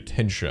loves the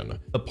attention.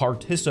 The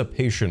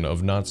participation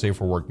of not safe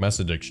for work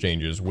message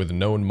exchanges with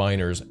known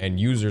minors and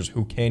users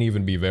who can't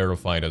even be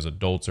verified as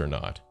adults or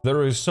not.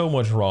 There is so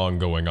much wrong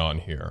going on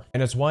here,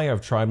 and it's why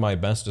I've tried my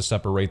best to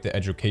separate the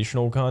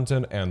educational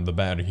content and the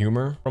bad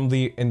humor from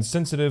the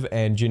insensitive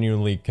and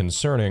genuinely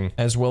concerning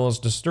as well as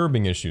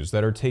disturbing issues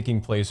that are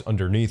taking place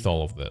underneath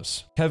all of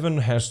this. Kevin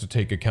has to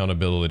take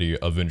accountability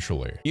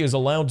eventually. He is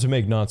allowed to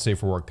make not safe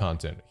for work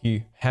content.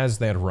 He has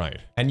that right.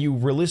 And you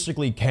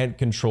realistically can't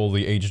control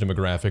the age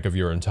demographic of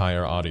your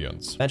entire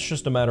audience. That's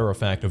just a matter of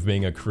fact of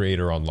being a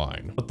creator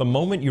online. But the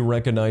moment you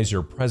recognize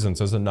your presence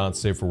as a not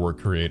safe for work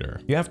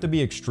creator, you have to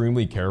be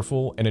extremely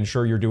careful and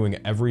ensure you're doing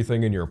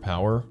everything in your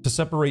power to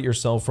separate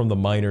yourself from the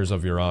minors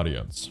of your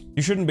audience.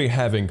 You shouldn't be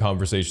having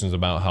conversations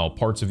about how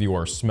parts of you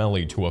are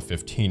smelly to a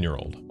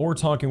 15-year-old, or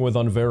talking with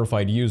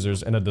unverified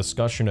users in a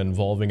discussion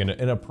involving an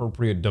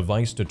inappropriate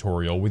device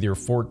tutorial with your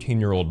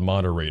 14-year-old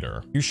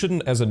moderator. You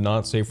shouldn't, as a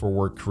not safe for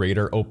work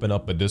creator, open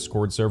up a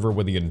Discord server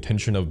with the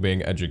intention of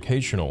being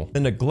educational,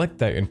 then neglect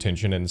that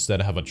intention and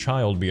instead have a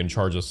child be in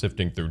charge of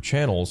sifting through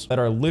channels that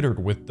are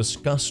littered with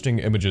disgusting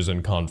images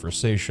and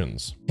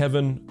conversations.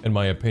 Kevin, in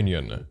my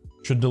opinion,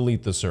 should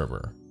delete the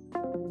server.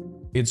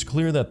 It's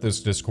clear that this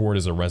Discord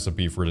is a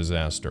recipe for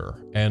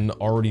disaster, and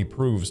already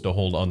proves to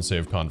hold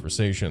unsafe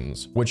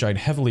conversations, which I'd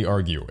heavily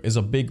argue is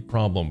a big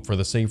problem for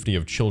the safety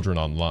of children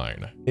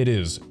online. It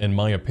is, in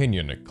my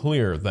opinion,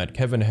 clear that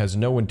Kevin has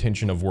no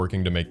intention of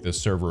working to make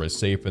this server a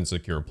safe and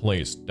secure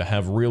place to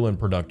have real and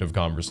productive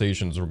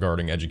conversations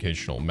regarding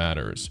educational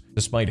matters,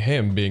 despite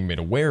him being made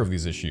aware of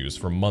these issues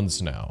for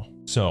months now.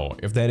 So,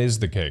 if that is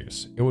the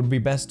case, it would be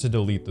best to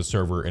delete the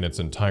server in its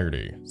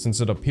entirety, since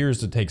it appears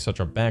to take such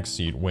a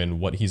backseat when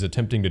what he's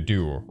attempting to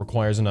do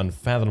requires an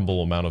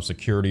unfathomable amount of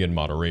security and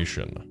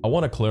moderation. I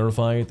want to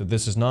clarify that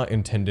this is not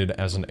intended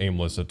as an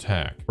aimless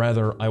attack.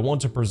 Rather, I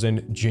want to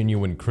present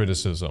genuine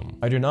criticism.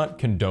 I do not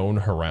condone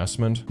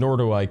harassment, nor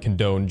do I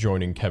condone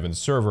joining Kevin's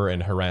server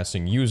and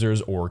harassing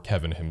users or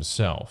Kevin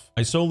himself.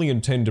 I solely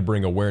intend to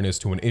bring awareness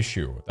to an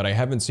issue that I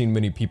haven't seen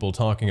many people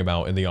talking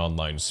about in the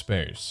online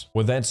space.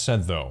 With that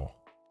said though,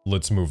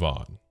 let's move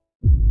on.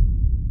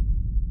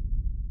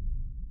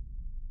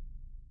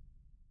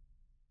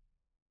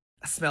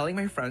 Smelling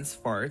my friend's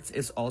farts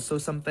is also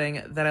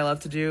something that I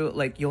love to do.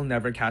 Like, you'll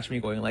never catch me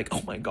going like,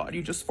 oh my god,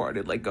 you just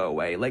farted, like, go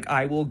away. Like,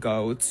 I will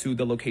go to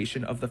the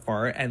location of the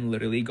fart and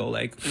literally go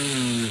like,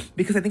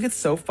 because I think it's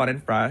so fun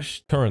and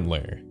fresh.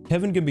 Currently,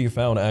 Kevin can be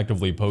found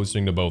actively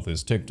posting to both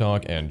his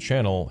TikTok and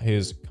channel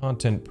his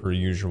content per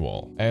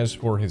usual. As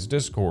for his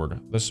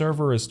Discord, the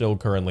server is still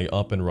currently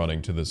up and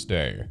running to this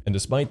day, and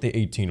despite the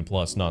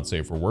 18+ not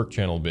safe for work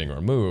channel being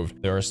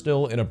removed, there are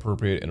still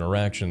inappropriate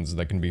interactions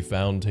that can be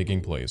found taking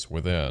place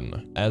within,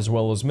 as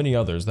well as many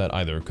others that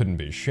either couldn't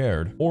be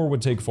shared or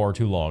would take far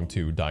too long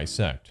to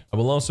dissect. I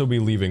will also be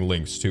leaving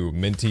links to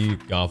Minty,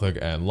 Gothic,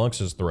 and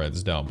Lux's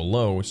threads down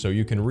below so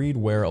you can read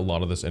where a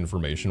lot of this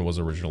information was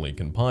originally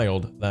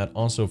compiled that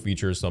also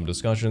features some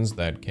discussions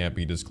that can't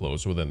be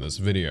disclosed within this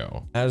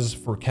video. As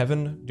for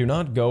Kevin, do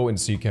not go and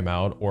seek him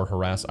out or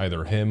harass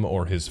either him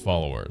or his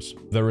followers.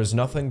 There is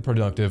nothing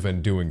productive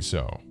in doing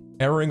so.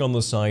 Erring on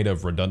the side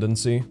of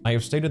redundancy, I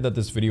have stated that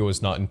this video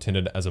is not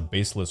intended as a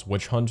baseless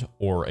witch hunt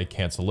or a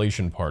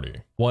cancellation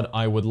party. What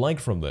I would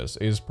like from this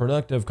is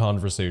productive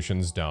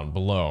conversations down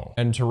below,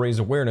 and to raise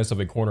awareness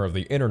of a corner of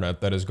the internet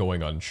that is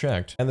going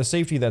unchecked, and the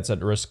safety that's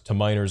at risk to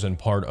minors and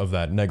part of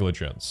that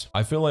negligence.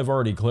 I feel I've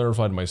already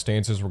clarified my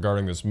stances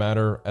regarding this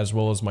matter, as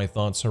well as my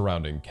thoughts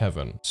surrounding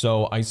Kevin,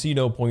 so I see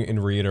no point in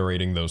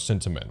reiterating those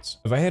sentiments.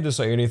 If I had to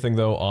say anything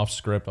though off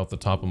script off the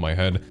top of my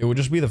head, it would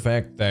just be the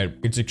fact that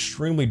it's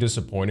extremely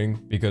disappointing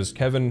because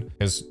Kevin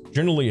has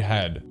generally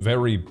had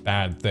very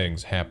bad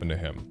things happen to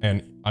him.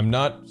 And I'm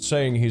not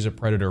saying he's a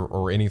predator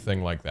or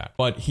anything like that,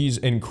 but he's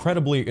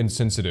incredibly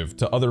insensitive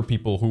to other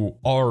people who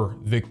are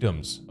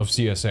victims of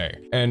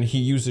CSA. And he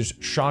uses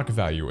shock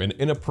value and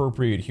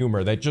inappropriate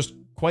humor that just,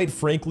 quite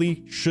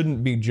frankly,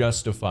 shouldn't be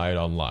justified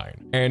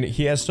online. And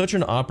he has such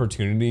an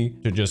opportunity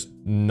to just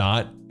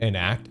not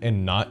enact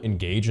and not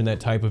engage in that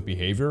type of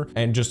behavior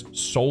and just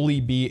solely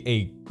be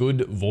a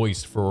good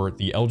voice for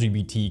the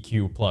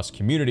LGBTQ plus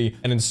community.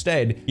 And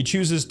instead, he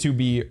chooses to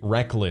be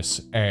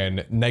reckless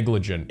and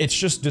negligent. It's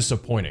just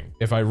disappointing.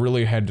 If I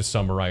really had to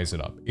summarize it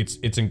up,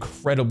 it's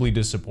incredibly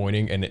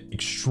disappointing and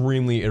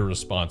extremely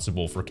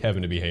irresponsible for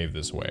Kevin to behave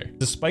this way.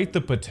 Despite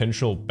the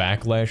potential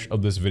backlash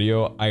of this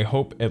video, I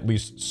hope at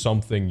least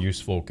something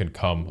useful can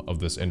come of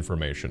this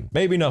information.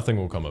 Maybe nothing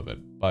will come of it,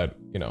 but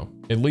you know,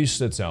 at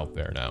least it's out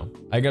there now.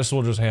 I guess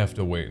we'll just have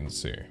to wait and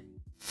see.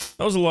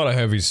 That was a lot of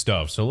heavy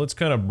stuff, so let's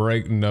kind of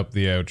brighten up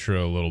the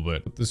outro a little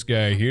bit. Put this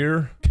guy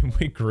here. Can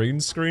we green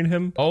screen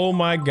him? Oh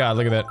my god,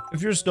 look at that.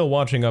 If you're still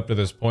watching up to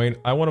this point,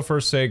 I want to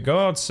first say, go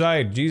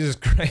outside, Jesus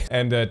Christ,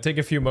 and take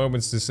a few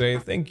moments to say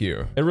thank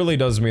you. It really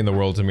does mean the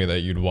world to me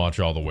that you'd watch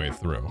all the way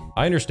through.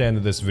 I understand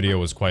that this video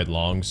was quite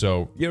long,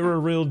 so you're a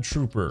real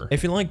trooper.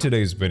 If you liked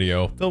today's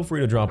video, feel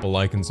free to drop a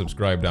like and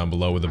subscribe down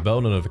below with the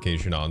bell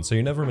notification on so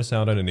you never miss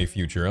out on any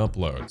future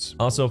uploads.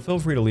 Also, feel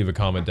free to leave a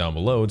comment down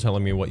below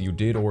telling me what you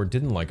did or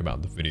didn't like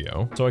about the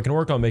video, so I can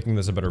work on making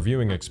this a better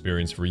viewing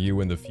experience for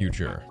you in the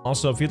future.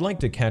 Also, if you'd like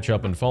to catch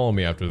up and follow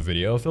me after the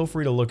video, feel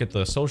free to look at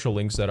the social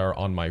links that are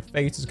on my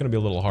face. It's gonna be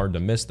a little hard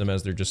to miss them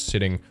as they're just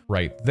sitting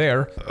right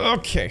there.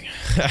 Okay.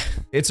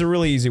 It's a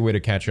really easy way to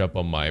catch up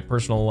on my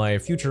personal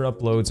life, future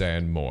uploads,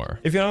 and more.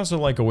 If you'd also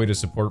like a way to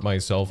support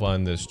myself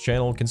on this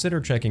channel,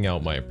 consider checking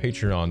out my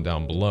Patreon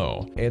down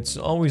below. It's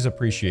always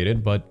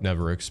appreciated, but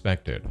never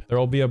expected. There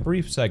will be a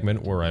brief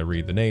segment where I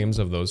read the names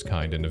of those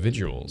kind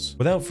individuals.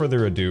 Without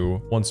further ado,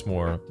 once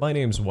more, my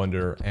name's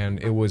Wonder,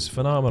 and it was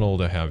phenomenal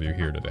to have you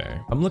here today.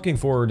 I'm looking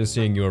forward to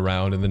seeing you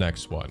around in the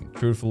next one.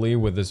 Truthfully,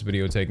 with this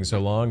video taking so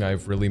long,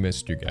 I've really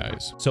missed you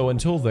guys. So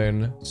until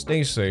then,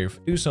 stay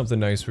safe, do something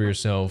nice for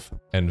yourself,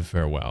 and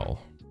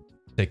farewell.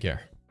 Take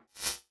care.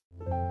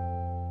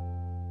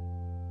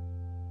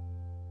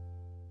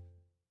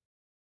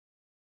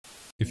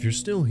 If you're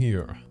still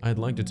here, I'd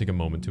like to take a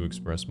moment to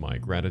express my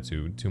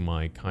gratitude to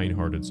my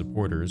kind-hearted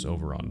supporters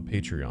over on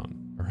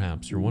Patreon.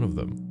 Perhaps you're one of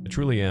them. I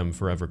truly am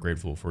forever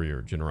grateful for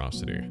your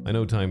generosity. I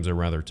know times are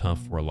rather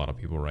tough for a lot of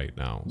people right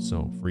now,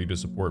 so for you to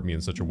support me in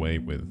such a way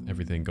with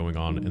everything going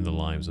on in the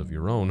lives of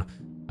your own,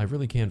 I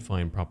really can't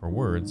find proper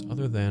words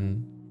other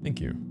than thank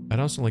you.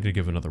 I'd also like to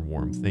give another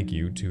warm thank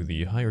you to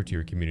the higher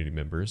tier community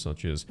members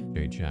such as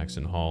J.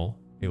 Jackson Hall,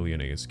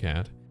 Alienated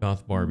Cat,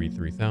 Goth Barbie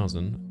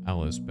 3000,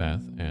 Alice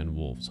Beth, and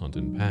Wolves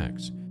Huntin'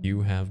 Packs.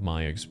 You have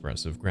my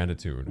expressive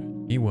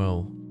gratitude. Be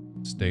well,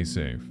 stay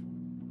safe,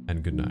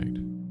 and good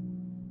night.